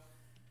trio,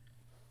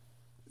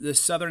 this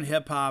Southern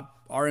hip-hop,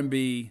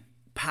 R&B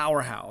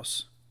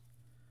powerhouse,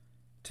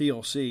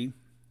 TLC.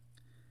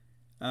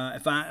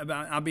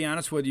 I'll be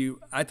honest with you,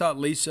 I thought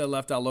Lisa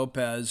Left Eye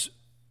Lopez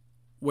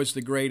was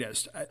the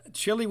greatest.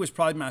 Chili was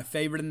probably my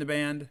favorite in the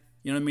band.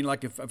 You know what I mean?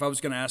 Like if I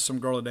was going to ask some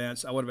girl to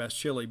dance, I would have asked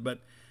Chili. But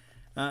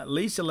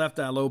Lisa Left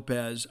Eye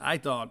Lopez, I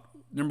thought,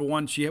 number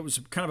one, she was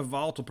kind of a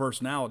volatile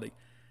personality.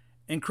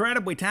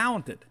 Incredibly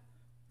talented.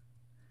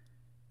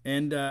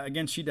 And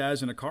again, she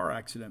dies in a car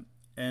accident.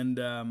 And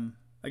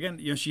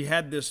again, she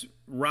had this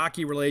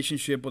rocky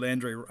relationship with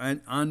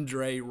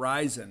Andre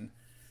Rison,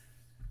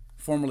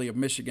 formerly of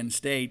Michigan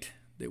State,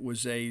 that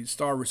was a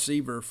star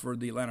receiver for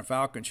the Atlanta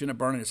Falcons. She ended up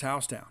burning his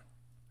house down.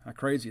 How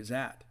crazy is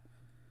that?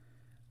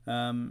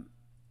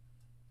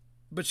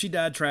 But she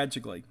died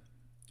tragically.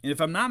 And if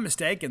I'm not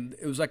mistaken,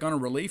 it was like on a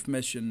relief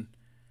mission.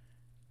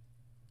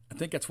 I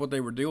think that's what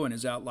they were doing,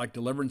 is out like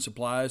delivering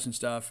supplies and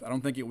stuff. I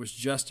don't think it was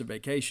just a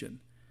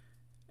vacation.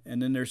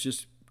 And then there's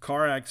this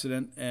car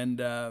accident, and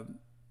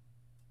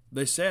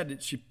they said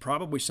that she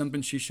probably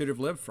something she should have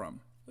lived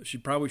from. She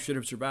probably should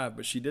have survived,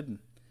 but she didn't.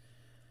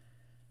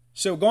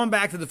 So going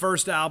back to the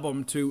first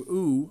album, to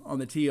Ooh on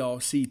the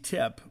TLC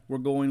tip, we're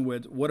going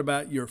with What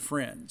About Your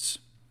Friends?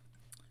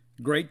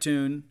 Great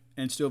tune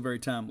and still very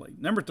timely.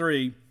 Number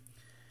 3,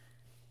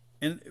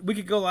 and we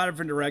could go a lot of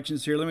different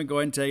directions here. Let me go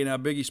ahead and tell you now,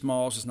 Biggie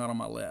Smalls is not on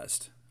my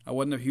list. I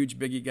wasn't a huge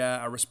Biggie guy.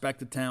 I respect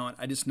the talent.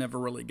 I just never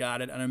really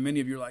got it. I know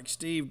many of you are like,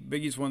 Steve,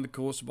 Biggie's one of the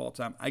coolest of all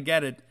time. I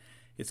get it.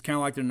 It's kind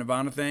of like the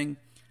Nirvana thing.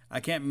 I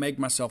can't make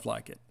myself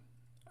like it.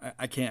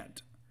 I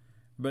can't.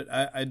 But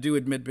I do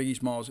admit Biggie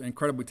Smalls, an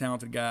incredibly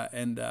talented guy,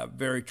 and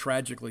very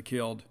tragically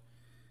killed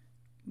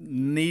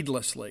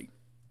needlessly.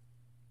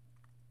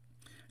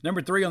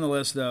 Number 3 on the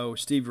list, though,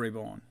 Stevie Ray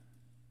Vaughan.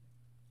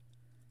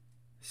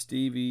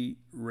 Stevie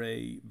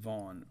Ray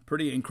Vaughan.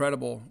 Pretty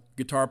incredible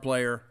guitar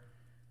player.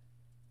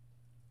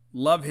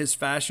 Love his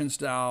fashion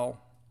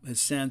style,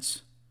 his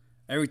sense,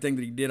 everything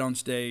that he did on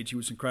stage. He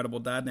was incredible.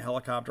 Died in a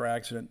helicopter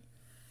accident.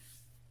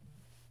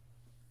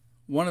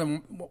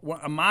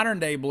 A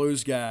modern-day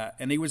blues guy,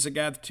 and he was a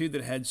guy, too,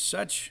 that had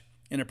such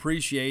an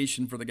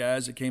appreciation for the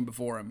guys that came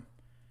before him.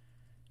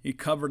 He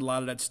covered a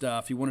lot of that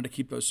stuff. He wanted to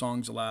keep those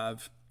songs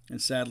alive,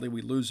 and sadly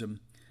we lose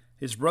him.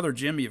 His brother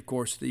Jimmy, of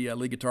course, the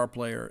lead guitar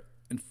player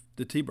in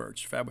the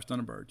T-Birds, Fabulous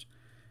Thunderbirds.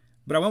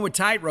 But I went with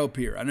Tightrope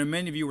here. I know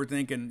many of you were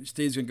thinking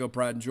Steve's going to go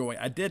Pride and Joy.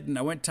 I didn't.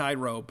 I went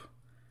Tightrope.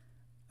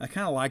 I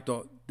kind of liked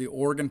the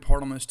organ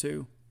part on this,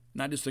 too,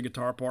 not just the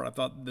guitar part. I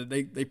thought that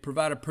they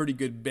provide a pretty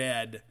good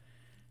bed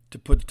to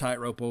put the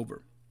Tightrope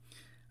over.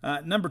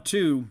 Number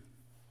 2,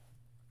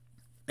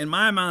 in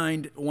my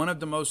mind, one of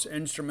the most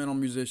influential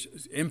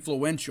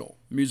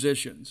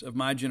musicians of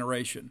my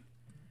generation.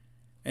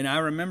 And I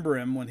remember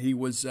him when he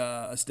was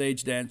a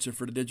stage dancer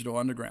for the Digital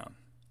Underground,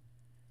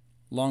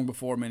 long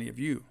before many of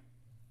you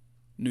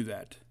knew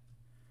that.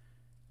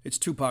 It's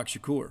Tupac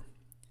Shakur.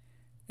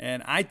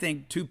 And I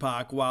think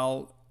Tupac,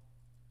 while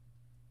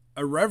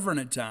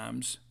irreverent at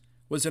times,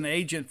 was an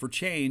agent for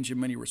change in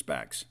many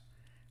respects.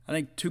 I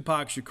think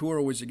Tupac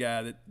Shakur was a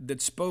guy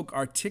that spoke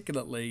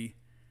articulately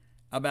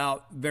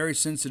about very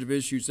sensitive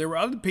issues. There were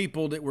other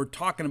people that were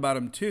talking about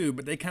him too,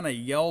 but they kind of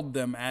yelled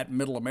them at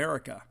middle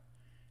America.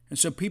 And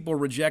so people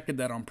rejected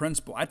that on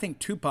principle. I think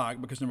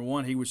Tupac, because number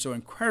 1, he was so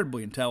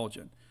incredibly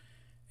intelligent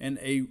and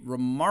a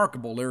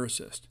remarkable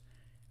lyricist,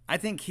 I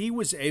think he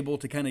was able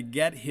to kind of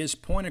get his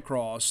point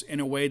across in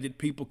a way that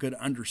people could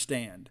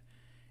understand.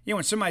 You know,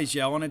 when somebody's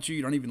yelling at you,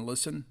 you don't even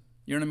listen.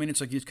 You know what I mean?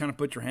 It's like you just kind of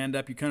put your hand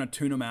up, you kind of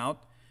tune them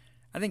out.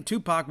 I think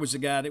Tupac was the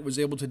guy that was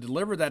able to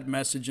deliver that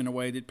message in a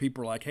way that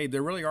people are like, hey,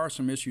 there really are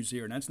some issues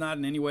here. And that's not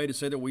in any way to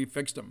say that we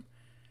fixed them.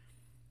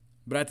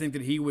 But I think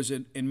that he was,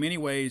 in many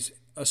ways,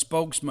 a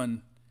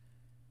spokesman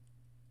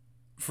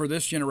for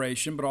this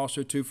generation, but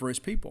also, too, for his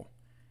people.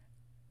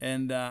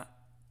 And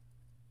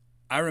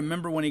I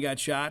remember when he got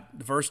shot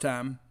the first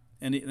time,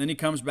 and then he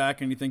comes back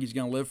and you think he's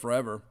going to live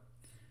forever.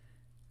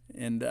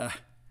 And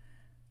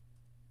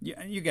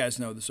yeah, you guys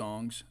know the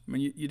songs. I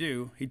mean, you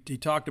do. He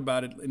talked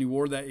about it, and he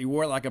wore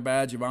it like a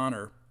badge of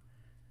honor.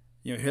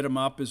 You know, Hit 'Em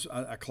Up is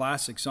a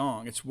classic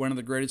song. It's one of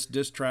the greatest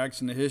diss tracks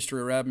in the history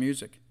of rap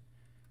music.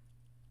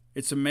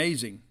 It's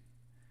amazing.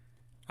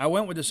 I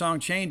went with the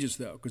song Changes,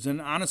 though, because then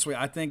honestly,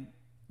 I think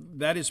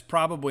that is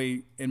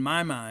probably, in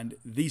my mind,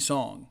 the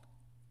song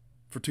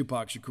for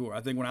Tupac Shakur. I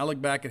think when I look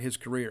back at his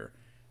career,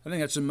 I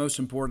think that's the most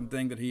important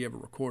thing that he ever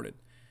recorded.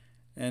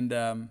 And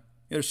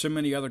there's so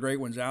many other great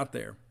ones out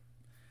there.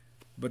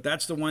 But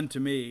that's the one to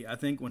me. I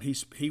think when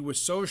he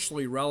was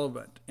socially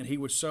relevant and he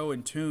was so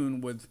in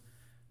tune with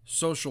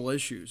social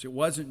issues. It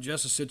wasn't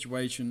just a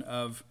situation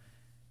of,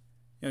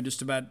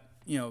 just about,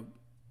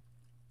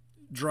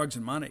 drugs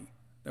and money.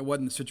 That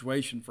wasn't the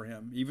situation for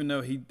him. Even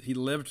though he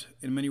lived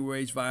in many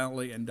ways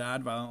violently and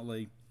died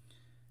violently,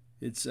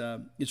 it's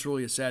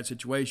really a sad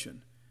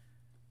situation.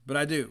 But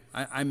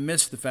I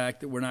miss the fact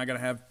that we're not going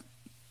to have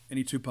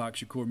any Tupac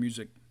Shakur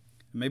music.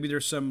 Maybe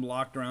there's some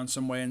locked around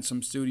some way in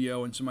some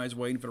studio and somebody's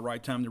waiting for the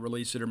right time to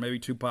release it, or maybe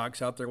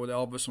Tupac's out there with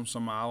Elvis on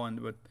some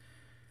island, but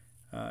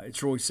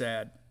it's really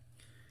sad.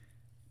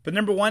 But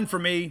number 1 for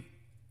me,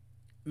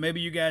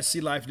 maybe you guys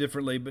see life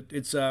differently, but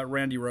it's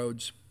Randy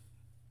Rhoads.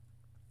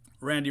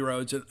 Randy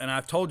Rhoads, and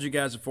I've told you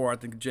guys before, I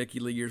think the Jakey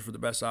Lee years were the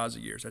best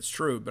Ozzy years. That's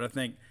true, but I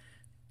think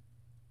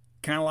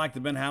kind of like the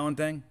Ben Howland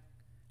thing,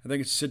 I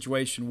think it's a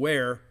situation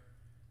where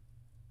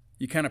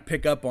you kind of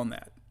pick up on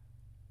that.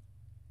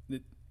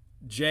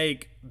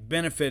 Jake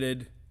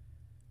benefited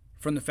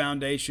from the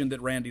foundation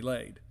that Randy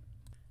laid.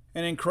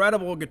 An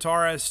incredible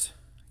guitarist,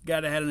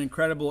 guy that had an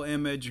incredible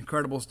image,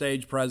 incredible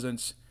stage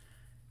presence.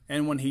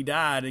 And when he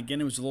died,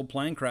 again, it was a little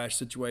plane crash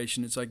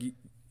situation. It's like it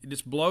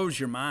just blows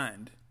your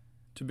mind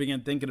to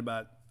begin thinking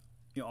about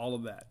all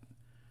of that.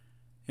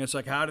 And it's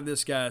like, how did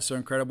this guy, so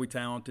incredibly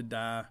talented,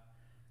 die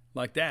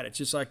like that? It's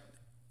just like,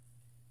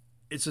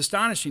 it's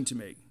astonishing to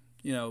me,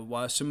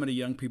 why so many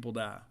young people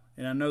die.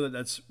 And I know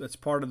that that's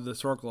part of the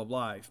circle of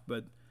life.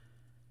 But,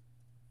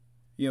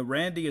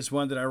 Randy is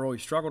one that I really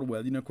struggled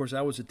with. Of course,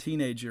 I was a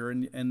teenager.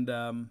 And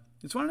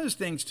it's one of those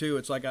things, too.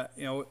 It's like,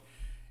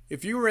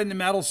 if you were in the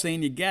metal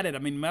scene, you get it. I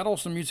mean,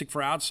 metal's some music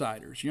for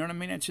outsiders. You know what I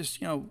mean? It's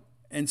just,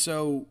 and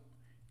so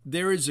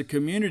there is a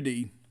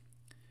community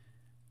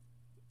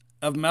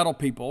of metal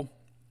people,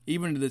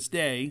 even to this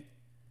day,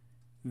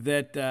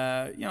 that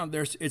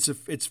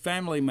it's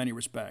family in many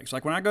respects.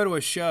 Like when I go to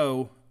a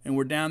show and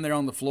we're down there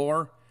on the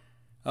floor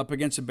up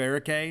against a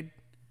barricade,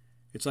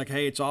 it's like,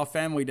 hey, it's all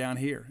family down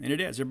here, and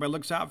it is. Everybody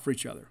looks out for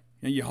each other.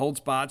 You hold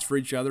spots for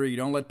each other. You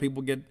don't let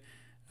people get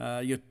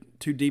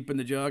too deep in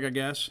the jug, I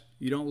guess.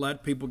 You don't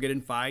let people get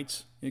in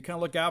fights. You kind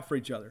of look out for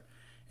each other.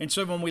 And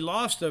so when we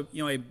lost a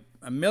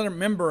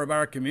member of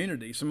our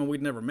community, someone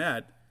we'd never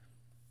met,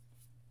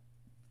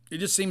 it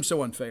just seemed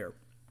so unfair.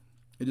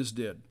 It just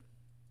did.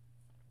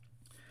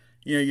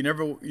 You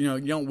never, you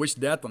don't wish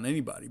death on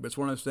anybody, but it's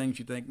one of those things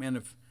you think,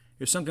 man,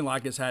 if something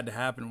like this had to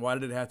happen, why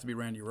did it have to be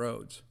Randy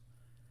Rhoads?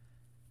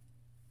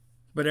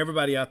 But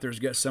everybody out there's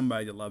got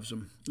somebody that loves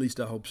him. At least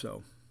I hope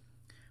so.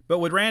 But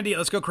with Randy,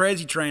 let's go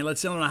Crazy Train.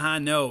 Let's end on a high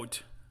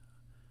note.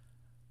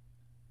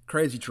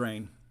 Crazy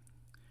Train.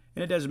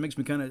 And it makes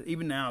me kind of,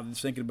 even now,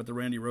 just thinking about the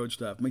Randy Rhoads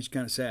stuff, makes you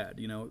kind of sad.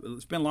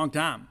 It's been a long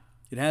time.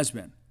 It has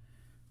been.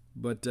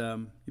 But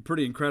a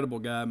pretty incredible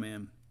guy,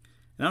 man.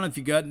 And I don't know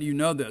if you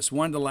know this.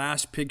 One of the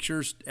last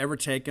pictures ever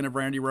taken of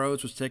Randy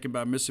Rhoads was taken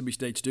by a Mississippi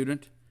State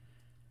student.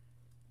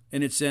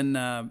 And it's in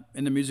the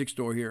music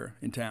store here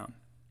in town.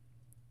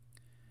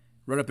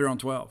 Right up there on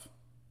 12.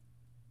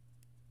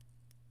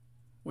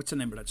 What's the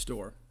name of that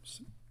store?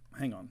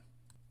 Hang on.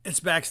 It's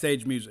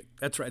Backstage Music.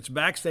 That's right. It's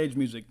Backstage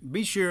Music.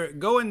 Be sure,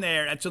 go in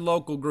there. That's a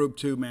local group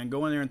too, man.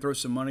 Go in there and throw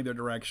some money their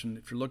direction.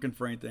 If you're looking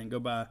for anything, go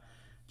by,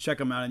 check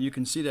them out, and you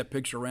can see that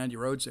picture of Randy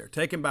Rhoads there,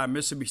 taken by a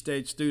Mississippi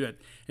State student.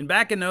 And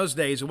back in those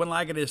days, it wasn't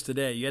like it is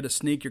today. You had to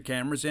sneak your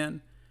cameras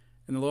in.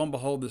 And lo and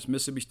behold, this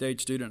Mississippi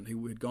State student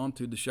who had gone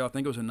to the show, I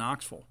think it was in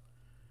Knoxville,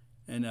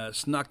 and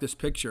snuck this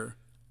picture.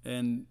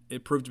 And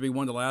it proved to be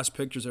one of the last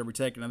pictures ever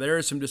taken. Now, there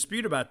is some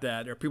dispute about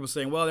that. There are people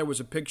saying, well, there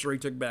was a picture he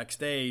took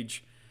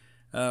backstage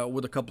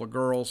with a couple of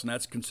girls, and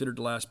that's considered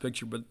the last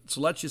picture. But so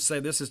let's just say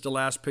this is the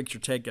last picture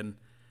taken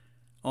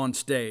on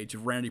stage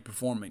of Randy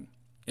performing.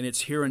 And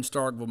it's here in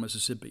Starkville,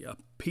 Mississippi, a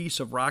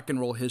piece of rock and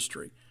roll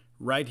history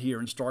right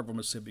here in Starkville,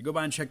 Mississippi. Go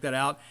by and check that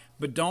out.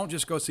 But don't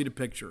just go see the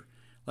picture.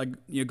 Like,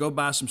 go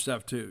buy some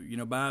stuff too.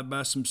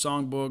 Buy some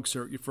songbooks,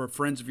 or for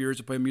friends of yours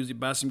to play music,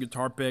 buy some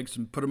guitar picks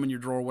and put them in your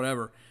drawer,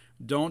 whatever.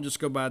 Don't just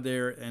go by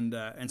there and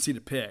see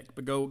the pick,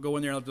 but go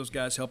in there and let those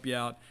guys help you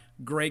out.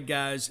 Great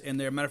guys in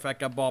there. Matter of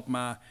fact, I bought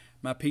my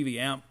PV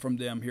amp from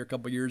them here a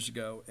couple of years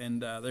ago,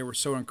 and they were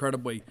so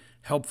incredibly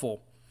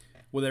helpful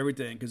with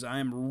everything because I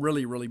am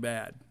really, really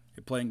bad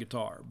at playing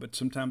guitar. But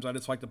sometimes I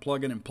just like to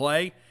plug in and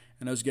play,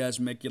 and those guys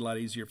make it a lot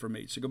easier for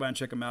me. So go by and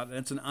check them out.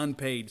 That's an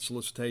unpaid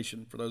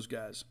solicitation for those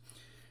guys.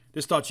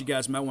 Just thought you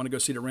guys might want to go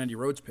see the Randy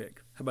Rhoads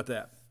pick. How about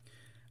that?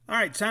 All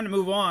right, time to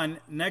move on.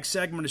 Next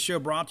segment of the show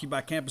brought to you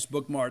by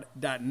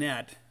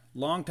campusbookmart.net.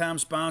 Longtime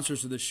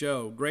sponsors of the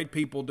show. Great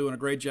people doing a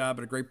great job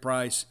at a great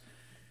price.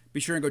 Be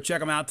sure and go check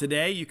them out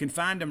today. You can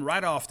find them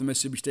right off the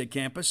Mississippi State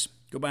campus.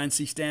 Go by and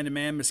see Stan and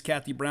Man, Miss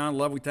Kathy Brown,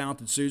 lovely,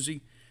 talented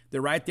Susie.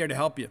 They're right there to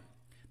help you.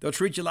 They'll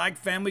treat you like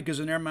family because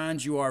in their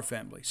minds you are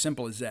family.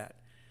 Simple as that.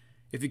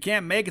 If you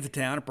can't make it to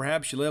town, or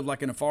perhaps you live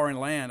like in a foreign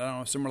land, I don't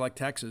know, somewhere like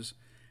Texas,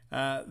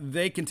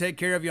 they can take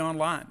care of you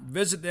online.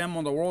 Visit them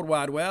on the World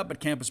Wide Web at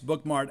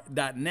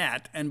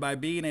campusbookmart.net, and by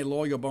being a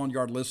loyal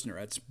Boneyard listener,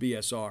 that's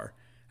BSR.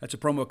 That's a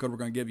promo code we're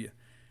going to give you.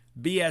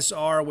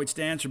 BSR, which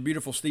stands for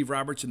Beautiful Steve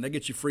Robertson. They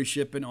get you free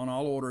shipping on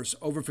all orders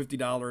over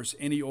 $50.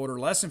 Any order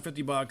less than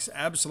 $50,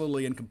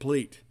 absolutely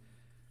incomplete.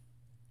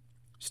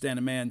 Stan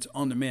and Man's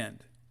on the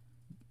mend.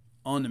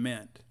 On the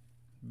mend.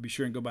 Be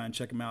sure and go by and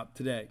check them out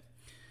today.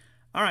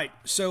 All right,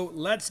 so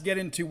let's get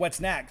into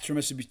what's next for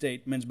Mississippi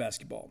State men's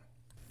basketball.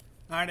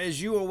 All right,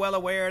 as you are well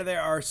aware,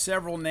 there are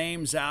several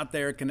names out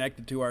there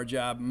connected to our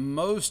job.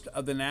 Most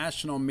of the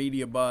national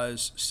media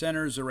buzz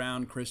centers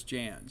around Chris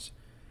Jans.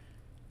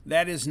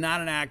 That is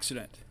not an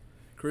accident.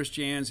 Chris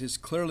Jans is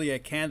clearly a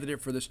candidate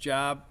for this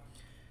job.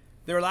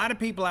 There are a lot of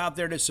people out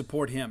there to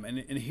support him, and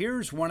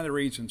here's one of the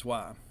reasons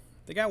why.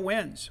 They got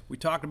wins. We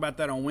talked about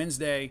that on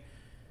Wednesday.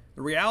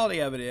 The reality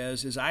of it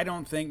is I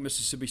don't think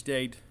Mississippi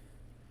State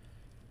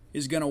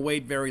is going to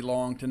wait very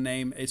long to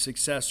name a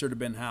successor to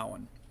Ben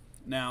Howland.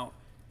 Now,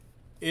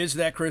 is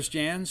that Chris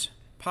Jans?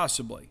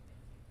 Possibly.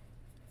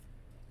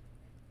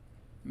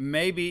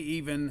 Maybe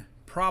even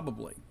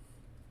probably.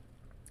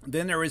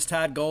 Then there is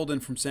Todd Golden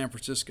from San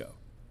Francisco.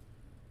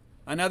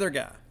 Another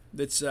guy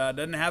that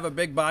doesn't have a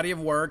big body of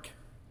work,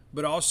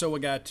 but also a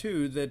guy,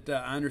 too, that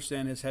I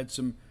understand has had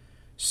some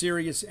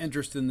serious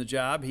interest in the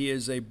job. He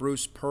is a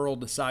Bruce Pearl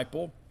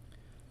disciple.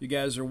 You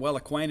guys are well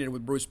acquainted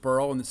with Bruce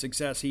Pearl and the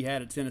success he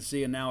had at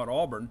Tennessee and now at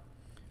Auburn.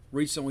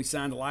 recently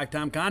signed a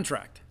lifetime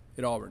contract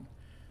at Auburn.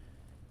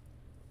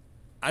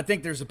 I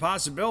think there's a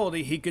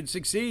possibility he could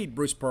succeed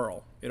Bruce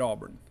Pearl at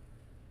Auburn.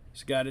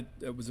 He's a guy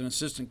that was an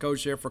assistant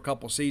coach there for a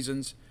couple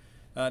seasons,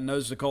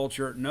 knows the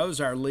culture,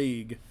 knows our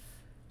league.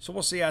 So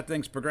we'll see how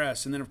things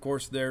progress. And then, of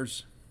course,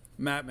 there's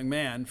Matt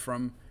McMahon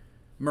from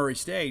Murray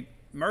State.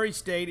 Murray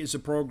State is a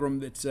program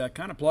that's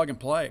kind of plug and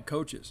play at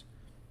coaches.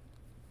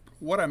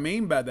 What I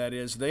mean by that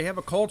is they have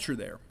a culture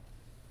there,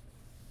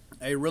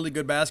 a really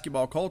good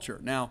basketball culture.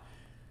 Now,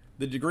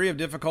 the degree of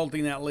difficulty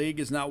in that league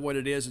is not what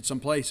it is at some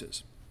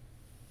places.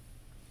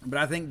 But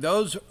I think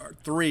those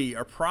three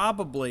are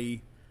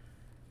probably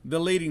the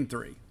leading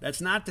three.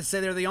 That's not to say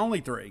they're the only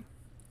three.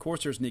 Of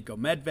course, there's Nico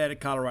Medved at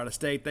Colorado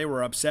State. They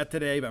were upset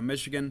today by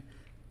Michigan.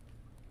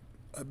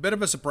 A bit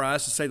of a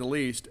surprise, to say the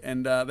least.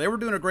 And they were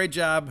doing a great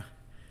job,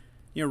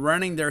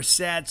 running their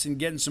sets and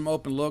getting some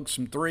open looks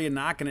from three and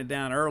knocking it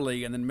down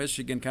early. And then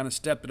Michigan kind of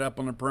stepped it up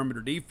on the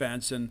perimeter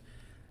defense, and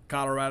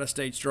Colorado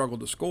State struggled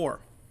to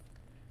score.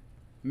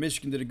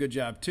 Michigan did a good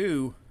job,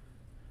 too.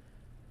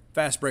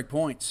 Fast break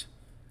points.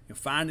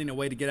 Finding a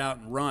way to get out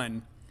and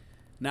run,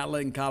 not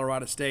letting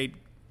Colorado State,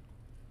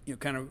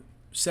 kind of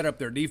set up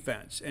their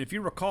defense. And if you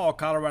recall,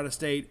 Colorado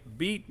State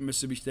beat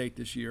Mississippi State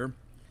this year,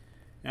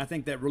 and I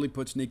think that really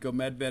puts Nico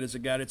Medved as a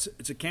guy it's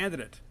a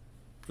candidate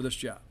for this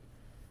job.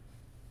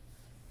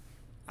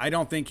 I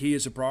don't think he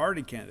is a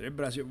priority candidate,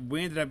 but if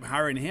we ended up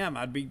hiring him,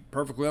 I'd be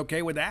perfectly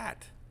okay with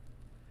that.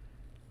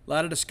 A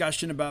lot of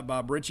discussion about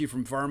Bob Ritchie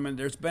from Furman.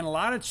 There's been a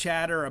lot of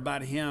chatter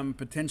about him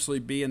potentially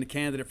being the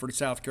candidate for the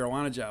South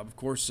Carolina job. Of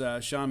course,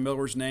 Sean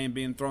Miller's name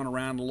being thrown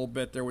around a little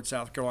bit there with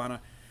South Carolina.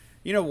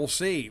 We'll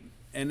see.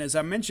 And as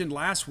I mentioned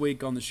last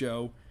week on the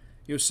show,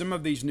 some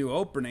of these new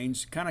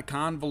openings kind of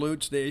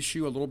convolutes the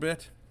issue a little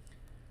bit.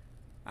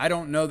 I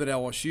don't know that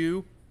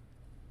LSU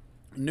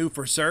knew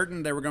for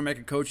certain they were going to make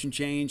a coaching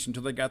change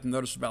until they got the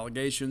notice of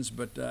allegations.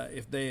 But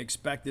if they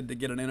expected to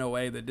get an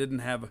NOA that didn't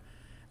have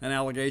an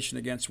allegation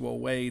against Will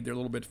Wade, they're a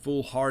little bit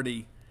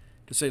foolhardy,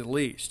 to say the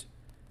least.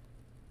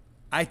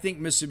 I think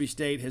Mississippi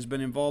State has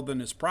been involved in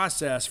this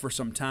process for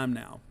some time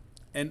now.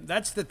 And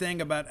that's the thing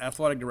about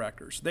athletic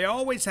directors. They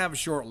always have a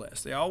short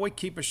list. They always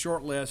keep a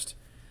short list,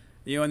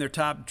 in their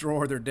top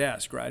drawer of their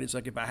desk, right? It's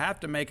like, if I have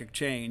to make a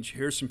change,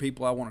 here's some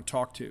people I want to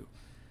talk to.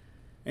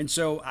 And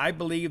so I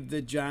believe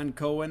that John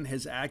Cohen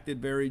has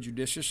acted very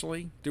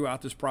judiciously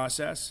throughout this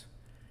process.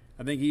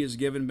 I think he has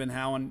given Ben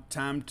Howland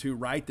time to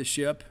right the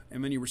ship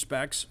in many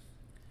respects.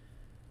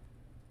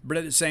 But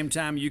at the same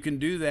time, you can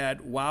do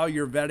that while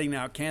you're vetting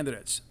out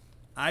candidates.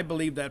 I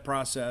believe that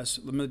process,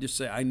 let me just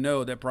say, I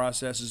know that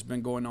process has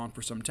been going on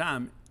for some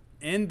time,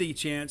 in the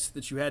chance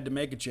that you had to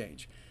make a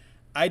change.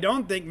 I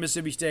don't think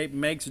Mississippi State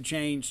makes a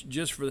change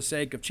just for the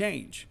sake of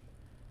change.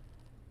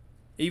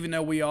 Even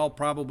though we all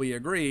probably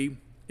agree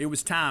it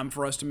was time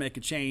for us to make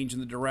a change in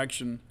the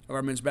direction of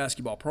our men's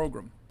basketball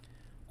program.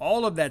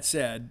 All of that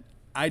said,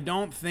 I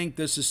don't think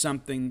this is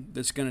something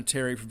that's going to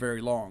tarry for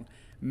very long.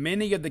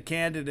 Many of the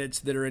candidates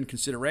that are in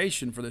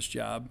consideration for this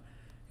job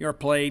are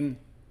playing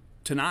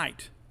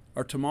tonight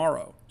or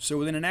tomorrow. So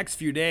within the next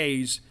few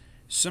days,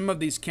 some of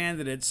these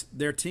candidates,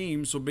 their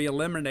teams will be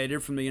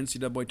eliminated from the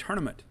NCAA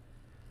tournament.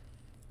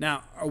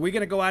 Now, are we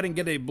going to go out and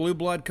get a blue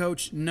blood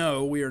coach?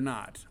 No, we are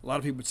not. A lot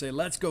of people would say,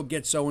 let's go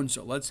get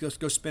so-and-so. Let's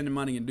go spend the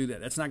money and do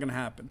that. That's not going to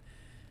happen.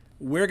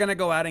 We're going to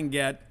go out and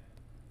get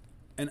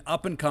an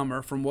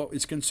up-and-comer from what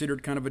is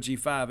considered kind of a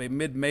G5, a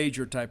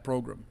mid-major type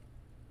program.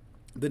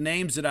 The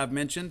names that I've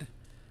mentioned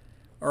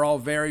are all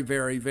very,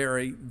 very,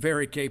 very,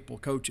 very capable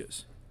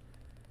coaches.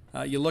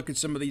 You look at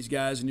some of these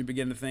guys and you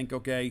begin to think,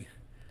 okay,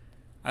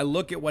 I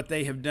look at what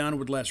they have done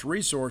with less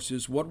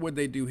resources. What would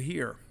they do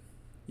here?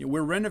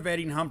 We're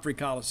renovating Humphrey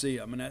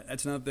Coliseum, and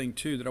that's another thing,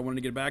 too, that I wanted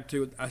to get back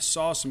to. I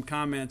saw some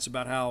comments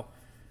about how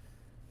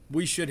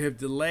we should have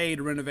delayed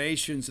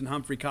renovations in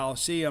Humphrey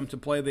Coliseum to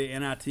play the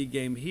NIT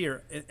game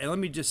here. And let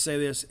me just say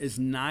this as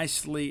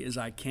nicely as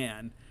I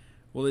can,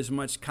 with as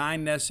much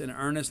kindness and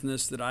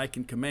earnestness that I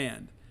can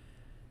command.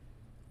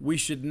 We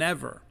should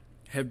never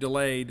have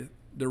delayed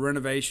the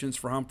renovations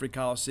for Humphrey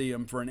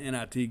Coliseum for an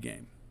NIT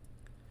game.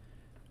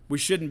 We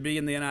shouldn't be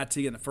in the NIT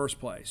in the first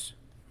place.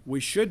 We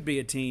should be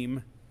a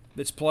team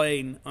that's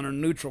playing on a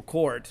neutral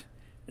court,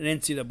 an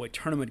NCAA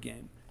tournament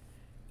game.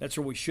 That's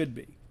where we should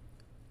be.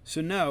 So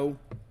no,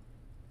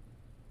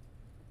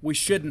 we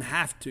shouldn't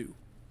have to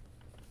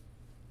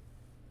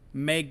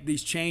make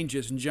these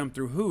changes and jump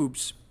through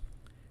hoops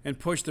and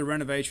push the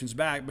renovations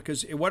back,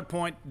 because at what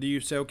point do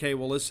you say, okay,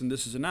 well, listen,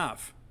 this is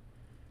enough?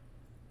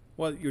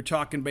 Well, you're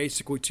talking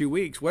basically 2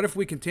 weeks. What if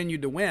we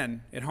continued to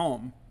win at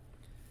home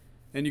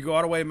and you go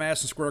all the way to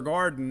Madison Square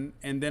Garden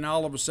and then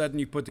all of a sudden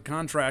you put the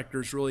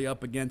contractors really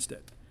up against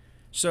it?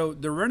 So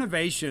the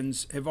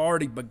renovations have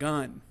already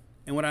begun.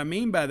 And what I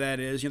mean by that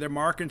is, they're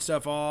marking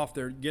stuff off.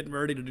 They're getting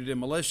ready to do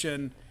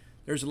demolition.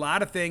 There's a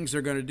lot of things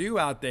they're going to do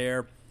out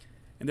there,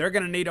 and they're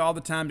going to need all the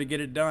time to get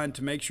it done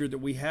to make sure that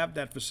we have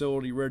that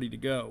facility ready to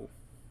go.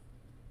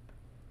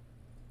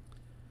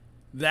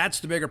 That's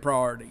the bigger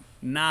priority,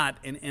 not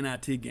an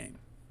NIT game.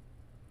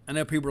 I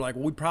know people are like,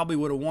 well, we probably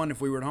would have won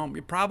if we were at home.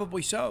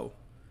 Probably so.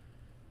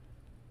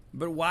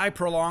 But why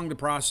prolong the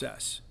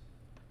process?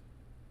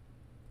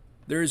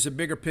 There is a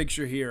bigger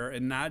picture here,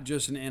 and not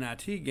just an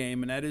NIT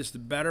game, and that is the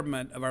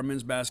betterment of our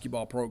men's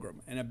basketball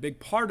program. And a big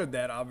part of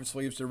that,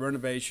 obviously, is the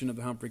renovation of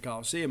the Humphrey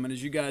Coliseum. And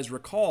as you guys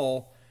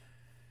recall,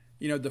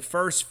 the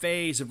first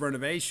phase of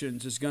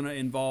renovations is going to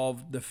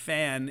involve the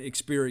fan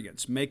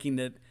experience, making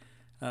it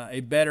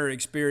a better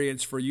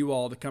experience for you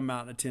all to come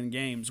out and attend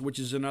games, which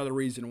is another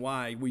reason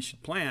why we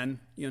should plan,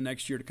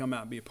 next year to come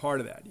out and be a part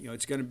of that.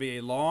 It's going to be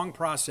a long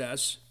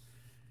process.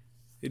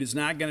 It is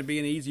not going to be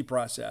an easy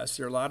process.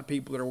 There are a lot of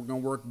people that are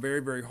going to work very,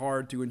 very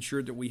hard to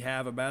ensure that we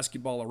have a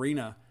basketball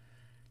arena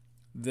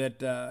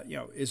that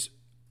is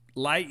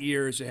light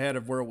years ahead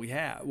of what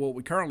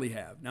we currently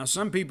have. Now,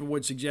 some people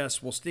would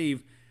suggest, well,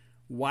 Steve,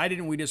 why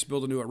didn't we just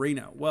build a new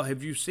arena? Well,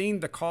 have you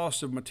seen the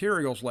cost of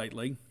materials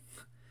lately?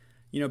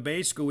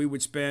 Basically, we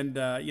would spend,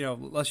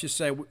 let's just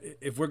say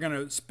if we're going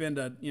to spend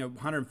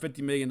 $150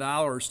 million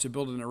to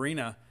build an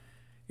arena,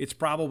 it's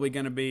probably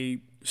going to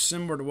be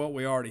similar to what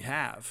we already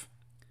have.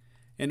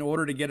 In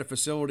order to get a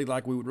facility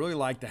like we would really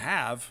like to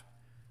have,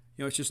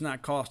 it's just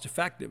not cost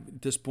effective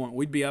at this point.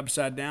 We'd be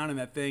upside down in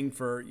that thing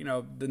for,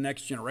 the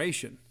next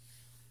generation.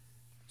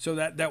 So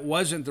that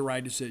wasn't the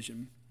right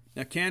decision.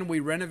 Now, can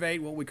we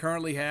renovate what we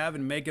currently have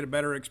and make it a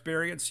better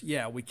experience?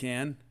 Yeah, we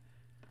can.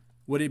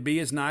 Would it be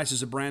as nice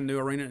as a brand new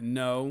arena?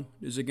 No.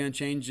 Is it going to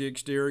change the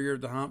exterior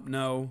of the hump?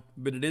 No.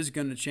 But it is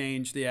going to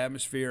change the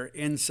atmosphere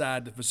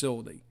inside the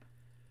facility.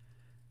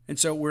 And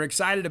so we're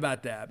excited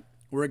about that.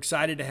 We're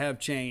excited to have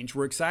change.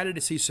 We're excited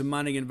to see some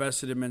money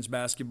invested in men's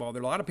basketball.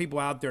 There are a lot of people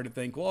out there to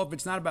think, well, if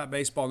it's not about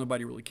baseball,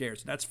 nobody really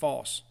cares. That's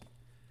false.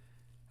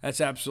 That's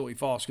absolutely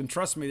false. And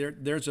trust me,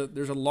 there's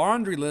a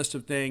laundry list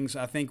of things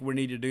I think we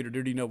need to do to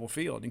Duty Noble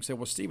Field. You can say,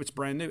 well, Steve, it's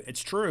brand new.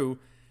 It's true.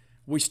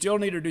 We still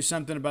need to do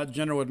something about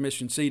general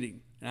admission seating.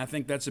 And I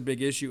think that's a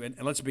big issue. And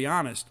let's be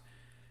honest,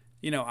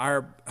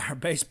 our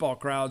baseball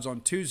crowds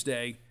on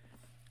Tuesday,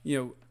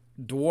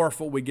 dwarf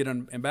what we get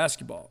in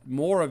basketball.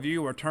 More of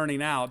you are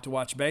turning out to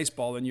watch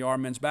baseball than you are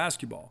men's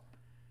basketball.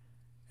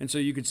 And so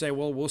you could say,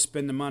 well, we'll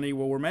spend the money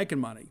while we're making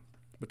money.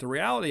 But the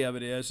reality of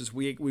it is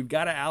we've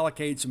got to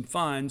allocate some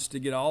funds to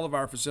get all of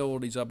our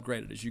facilities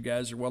upgraded. As you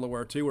guys are well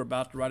aware, too, we're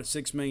about to write a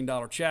 $6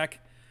 million check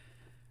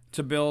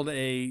to build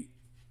a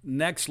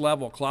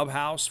next-level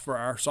clubhouse for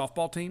our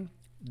softball team.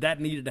 That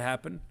needed to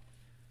happen.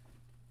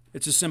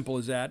 It's as simple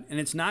as that. And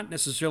it's not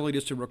necessarily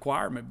just a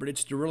requirement, but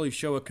it's to really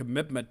show a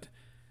commitment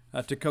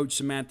to Coach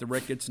Samantha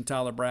Ricketts and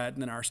Tyler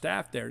Bratton and our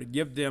staff there to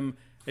give them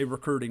a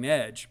recruiting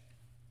edge.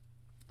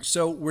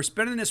 So we're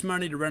spending this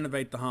money to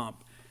renovate the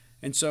hump.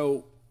 And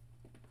so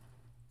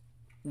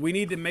we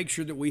need to make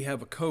sure that we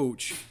have a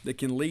coach that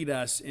can lead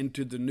us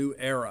into the new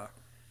era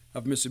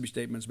of Mississippi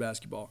State men's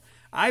basketball.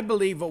 I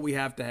believe what we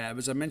have to have,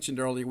 as I mentioned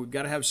earlier, we've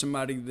got to have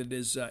somebody that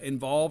is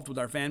involved with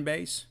our fan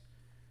base,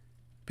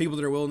 people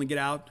that are willing to get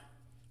out,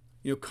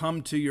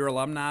 come to your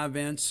alumni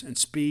events and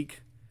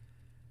speak.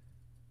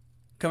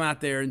 Come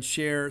out there and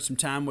share some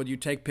time with you,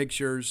 take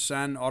pictures,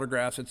 sign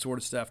autographs, that sort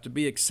of stuff, to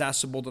be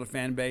accessible to the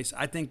fan base.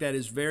 I think that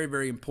is very,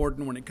 very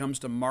important when it comes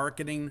to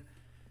marketing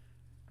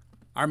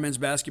our men's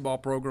basketball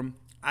program.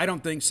 I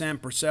don't think Sam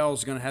Purcell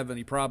is going to have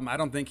any problem. I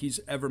don't think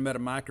he's ever met a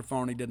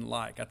microphone he didn't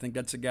like. I think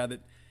that's a guy that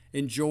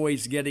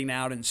enjoys getting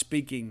out and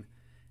speaking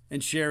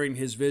and sharing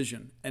his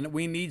vision. And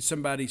we need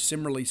somebody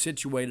similarly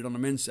situated on the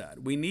men's side.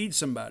 We need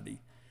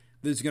somebody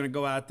that's going to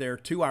go out there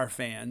to our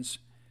fans,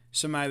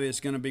 somebody that's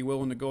going to be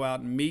willing to go out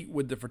and meet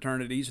with the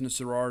fraternities and the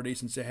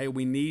sororities and say, hey,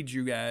 we need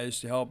you guys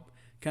to help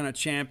kind of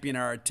champion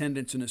our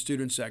attendance in the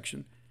student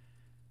section.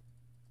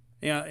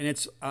 And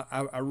it's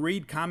I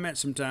read comments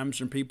sometimes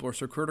from people who are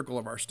so critical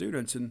of our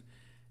students. And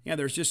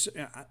there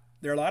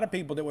are a lot of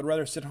people that would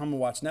rather sit home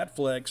and watch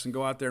Netflix and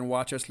go out there and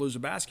watch us lose a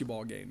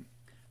basketball game.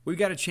 We've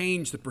got to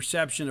change the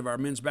perception of our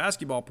men's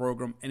basketball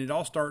program, and it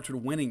all starts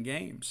with winning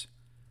games.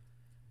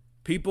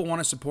 People want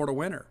to support a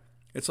winner.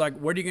 It's like,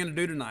 what are you going to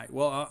do tonight?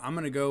 Well, I'm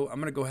going to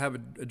go have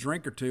a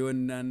drink or two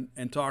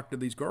and talk to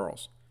these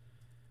girls.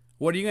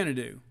 What are you going to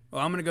do?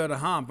 Well, I'm going to go to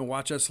Hump and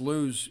watch us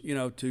lose,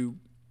 to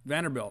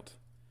Vanderbilt.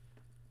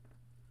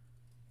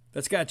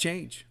 That's got to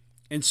change.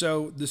 And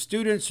so the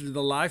students are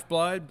the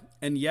lifeblood.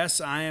 And yes,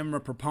 I am a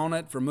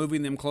proponent for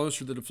moving them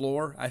closer to the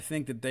floor. I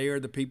think that they are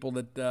the people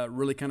that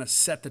really kind of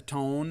set the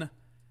tone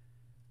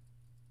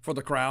for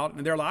the crowd.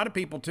 And there are a lot of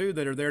people, too,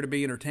 that are there to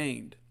be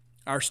entertained.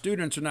 Our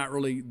students are not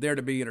really there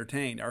to be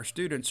entertained. Our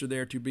students are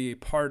there to be a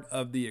part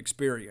of the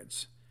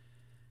experience.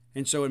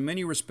 And so in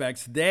many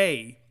respects,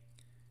 they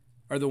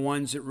are the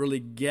ones that really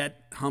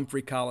get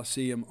Humphrey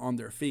Coliseum on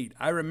their feet.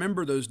 I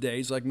remember those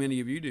days, like many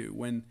of you do,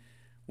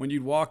 when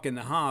you'd walk in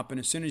the Hump, and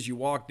as soon as you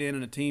walked in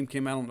and a team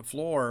came out on the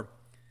floor,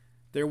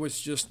 there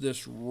was just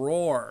this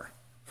roar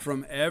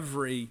from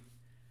every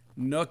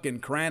nook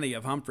and cranny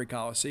of Humphrey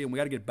Coliseum. We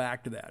got to get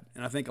back to that.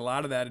 And I think a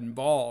lot of that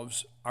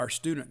involves our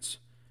students.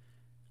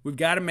 We've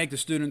got to make the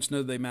students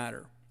know they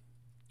matter.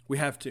 We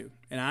have to.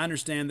 And I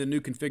understand the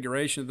new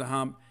configuration of the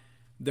Hump.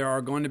 There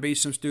are going to be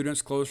some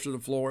students closer to the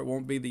floor. It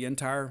won't be the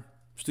entire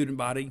student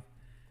body.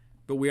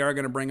 but we are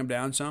going to bring them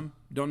down some.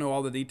 Don't know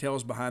all the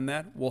details behind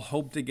that. We'll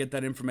hope to get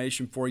that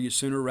information for you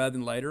sooner rather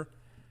than later.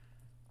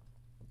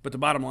 But the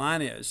bottom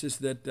line is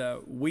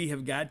that we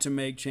have got to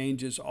make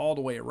changes all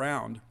the way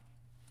around.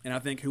 And I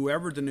think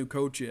whoever the new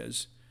coach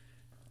is,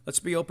 let's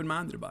be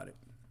open-minded about it.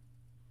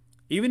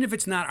 Even if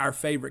it's not our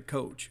favorite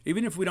coach,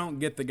 even if we don't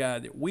get the guy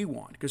that we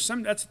want. Because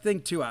that's the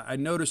thing, too. I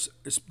notice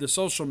the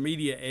social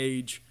media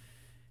age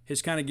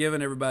has kind of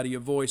given everybody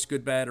a voice,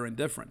 good, bad, or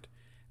indifferent.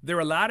 There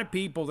are a lot of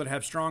people that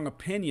have strong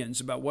opinions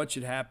about what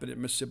should happen at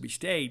Mississippi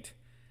State,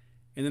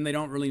 and then they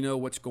don't really know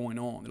what's going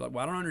on. They're like,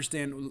 well, I don't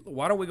understand.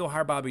 Why don't we go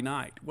hire Bobby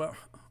Knight? Well,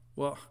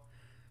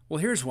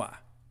 here's why.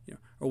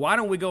 Or why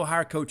don't we go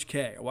hire Coach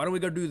K? Or why don't we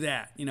go do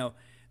that?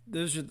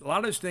 There's a lot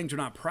of those things are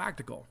not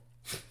practical.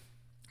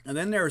 And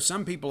then there are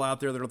some people out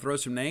there that will throw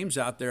some names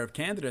out there of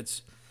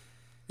candidates,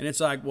 and it's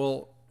like,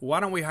 well, why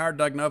don't we hire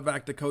Doug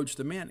Novak to coach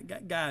the men?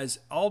 Guys,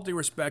 all due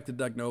respect to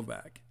Doug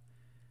Novak,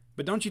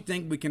 but don't you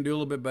think we can do a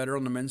little bit better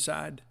on the men's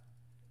side?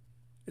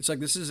 It's like,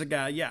 this is a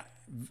guy, yeah,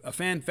 a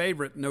fan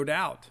favorite, no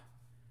doubt.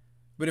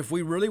 But if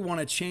we really want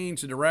to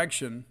change the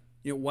direction,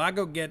 why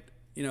go get,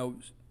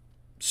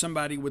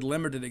 somebody with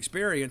limited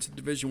experience at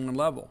Division I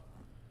level?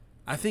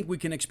 I think we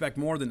can expect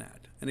more than that.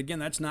 And again,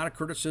 that's not a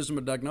criticism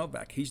of Doug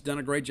Novak. He's done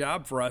a great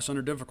job for us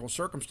under difficult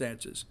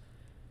circumstances.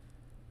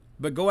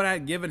 But going out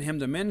and giving him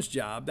the men's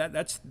job,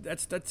 that's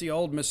the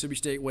old Mississippi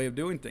State way of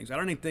doing things. I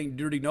don't even think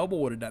Dirty Noble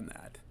would have done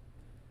that.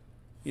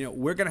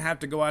 We're going to have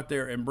to go out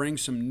there and bring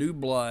some new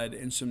blood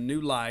and some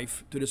new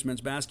life to this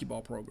men's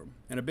basketball program.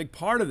 And a big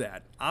part of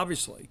that,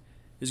 obviously,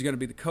 is going to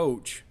be the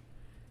coach.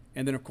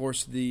 And then, of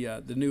course,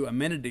 the new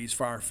amenities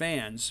for our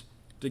fans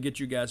to get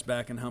you guys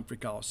back in Humphrey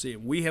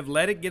Coliseum. We have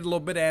let it get a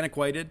little bit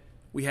antiquated.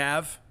 We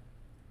have.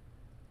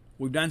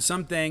 We've done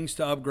some things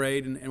to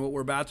upgrade, and what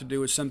we're about to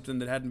do is something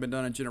that hadn't been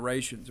done in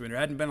generations. I mean, there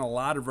hadn't been a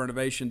lot of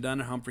renovation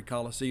done at Humphrey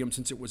Coliseum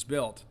since it was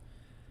built.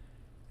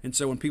 And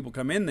so when people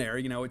come in there,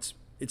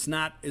 it's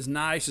not as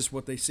nice as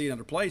what they see in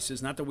other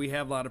places. Not that we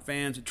have a lot of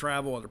fans that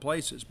travel other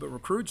places, but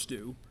recruits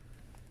do.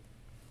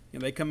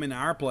 They come into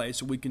our place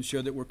so we can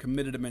show that we're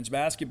committed to men's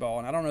basketball,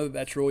 and I don't know that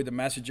that's really the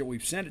message that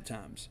we've sent at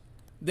times.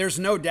 There's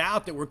no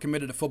doubt that we're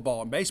committed to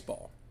football and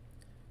baseball.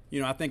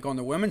 I think on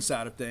the women's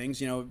side of things,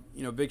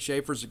 Vic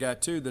Schaefer's a guy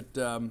too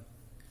that,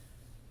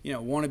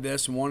 wanted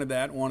this and wanted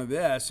that and wanted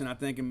this. And I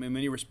think in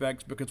many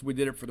respects, because we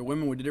did it for the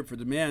women, we did it for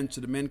the men, so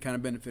the men kind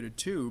of benefited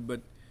too.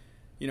 But,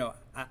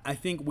 I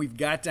think we've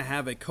got to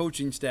have a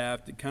coaching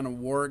staff that kind of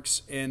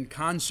works in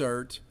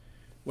concert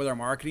with our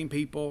marketing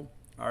people,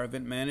 our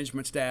event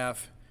management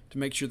staff, to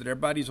make sure that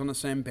everybody's on the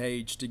same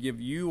page to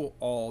give you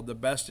all the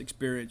best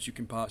experience you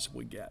can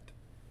possibly get.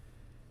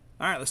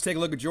 All right, let's take a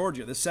look at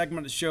Georgia. This segment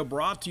of the show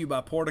brought to you by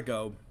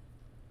Portico.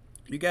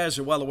 You guys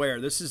are well aware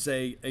this is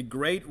a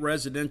great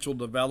residential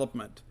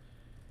development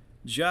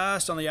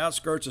just on the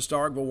outskirts of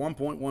Starkville,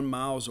 1.1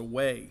 miles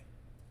away.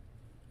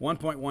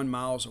 1.1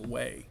 miles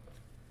away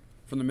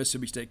from the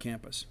Mississippi State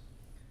campus.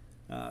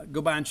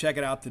 Go by and check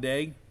it out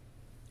today,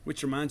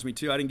 which reminds me,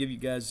 too, I didn't give you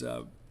guys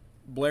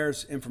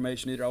Blair's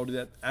information either. I'll do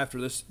that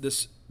after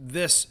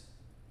this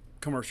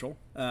commercial.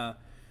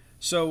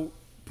 So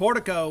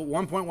Portico,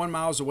 1.1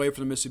 miles away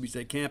from the Mississippi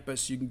State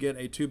campus, you can get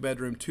a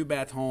 2-bedroom,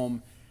 2-bath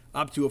home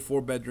up to a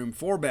 4-bedroom,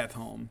 4-bath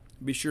home.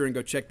 Be sure and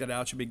go check that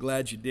out. You'll be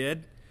glad you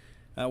did.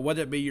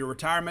 Whether it be your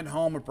retirement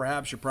home or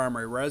perhaps your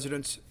primary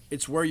residence,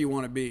 it's where you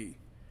want to be.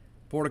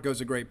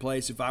 Portico's a great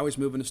place. If I was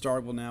moving to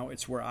Starkville now,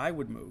 it's where I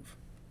would move.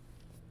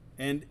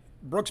 And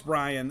Brooks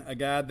Bryan, a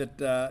guy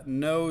that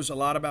knows a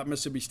lot about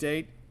Mississippi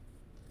State,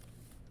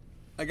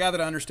 a guy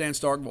that understands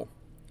Starkville,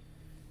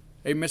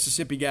 a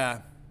Mississippi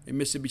guy, a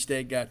Mississippi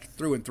State guy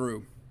through and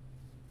through,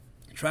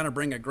 trying to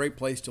bring a great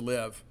place to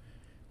live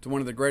to one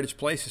of the greatest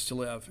places to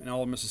live in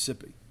all of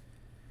Mississippi.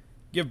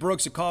 Give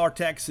Brooks a call or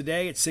text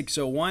today at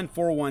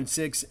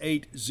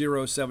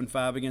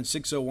 601-416-8075. Again,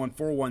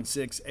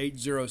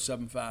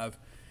 601-416-8075.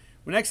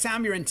 Well, next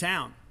time you're in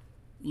town,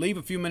 leave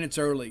a few minutes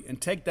early and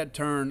take that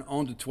turn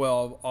onto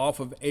 12 off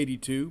of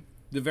 82.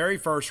 The very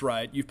first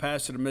right, you've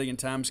passed it a million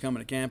times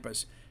coming to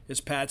campus,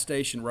 is Pat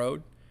Station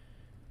Road.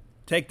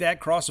 Take that,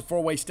 cross a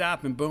 4-way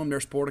stop, and boom,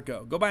 there's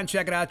Portico. Go by and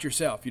check it out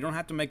yourself. You don't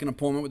have to make an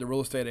appointment with a real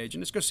estate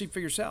agent. Just go see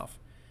for yourself.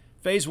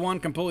 Phase 1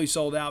 completely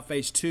sold out.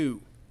 Phase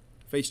 2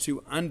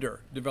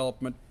 under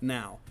development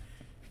now.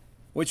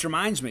 Which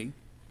reminds me,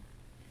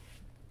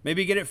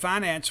 maybe get it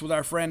financed with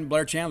our friend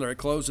Blair Chandler at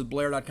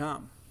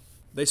closewithblair.com.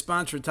 They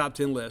sponsor a top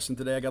 10 list, and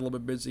today I got a little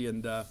bit busy,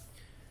 and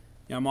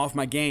I'm off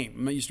my game.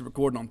 I'm not used to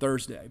recording on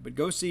Thursday. But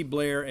go see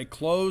Blair at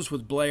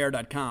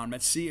closewithblair.com.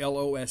 That's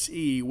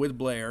C-L-O-S-E with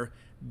Blair,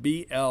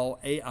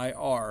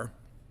 B-L-A-I-R.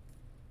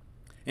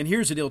 And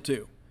here's the deal,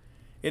 too.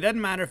 It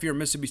doesn't matter if you're a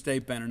Mississippi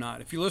State fan or not.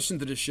 If you listen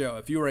to this show,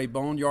 if you are a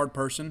boneyard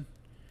person,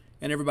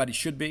 and everybody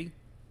should be,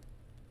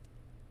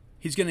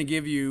 he's going to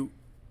give you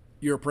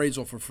your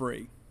appraisal for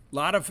free. A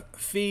lot of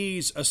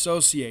fees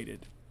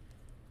associated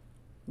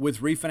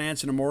with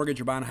refinancing a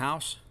mortgage or buying a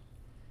house.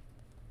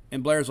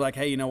 And Blair's like,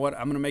 hey, you know what?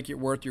 I'm going to make it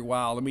worth your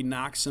while. Let me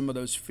knock some of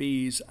those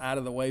fees out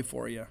of the way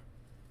for you.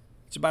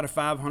 It's about a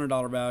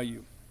 $500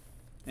 value.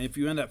 And if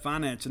you end up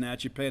financing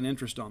that, you pay an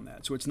interest on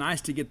that. So it's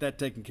nice to get that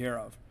taken care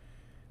of.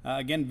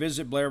 Again,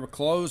 visit Blair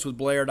Close with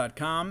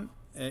Blair.com.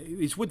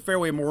 He's with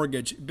Fairway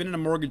Mortgage. Been in the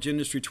mortgage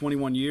industry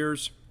 21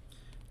 years.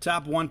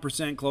 Top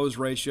 1% close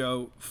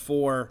ratio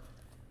for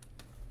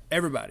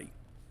everybody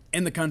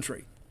in the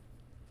country.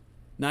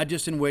 Not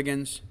just in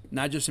Wiggins,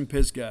 not just in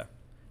Pisgah,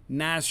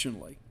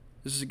 nationally.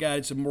 This is a guy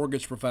that's a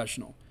mortgage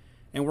professional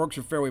and works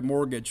for Fairway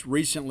Mortgage,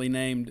 recently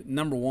named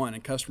number 1 in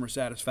customer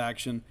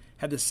satisfaction,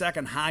 had the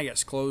second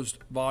highest closed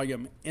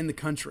volume in the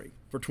country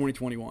for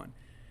 2021.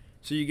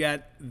 So you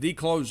got the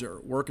closer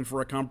working for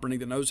a company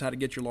that knows how to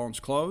get your loans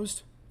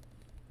closed.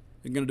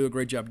 They're going to do a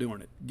great job doing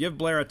it. Give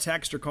Blair a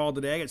text or call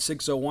today at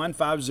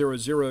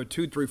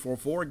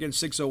 601-500-2344. Again,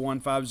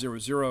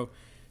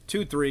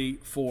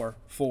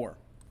 601-500-2344. All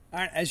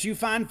right, as you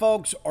fine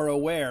folks are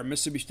aware,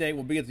 Mississippi State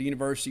will be at the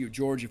University of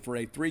Georgia for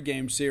a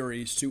 3-game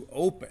series to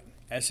open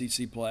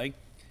SEC play.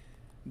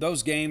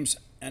 Those games,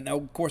 and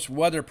of course,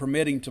 weather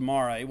permitting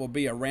tomorrow, it will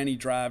be a rainy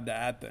drive to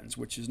Athens,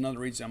 which is another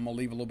reason I'm going to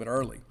leave a little bit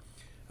early.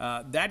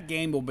 That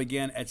game will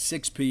begin at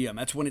 6 p.m.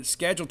 That's when it's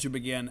scheduled to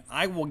begin.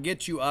 I will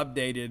get you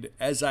updated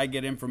as I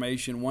get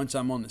information once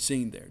I'm on the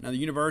scene there. Now, the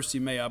university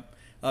may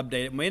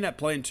update it. May not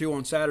play in 2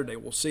 on Saturday.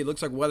 We'll see. It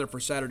looks like weather for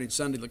Saturday and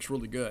Sunday looks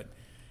really good.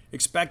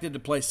 Expected to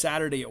play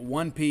Saturday at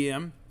 1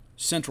 p.m.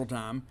 Central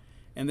Time,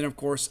 and then, of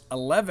course,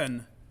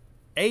 11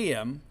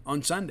 a.m.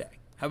 on Sunday.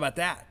 How about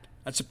that?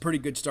 That's a pretty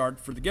good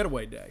start for the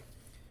getaway day.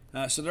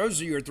 So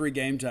those are your 3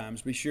 game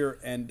times. Be sure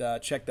and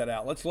check that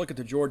out. Let's look at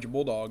the Georgia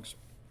Bulldogs.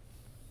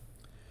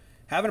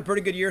 Having a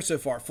pretty good year so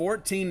far,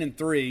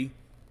 14-3.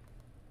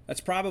 That's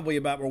probably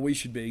about where we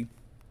should be,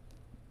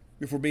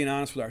 if we're being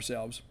honest with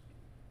ourselves.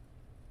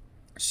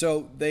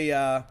 So they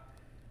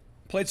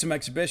played some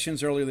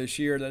exhibitions earlier this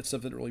year. That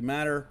stuff didn't really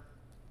matter.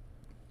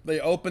 They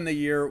opened the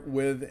year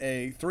with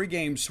a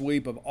 3-game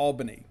sweep of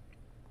Albany.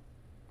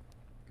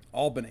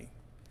 Albany.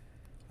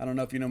 I don't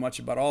know if you know much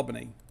about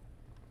Albany,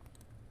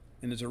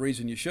 and there's a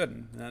reason you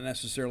shouldn't. Not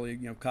necessarily,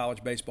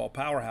 college baseball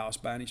powerhouse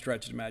by any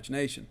stretch of the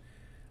imagination.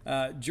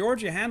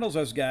 Georgia handles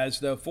those guys,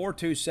 though,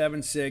 4-2,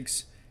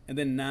 7-6, and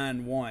then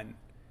 9-1.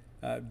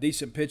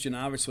 Decent pitching,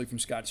 obviously, from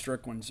Scott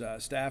Strickland's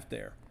staff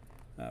there.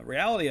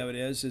 Reality of it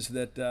is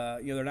that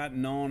they're not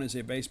known as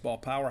a baseball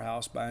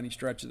powerhouse by any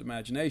stretch of the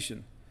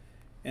imagination.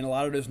 And a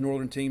lot of those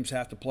northern teams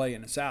have to play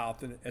in the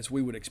South, as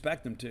we would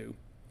expect them to.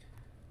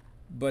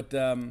 But,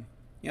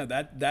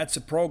 that's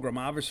a program,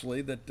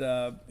 obviously,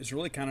 that is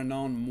really kind of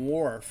known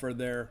more for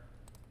their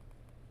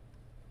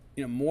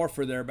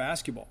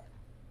basketball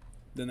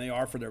than they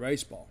are for their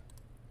baseball.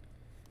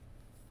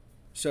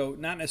 So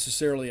not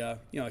necessarily a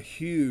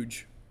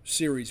huge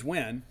series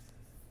win,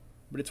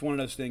 but it's one of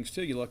those things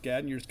too you look at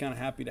and you're just kind of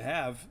happy to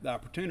have the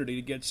opportunity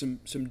to get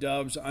some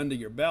dubs under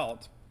your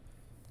belt.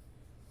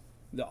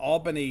 The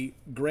Albany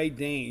Great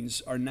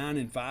Danes are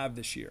 9-5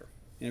 this year,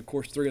 and of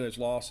course 3 of those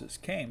losses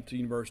came to the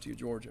University of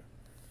Georgia.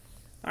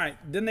 All right,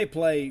 then they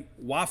play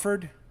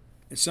Wofford,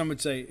 and some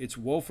would say it's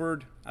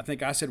Wofford. I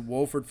think I said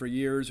Wofford for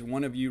years, and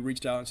one of you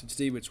reached out and said,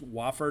 Steve, it's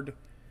Wofford.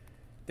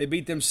 They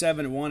beat them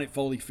 7-1 at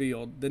Foley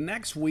Field. The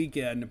next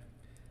weekend,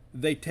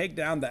 they take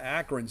down the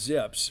Akron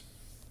Zips,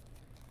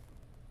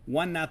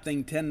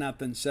 1-0, 10-0,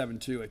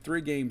 7-2, a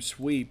 3-game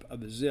sweep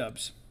of the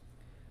Zips.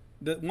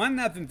 The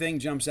 1-0 thing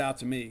jumps out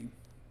to me.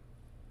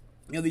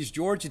 These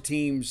Georgia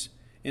teams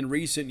in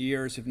recent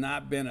years have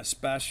not been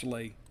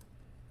especially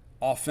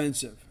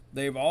offensive.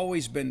 They've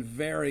always been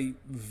very,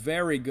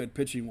 very good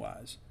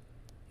pitching-wise.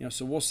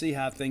 So we'll see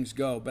how things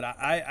go. But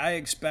I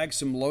expect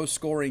some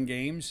low-scoring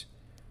games,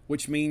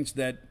 which means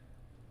that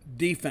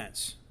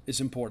defense is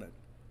important.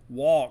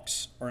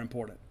 Walks are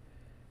important.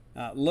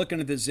 Looking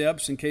at the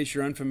Zips, in case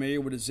you're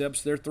unfamiliar with the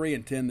Zips, they're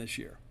 3-10 this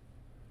year.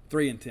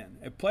 3-10.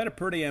 They played a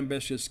pretty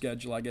ambitious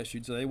schedule, I guess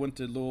you'd say. They went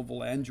to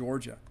Louisville and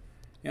Georgia.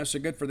 So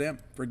good for them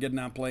for getting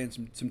out and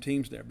playing some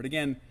teams there. But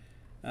again,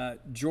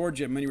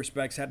 Georgia, in many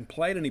respects, hadn't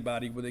played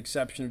anybody with the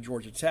exception of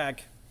Georgia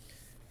Tech.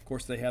 Of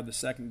course, they have the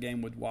second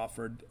game with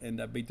Wofford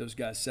and beat those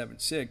guys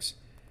 7-6.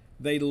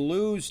 They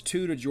lose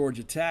 2 to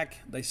Georgia Tech.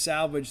 They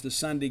salvage the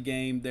Sunday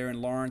game there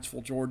in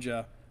Lawrenceville,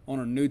 Georgia, on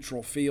a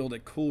neutral field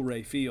at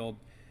Coolray Field.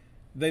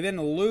 They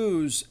then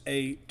lose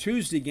a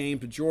Tuesday game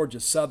to Georgia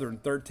Southern,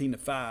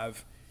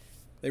 13-5.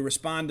 They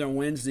respond on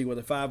Wednesday with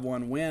a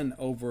 5-1 win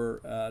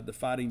over the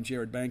Fighting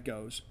Jared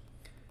Bankos.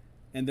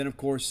 And then, of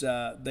course,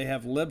 they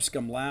have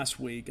Lipscomb last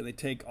week, and they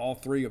take all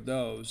 3 of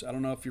those. I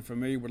don't know if you're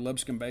familiar with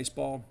Lipscomb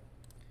baseball.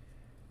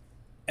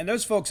 And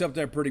those folks up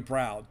there are pretty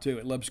proud, too,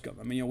 at Lipscomb.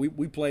 I mean,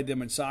 we played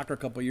them in soccer a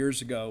couple of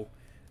years ago,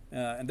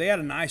 and they had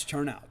a nice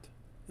turnout.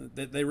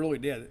 They really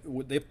did.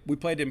 We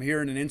played them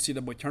here in an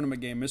NCAA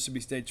tournament game,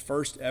 Mississippi State's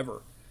first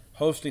ever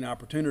hosting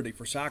opportunity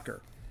for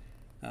soccer.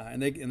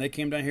 And they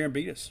came down here and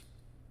beat us.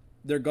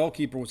 Their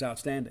goalkeeper was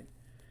outstanding.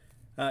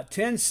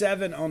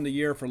 10-7 on the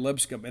year for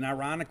Lipscomb, and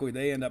ironically,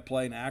 they end up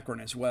playing Akron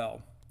as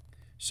well.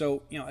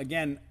 So,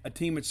 again, a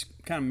team that's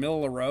kind of middle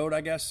of the road,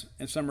 I guess,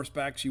 in some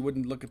respects. You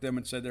wouldn't look at them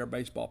and say they're a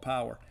baseball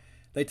power.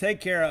 They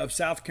take care of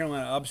South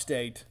Carolina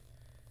Upstate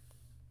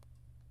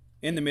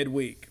in the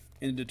midweek.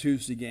 in the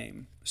Tuesday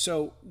game.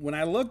 So when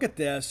I look at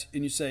this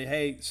and you say,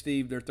 hey,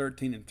 Steve, they're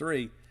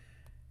 13-3,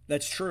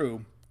 that's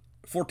true.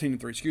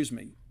 14-3, excuse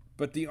me.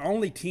 But the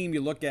only team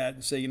you look at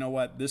and say, you know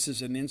what, this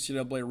is an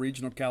NCAA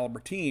regional caliber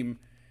team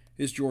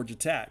is Georgia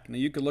Tech. Now,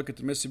 you could look at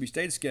the Mississippi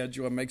State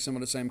schedule and make some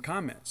of the same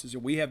comments. Is that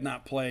we have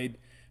not played,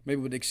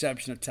 maybe with the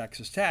exception of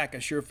Texas Tech, a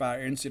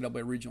surefire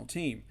NCAA regional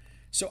team.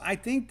 So I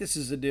think this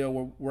is a deal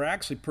where we're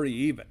actually pretty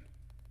even.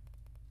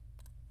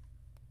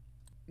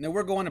 Now,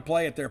 we're going to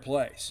play at their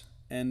place.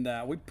 And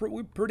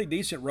we pretty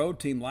decent road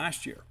team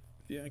last year,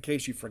 in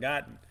case you've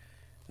forgotten.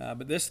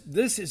 But this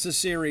is a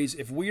series,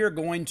 if we are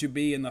going to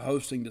be in the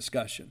hosting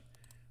discussion,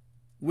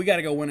 we got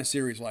to go win a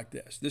series like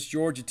this. This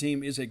Georgia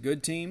team is a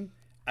good team.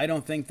 I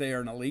don't think they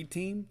are an elite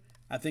team.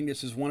 I think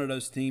this is one of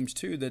those teams,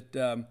 too,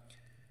 that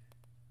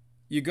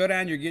you go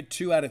down, you get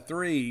 2 out of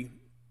 3,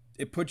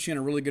 it puts you in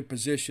a really good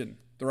position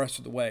the rest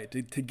of the way.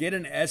 To get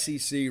an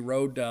SEC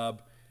road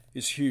dub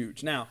is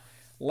huge. Now,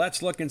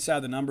 let's look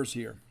inside the numbers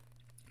here.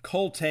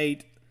 Cole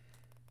Tate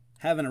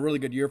having a really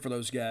good year for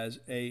those guys.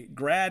 A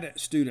grad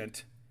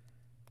student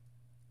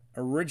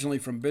originally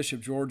from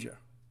Bishop, Georgia.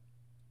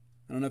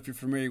 I don't know if you're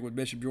familiar with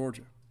Bishop,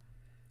 Georgia.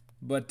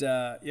 But,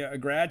 a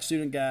grad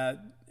student guy,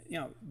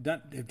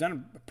 have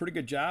done a pretty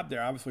good job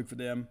there, obviously, for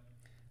them.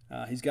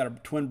 He's got a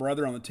twin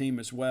brother on the team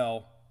as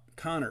well,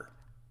 Connor.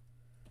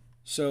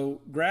 So,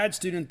 grad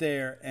student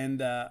there,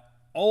 and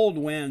old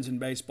wins in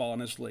baseball in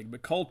this league.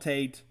 But Cole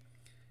Tate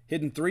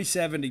hitting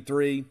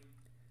 .373,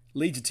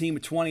 leads a team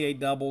with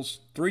 28 doubles,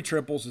 3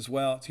 triples as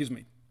well.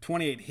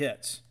 28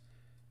 hits.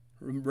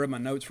 Read my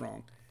notes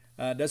wrong.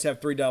 Does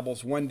have 3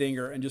 doubles, 1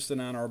 dinger, and just the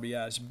 9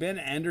 RBIs. Ben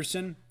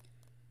Anderson,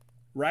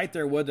 right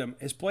there with him,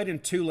 has played in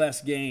 2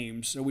 less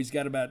games, so he's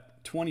got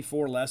about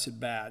 24 less at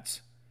bats.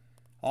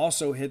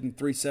 Also hitting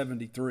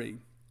 .373.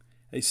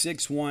 A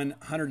 6'1",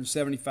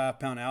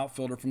 175-pound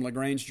outfielder from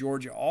LaGrange,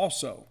 Georgia,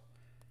 also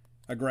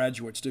a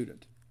graduate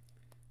student.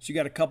 So you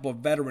got a couple of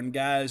veteran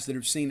guys that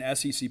have seen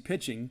SEC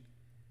pitching,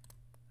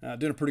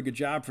 doing a pretty good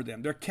job for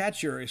them. Their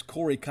catcher is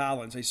Corey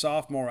Collins, a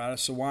sophomore out of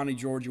Sewanee,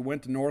 Georgia,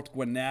 went to North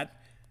Gwinnett.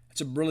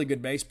 It's a really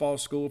good baseball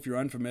school if you're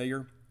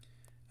unfamiliar.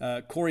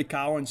 Corey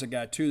Collins, a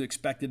guy, too,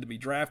 expected to be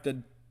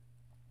drafted,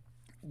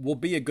 will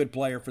be a good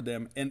player for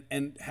them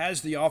and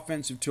has the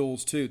offensive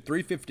tools, too.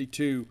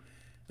 .352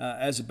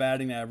 as a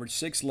batting average,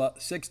 6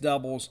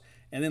 doubles,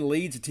 and then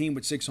leads a team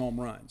with 6 home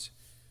runs.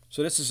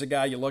 So this is a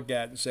guy you look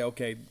at and say,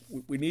 okay,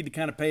 we need to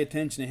kind of pay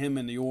attention to him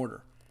in the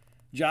order.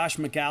 Josh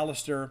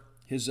McAllister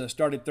has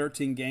started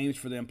 13 games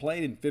for them,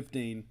 played in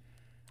 15.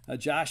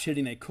 Josh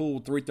hitting a cool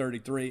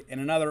 .333.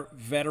 And another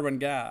veteran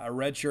guy, a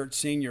redshirt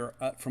senior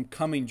from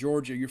Cumming,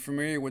 Georgia. You're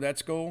familiar with that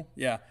school?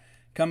 Yeah,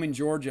 Cumming,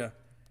 Georgia.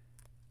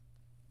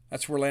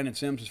 That's where Landon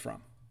Sims is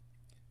from.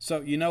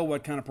 So you know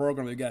what kind of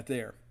program they got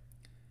there.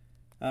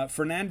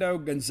 Fernando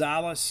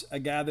Gonzalez, a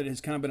guy that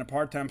has kind of been a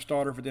part-time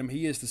starter for them.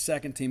 He is the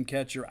second-team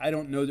catcher. I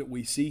don't know that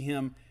we see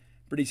him,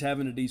 but he's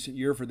having a decent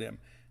year for them.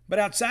 But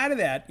outside of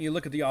that, you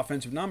look at the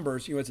offensive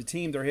numbers. As a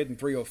team, they're hitting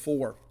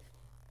 .304.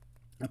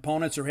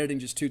 Opponents are hitting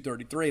just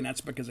 .233, and that's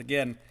because,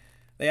 again,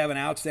 they have an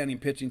outstanding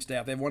pitching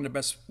staff. They have one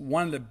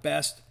of the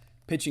best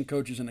pitching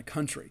coaches in the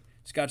country.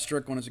 Scott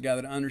Strickland is a guy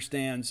that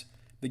understands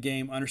the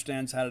game,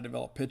 understands how to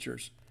develop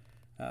pitchers.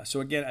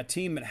 So, again, a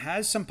team that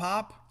has some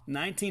pop.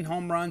 19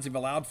 home runs, they've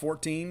allowed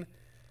 14.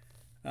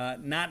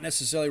 Not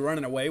necessarily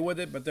running away with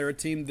it, but they're a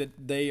team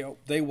that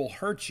they will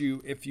hurt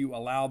you if you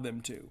allow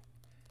them to.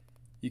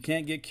 You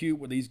can't get cute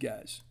with these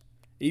guys,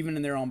 even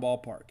in their own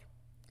ballpark,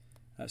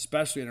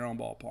 especially in their own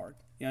ballpark.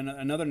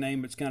 Another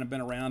name that's kind of been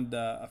around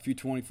a few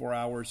 24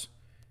 hours,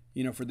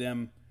 for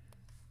them,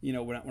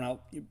 when I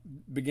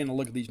begin to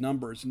look at these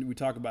numbers and we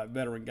talk about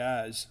veteran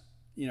guys,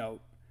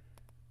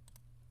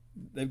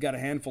 they've got a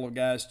handful of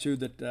guys, too,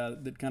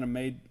 that kind of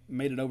made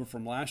it over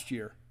from last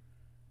year.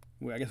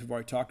 Well, I guess we've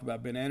already talked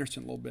about Ben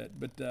Anderson a little bit.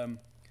 But,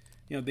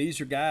 these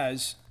are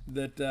guys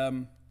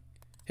that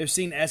have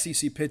seen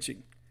SEC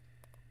pitching.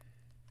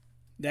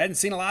 They hadn't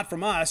seen a lot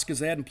from us because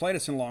they hadn't played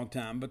us in a long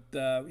time.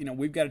 But,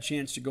 we've got a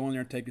chance to go in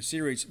there and take a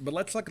series. But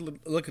let's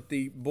look at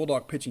the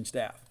Bulldog pitching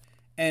staff.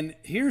 And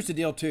here's the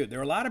deal, too. There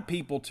are a lot of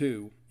people,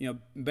 too,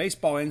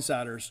 baseball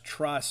insiders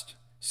trust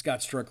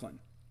Scott Strickland.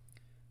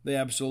 They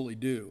absolutely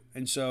do.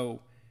 And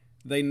so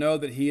they know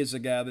that he is a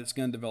guy that's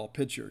going to develop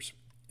pitchers.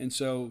 And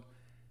so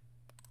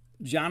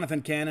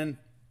Jonathan Cannon,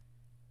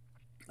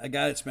 a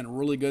guy that's been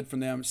really good for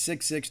them,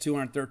 6'6",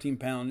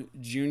 213-pound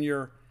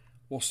junior,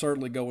 will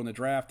certainly go in the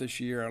draft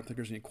this year. I don't think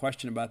there's any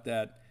question about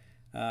that.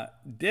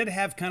 Did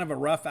have kind of a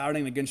rough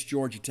outing against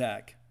Georgia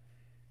Tech.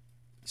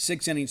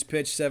 6 innings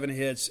pitched, 7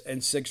 hits,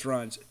 and 6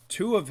 runs.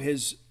 2 of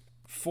his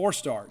 4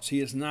 starts, he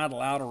is not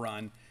allowed a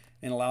run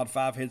and allowed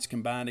 5 hits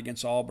combined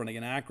against Auburn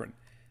and Akron.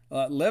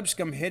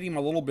 Lipscomb hit him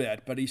a little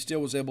bit, but he still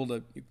was able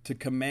to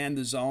command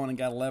the zone and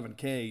got 11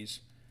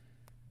 Ks.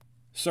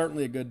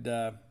 Certainly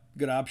a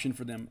good option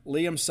for them.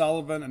 Liam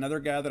Sullivan, another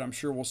guy that I'm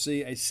sure we'll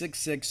see, a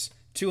 6'6",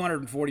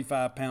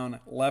 245-pound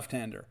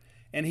left-hander.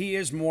 And he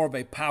is more of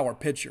a power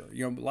pitcher.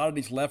 A lot of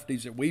these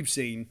lefties that we've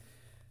seen,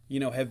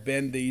 have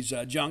been these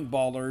junk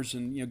ballers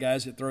and,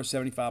 guys that throw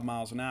 75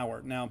 miles an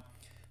hour. Now,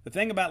 the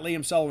thing about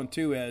Liam Sullivan,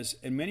 too, is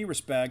in many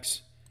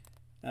respects,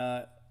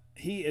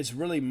 he is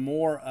really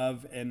more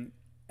of an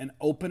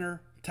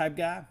opener type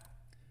guy.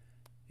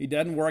 He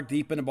doesn't work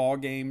deep into ball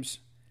games.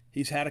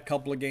 He's had a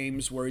couple of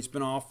games where he's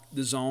been off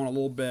the zone a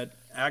little bit.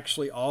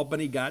 Actually,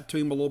 Albany got to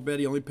him a little bit.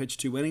 He only pitched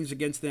 2 innings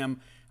against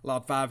them,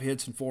 allowed 5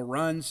 hits and 4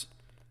 runs.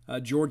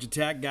 Georgia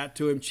Tech got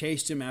to him,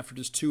 chased him after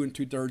just 2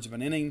 2/3 of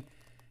an inning.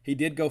 He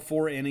did go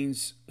 5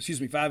 innings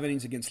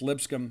against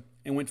Lipscomb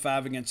and went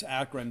 5 against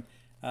Akron.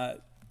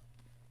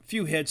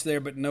 Few hits there,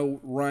 but no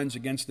runs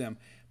against them.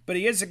 But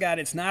he is a guy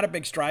that's not a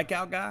big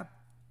strikeout guy.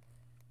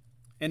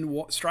 And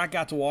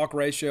strikeout to walk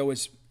ratio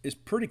is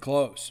pretty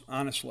close,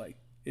 honestly.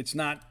 It's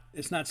not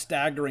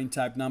staggering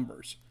type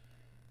numbers.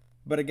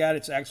 But a guy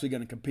that's actually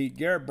going to compete.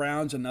 Garrett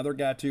Brown's another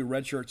guy too,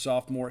 redshirt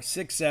sophomore,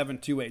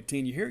 6'7",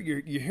 218.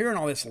 You're hearing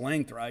all this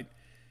length, right?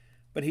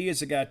 But he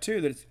is a guy too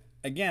that,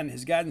 again,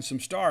 has gotten some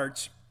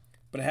starts,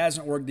 but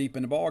hasn't worked deep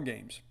into ball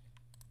games.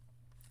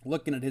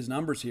 Looking at his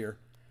numbers here,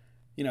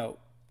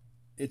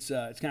 it's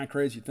kind of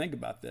crazy to think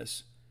about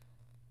this.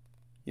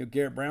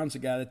 Garrett Brown's a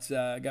guy that's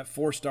got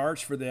 4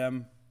 starts for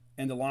them,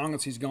 and the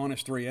longest he's gone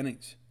is 3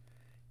 innings.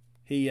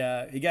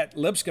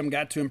 Lipscomb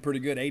got to him pretty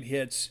good, 8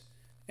 hits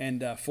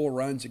and 4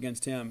 runs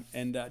against him,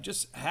 and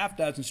just half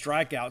dozen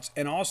strikeouts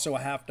and also a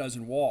half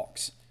dozen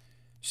walks.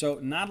 So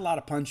not a lot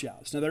of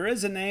punch-outs. Now, there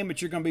is a name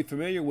that you're going to be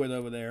familiar with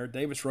over there,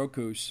 Davis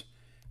Rokus,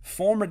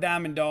 former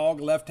Diamond Dog,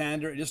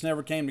 left-hander. It just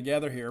never came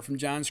together here, from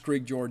Johns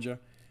Creek, Georgia.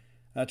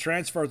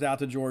 Transfers out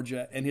to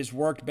Georgia and has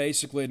worked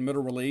basically in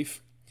middle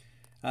relief.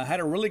 Had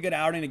a really good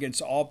outing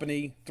against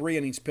Albany, 3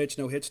 innings pitched,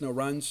 no hits, no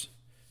runs,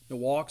 no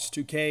walks,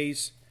 2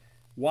 Ks.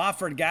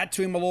 Wofford got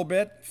to him a little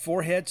bit,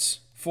 4 hits,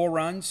 4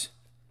 runs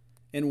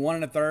in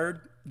 1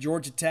 1/3.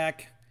 Georgia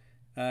Tech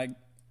had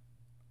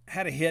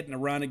a hit and a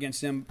run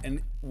against them,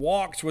 and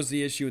walks was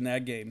the issue in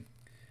that game.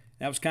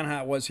 That was kind of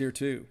how it was here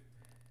too.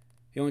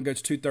 He only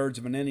goes 2/3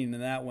 of an inning in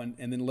that one,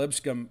 and then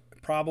Lipscomb,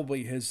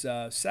 probably his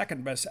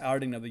second best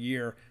outing of the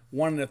year,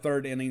 1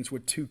 1/3 innings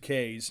with 2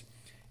 Ks.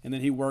 And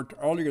then he worked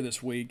earlier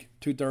this week,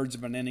 2/3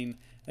 of an inning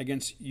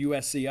against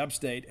USC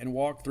Upstate, and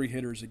walked 3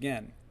 hitters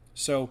again.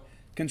 So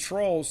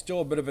control still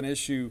a bit of an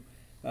issue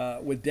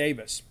with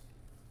Davis.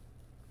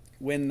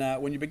 When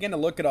you begin to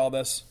look at all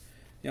this,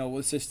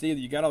 let's just see that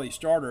you got all these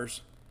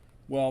starters.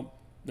 Well,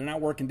 they're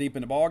not working deep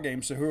in the ball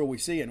game, so who are we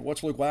seeing?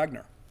 What's Luke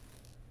Wagner?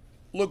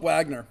 Luke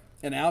Wagner,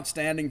 an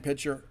outstanding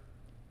pitcher,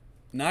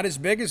 not as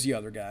big as the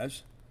other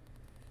guys,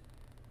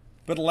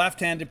 but a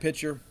left-handed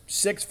pitcher,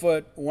 6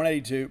 foot,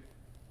 182.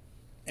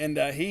 And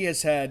he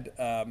has had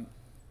a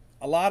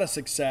lot of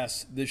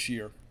success this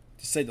year,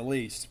 to say the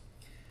least.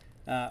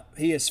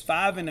 He is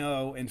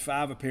 5-0 in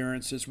 5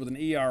 appearances with an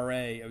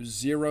ERA of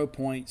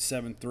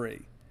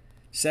 0.73.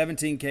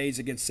 17 Ks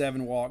against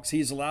 7 walks.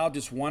 He's allowed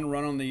just 1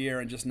 run on the year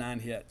and just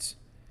 9 hits.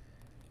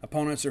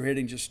 Opponents are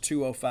hitting just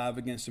 .205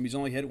 against him. He's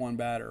only hit 1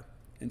 batter.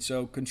 And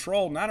so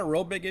control, not a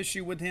real big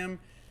issue with him,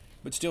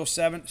 but still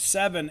 7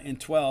 and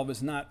 12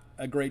 is not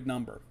a great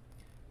number.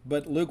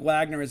 But Luke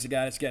Wagner is the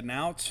guy that's getting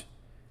outs.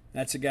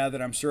 That's a guy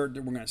that I'm certain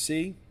that we're going to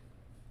see.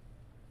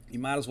 You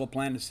might as well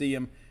plan to see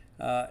him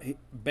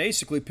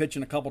basically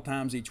pitching a couple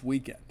times each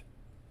weekend.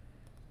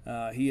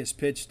 He has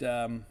pitched,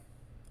 I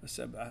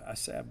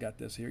say I've got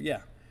this here.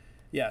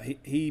 Yeah,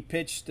 he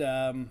pitched,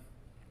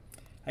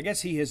 I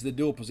guess he is the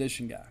dual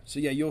position guy. So,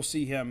 yeah, you'll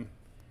see him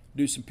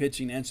do some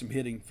pitching and some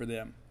hitting for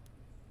them.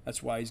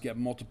 That's why he's got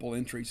multiple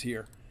entries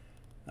here.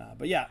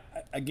 But, yeah,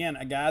 again,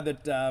 a guy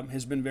that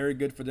has been very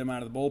good for them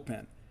out of the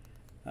bullpen.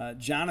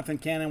 Jonathan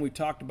Cannon, we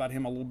talked about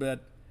him a little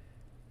bit.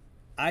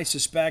 I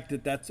suspect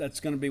that that's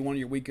going to be one of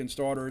your weekend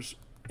starters.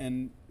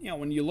 And,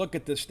 when you look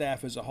at this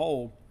staff as a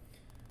whole,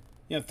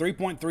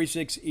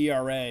 3.36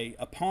 ERA,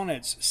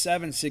 opponents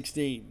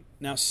 7.16.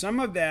 Now, some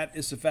of that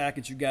is the fact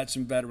that you got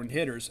some veteran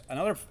hitters.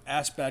 Another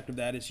aspect of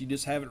that is you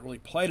just haven't really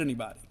played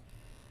anybody.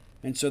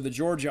 And so the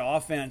Georgia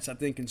offense, I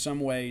think, in some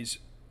ways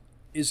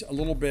is a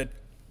little bit,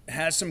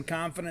 has some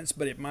confidence,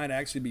 but it might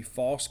actually be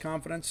false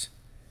confidence.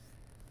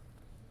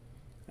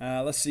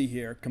 Let's see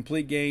here.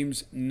 Complete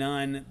games,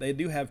 none. They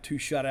do have 2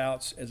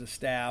 shutouts as a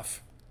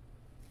staff.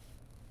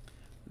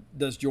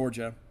 Does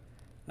Georgia.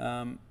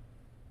 And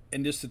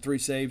just the 3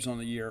 saves on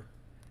the year.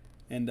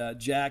 And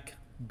Jack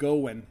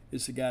Gowen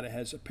is the guy that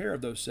has a pair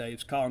of those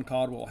saves. Colin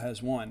Caldwell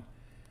has 1.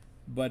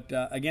 But,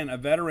 again, a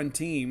veteran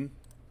team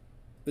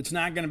that's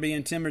not going to be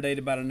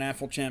intimidated by the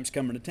national champs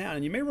coming to town.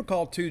 And you may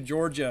recall, too,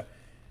 Georgia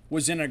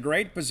was in a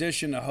great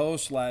position to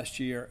host last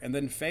year and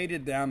then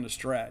faded down the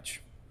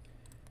stretch.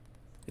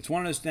 It's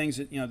one of those things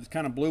that, that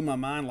kind of blew my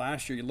mind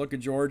last year. You look at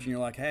Georgia and you're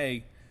like,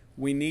 hey,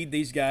 we need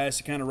these guys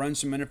to kind of run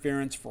some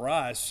interference for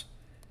us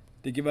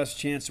to give us a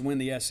chance to win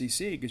the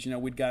SEC because,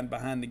 we'd gotten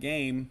behind the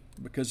game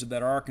because of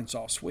that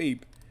Arkansas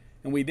sweep.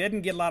 And we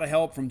didn't get a lot of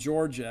help from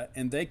Georgia,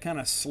 and they kind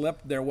of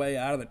slipped their way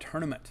out of the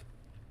tournament.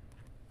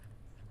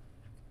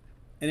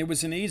 And it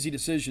was an easy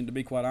decision, to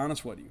be quite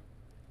honest with you.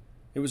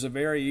 It was a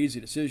very easy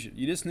decision.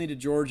 You just needed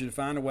Georgia to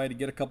find a way to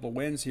get a couple of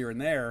wins here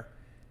and there.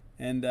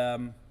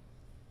 And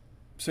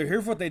So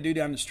here's what they do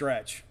down the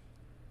stretch.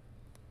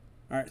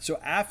 All right, so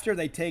after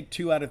they take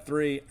 2 out of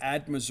 3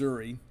 at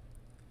Missouri,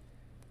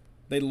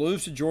 they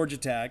lose to Georgia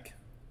Tech.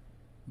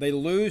 They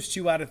lose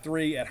 2 out of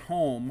 3 at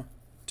home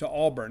to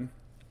Auburn,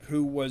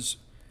 who was,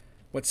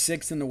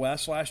 6th in the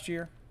West last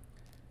year?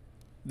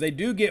 They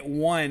do get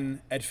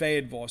 1 at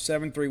Fayetteville, a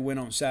 7-3 win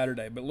on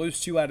Saturday, but lose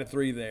 2 out of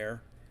 3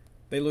 there.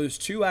 They lose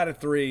 2 out of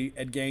 3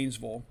 at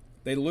Gainesville.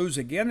 They lose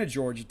again to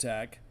Georgia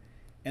Tech,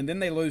 and then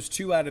they lose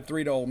 2 out of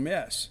 3 to Ole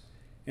Miss.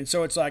 And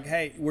so it's like,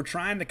 hey, we're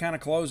trying to kind of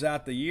close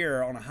out the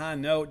year on a high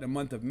note in the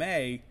month of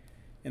May,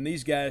 and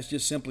these guys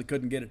just simply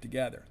couldn't get it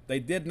together. They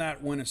did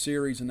not win a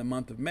series in the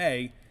month of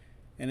May,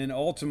 and then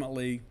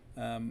ultimately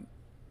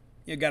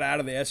got out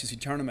of the SEC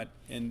tournament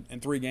in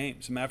 3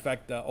 games. As a matter of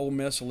fact, Ole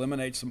Miss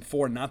eliminates them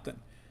 4-0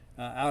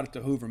 out at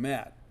the Hoover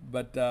Met.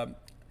 But,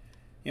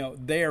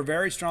 they are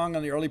very strong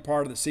in the early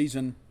part of the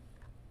season,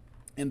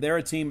 and they're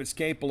a team that's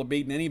capable of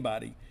beating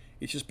anybody.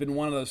 It's just been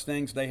one of those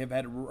things they have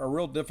had a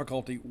real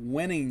difficulty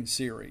winning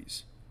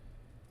series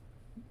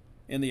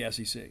in the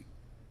SEC.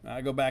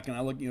 I go back and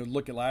I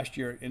look at last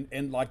year,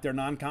 and like their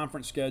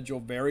non-conference schedule,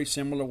 very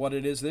similar to what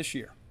it is this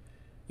year.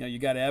 You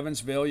got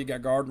Evansville, you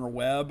got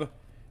Gardner-Webb,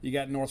 you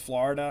got North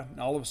Florida, and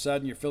all of a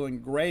sudden you're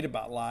feeling great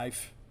about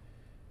life.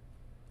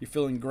 You're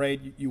feeling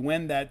great. You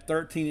win that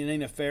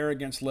 13-inning affair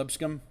against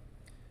Lipscomb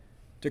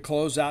to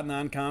close out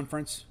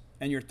non-conference,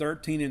 and you're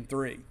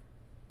 13-3.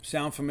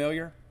 Sound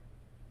familiar?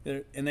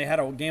 And they had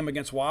a game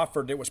against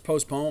Wofford that was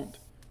postponed,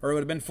 or it would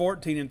have been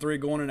 14-3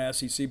 going into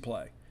SEC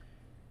play.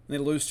 And they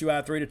lose 2 out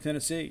of 3 to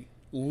Tennessee,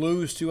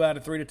 lose 2 out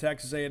of 3 to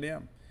Texas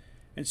A&M.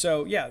 And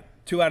so,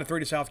 2 out of 3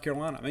 to South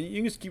Carolina. I mean, you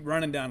can just keep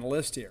running down the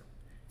list here.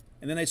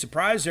 And then they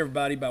surprised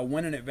everybody by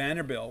winning at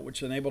Vanderbilt,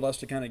 which enabled us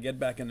to kind of get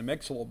back in the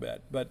mix a little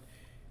bit. But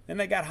then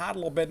they got hot a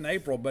little bit in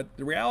April. But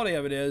the reality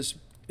of it is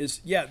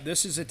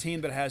this is a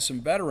team that has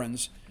some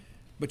veterans,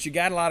 but you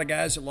got a lot of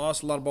guys that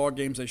lost a lot of ball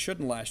games they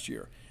shouldn't last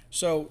year.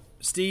 So,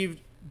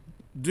 Steve,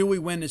 do we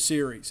win the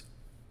series?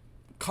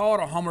 Call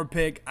it a homer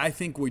pick. I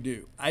think we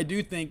do. I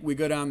do think we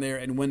go down there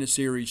and win the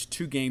series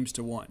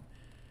 2-1.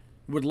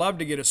 Would love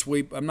to get a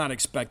sweep. I'm not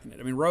expecting it.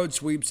 I mean, road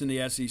sweeps in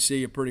the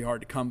SEC are pretty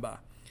hard to come by.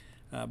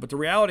 But the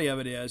reality of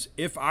it is,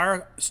 if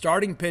our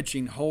starting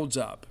pitching holds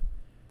up,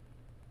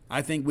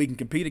 I think we can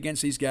compete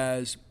against these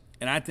guys.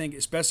 And I think,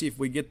 especially if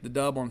we get the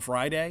dub on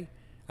Friday,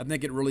 I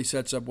think it really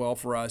sets up well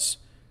for us,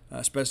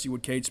 especially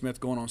with Cade Smith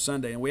going on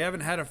Sunday. And we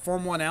haven't had a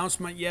formal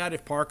announcement yet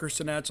if Parker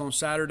Sinnett's on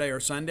Saturday or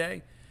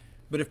Sunday.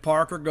 But if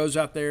Parker goes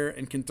out there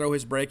and can throw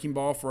his breaking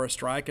ball for a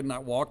strike and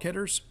not walk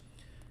hitters,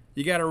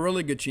 you got a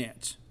really good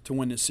chance to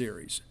win this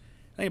series.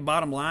 I think the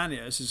bottom line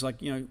is like,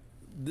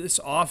 this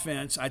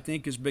offense, I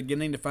think, is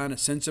beginning to find a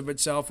sense of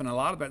itself, and a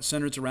lot of that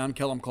centers around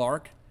Kellum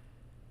Clark.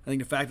 I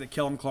think the fact that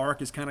Kellum Clark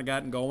has kind of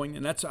gotten going,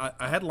 and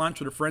I had lunch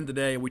with a friend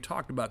today, and we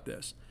talked about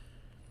this.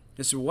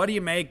 I said, what do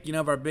you make,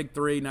 of our big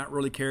three not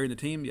really carrying the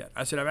team yet?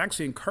 I said, I'm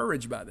actually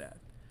encouraged by that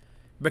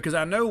because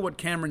I know what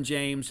Cameron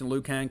James and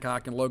Luke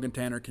Hancock and Logan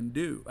Tanner can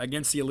do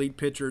against the elite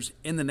pitchers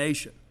in the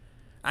nation.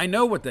 I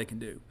know what they can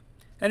do,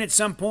 and at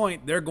some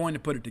point, they're going to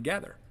put it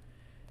together.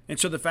 And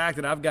so the fact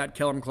that I've got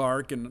Kellum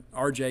Clark and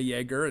R.J.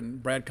 Yeager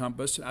and Brad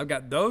Compass, I've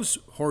got those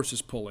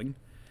horses pulling.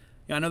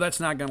 I know that's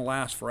not going to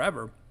last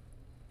forever,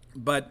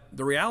 but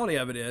the reality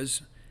of it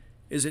is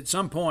at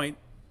some point,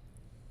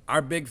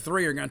 our big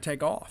three are going to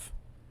take off.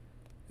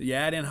 You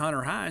add in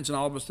Hunter Hines, and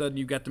all of a sudden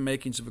you've got the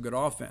makings of a good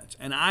offense.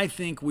 And I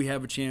think we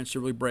have a chance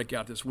to really break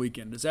out this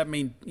weekend. Does that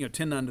mean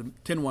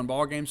 10-1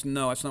 ball games?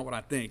 No, that's not what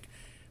I think.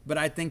 But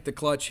I think the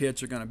clutch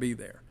hits are going to be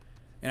there.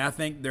 And I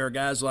think there are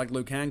guys like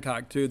Luke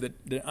Hancock, too, that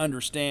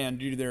understand,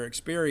 due to their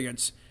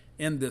experience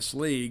in this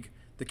league,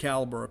 the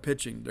caliber of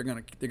pitching they're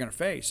going to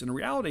face. And the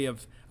reality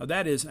of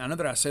that is, I know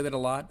that I say that a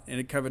lot, and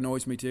it kind of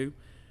annoys me too,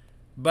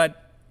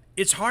 but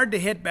it's hard to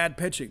hit bad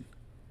pitching.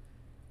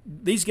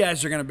 These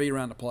guys are going to be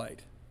around the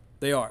plate.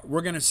 They are.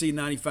 We're going to see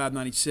 95,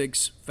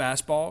 96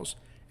 fastballs.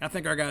 I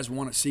think our guys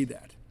want to see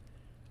that.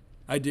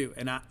 I do.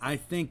 And I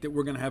think that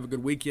we're going to have a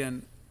good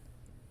weekend.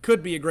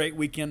 Could be a great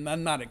weekend.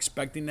 I'm not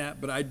expecting that,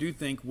 but I do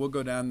think we'll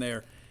go down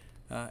there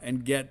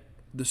and get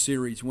the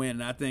series win.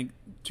 And I think,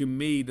 to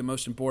me, the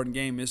most important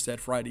game is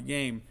that Friday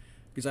game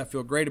because I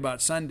feel great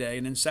about Sunday.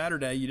 And then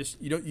Saturday,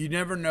 you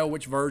never know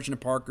which version of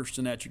Parker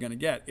Stinnett you're going to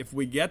get. If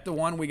we get the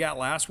one we got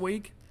last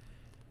week,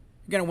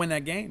 you're going to win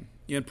that game.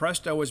 And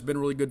Presto has been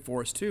really good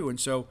for us too. And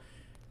so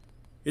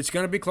it's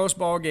going to be close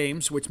ball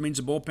games, which means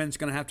the bullpen's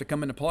going to have to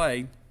come into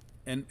play.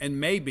 And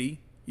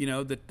maybe –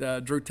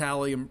 that Drew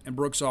Talley and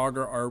Brooks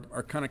Auger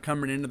are kind of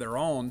coming into their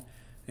own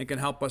and can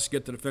help us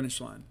get to the finish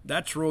line.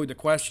 That's really the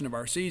question of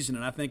our season,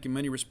 and I think in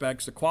many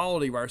respects the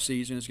quality of our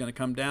season is going to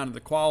come down to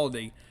the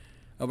quality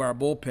of our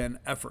bullpen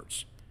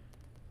efforts.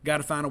 Got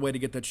to find a way to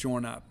get that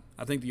shorn up.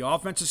 I think the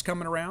offense is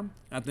coming around.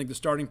 I think the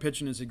starting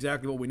pitching is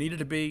exactly what we need it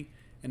to be,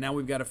 and now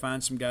we've got to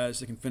find some guys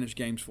that can finish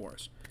games for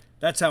us.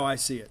 That's how I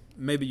see it.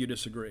 Maybe you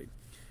disagree.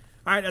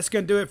 All right, that's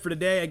going to do it for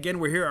today. Again,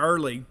 we're here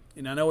early.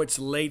 And I know it's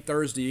late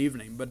Thursday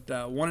evening,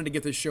 but wanted to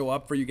get this show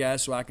up for you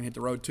guys so I can hit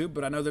the road too.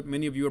 But I know that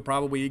many of you are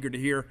probably eager to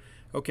hear,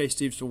 okay,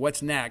 Steve, so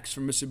what's next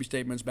from Mississippi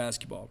State men's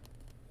basketball?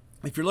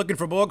 If you're looking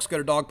for books, go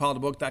to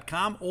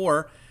dogpiletobook.com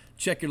or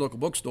check your local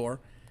bookstore.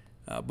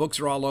 Books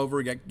are all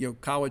over. You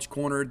got College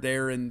Corner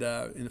there in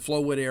the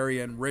Flowood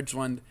area in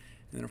Ridgeland, and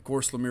then of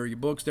course Lemuria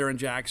Books there in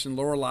Jackson,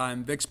 Lorelei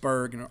and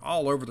Vicksburg, and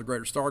all over the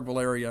greater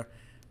Starkville area.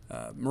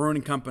 Maroon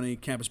and Company,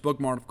 Campus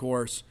Bookmart, of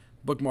course,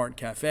 Bookmart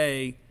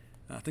Cafe.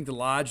 I think the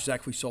Lodge is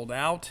actually sold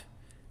out.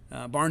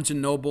 Barnes &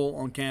 Noble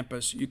on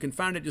campus. You can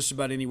find it just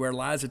about anywhere.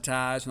 Liza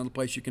Ties, another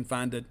place you can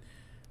find it.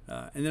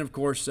 And then, of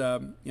course,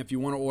 if you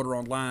want to order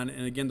online,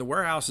 and again, the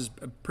warehouse is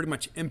pretty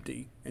much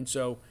empty. And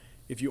so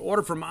if you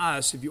order from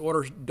us, if you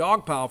order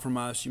Dogpile from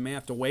us, you may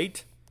have to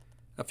wait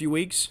a few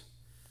weeks.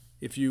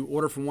 If you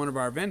order from one of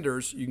our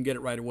vendors, you can get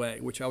it right away,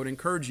 which I would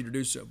encourage you to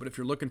do so. But if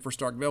you're looking for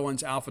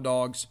Starkvilleans, Alpha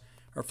Dogs,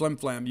 or Flim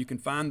Flam, you can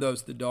find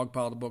those at the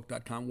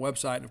dogpiletobook.com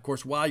website. And, of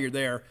course, while you're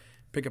there,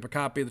 pick up a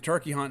copy of the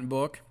Turkey Hunting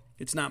book.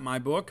 It's not my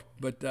book,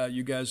 but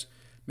you guys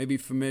may be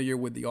familiar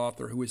with the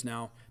author who is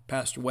now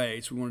passed away.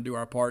 So we want to do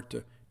our part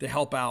to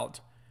help out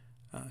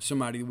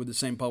somebody with the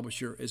same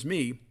publisher as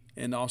me,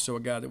 and also a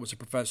guy that was a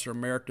professor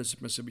emeritus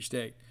at Mississippi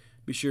State.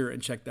 Be sure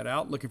and check that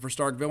out. Looking for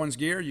Starkvilleans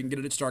gear, you can get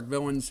it at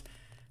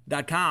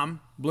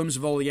starkvilleans.com. Blooms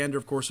of Oleander,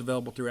 of course,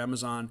 available through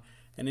Amazon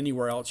and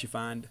anywhere else you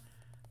find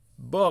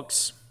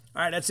books.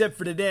 All right, that's it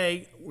for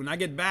today. When I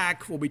get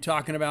back, we'll be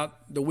talking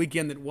about the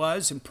weekend that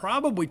was and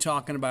probably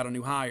talking about a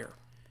new hire.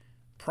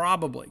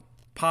 Probably,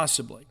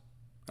 possibly.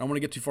 I don't want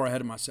to get too far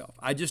ahead of myself.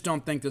 I just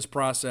don't think this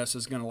process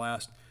is going to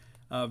last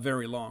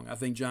very long. I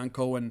think John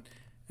Cohen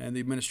and the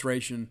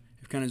administration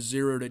have kind of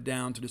zeroed it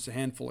down to just a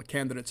handful of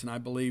candidates, and I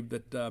believe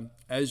that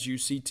as you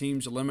see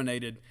teams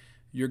eliminated,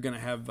 you're going to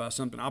have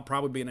something. I'll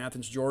probably be in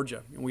Athens,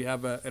 Georgia, and we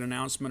have an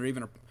announcement or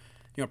even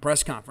a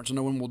press conference. I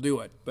know when we'll do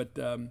it, but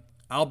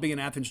I'll be in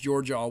Athens,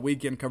 Georgia all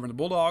weekend covering the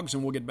Bulldogs,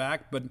 and we'll get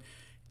back. But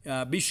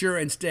be sure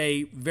and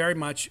stay very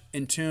much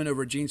in tune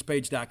over at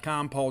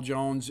genespage.com. Paul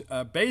Jones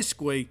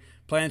basically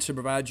plans to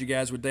provide you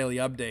guys with daily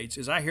updates.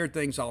 As I hear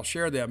things, I'll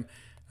share them.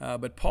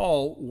 But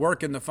Paul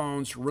working the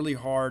phones really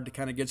hard to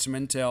kind of get some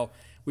intel.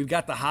 We've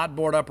got the hot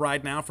board up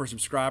right now for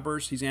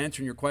subscribers. He's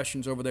answering your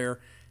questions over there.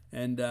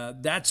 And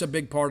that's a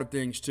big part of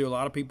things, too. A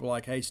lot of people are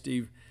like, hey,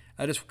 Steve,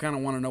 I just kind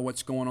of want to know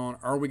what's going on.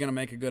 Are we going to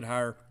make a good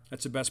hire?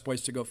 That's the best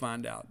place to go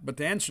find out. But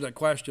to answer that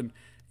question,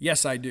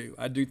 yes, I do.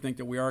 I do think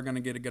that we are going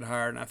to get a good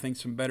hire, and I think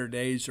some better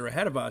days are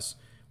ahead of us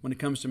when it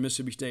comes to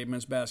Mississippi State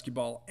men's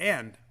basketball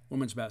and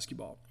women's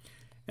basketball.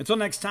 Until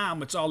next time,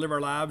 let's all live our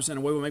lives in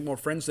a way we make more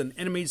friends than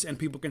enemies, and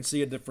people can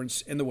see a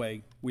difference in the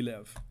way we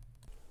live.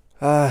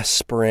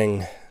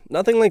 Spring.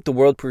 Nothing like the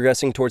world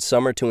progressing towards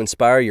summer to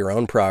inspire your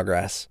own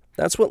progress.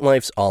 That's what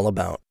life's all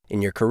about.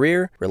 In your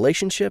career,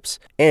 relationships,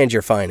 and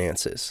your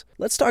finances.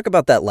 Let's talk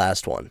about that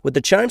last one. With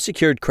the Chime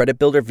Secured Credit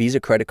Builder Visa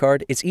Credit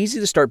Card, it's easy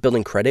to start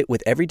building credit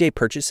with everyday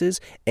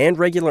purchases and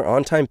regular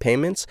on-time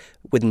payments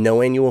with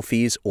no annual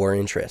fees or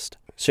interest.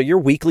 So your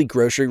weekly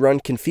grocery run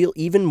can feel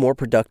even more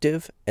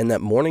productive, and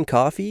that morning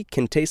coffee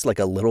can taste like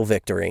a little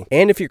victory.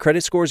 And if your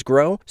credit scores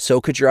grow, so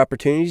could your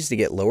opportunities to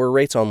get lower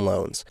rates on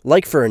loans.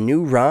 Like for a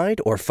new ride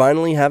or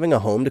finally having a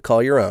home to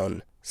call your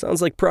own.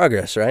 Sounds like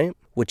progress, right?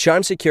 With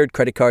Chime Secured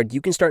Credit Card,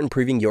 you can start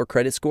improving your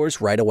credit scores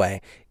right away.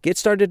 Get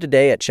started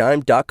today at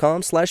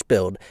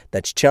chime.com/build.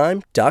 That's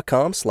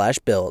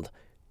chime.com/build.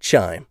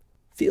 Chime.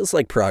 Feels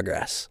like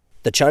progress.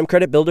 The Chime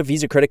Credit Builder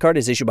Visa Credit Card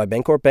is issued by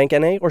Bancorp Bank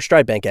N.A. or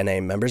Stride Bank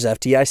N.A. Members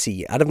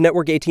FDIC.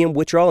 Out-of-network ATM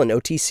withdrawal and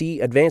OTC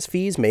advance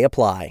fees may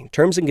apply.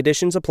 Terms and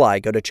conditions apply.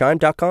 Go to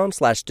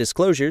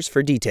chime.com/disclosures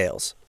for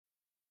details.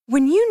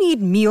 When you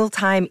need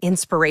mealtime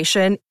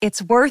inspiration,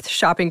 it's worth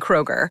shopping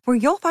Kroger, where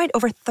you'll find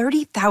over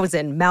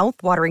 30,000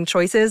 mouth-watering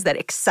choices that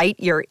excite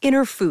your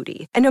inner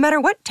foodie. And no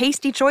matter what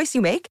tasty choice you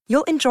make,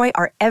 you'll enjoy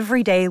our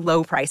everyday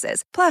low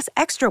prices, plus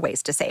extra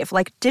ways to save,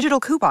 like digital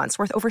coupons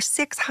worth over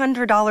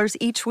 $600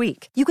 each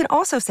week. You can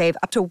also save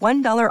up to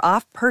 $1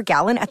 off per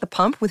gallon at the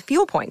pump with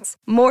fuel points.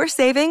 More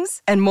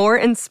savings and more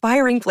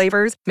inspiring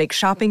flavors make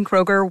shopping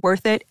Kroger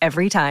worth it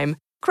every time.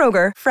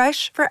 Kroger,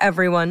 fresh for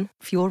everyone.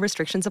 Fuel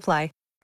restrictions apply.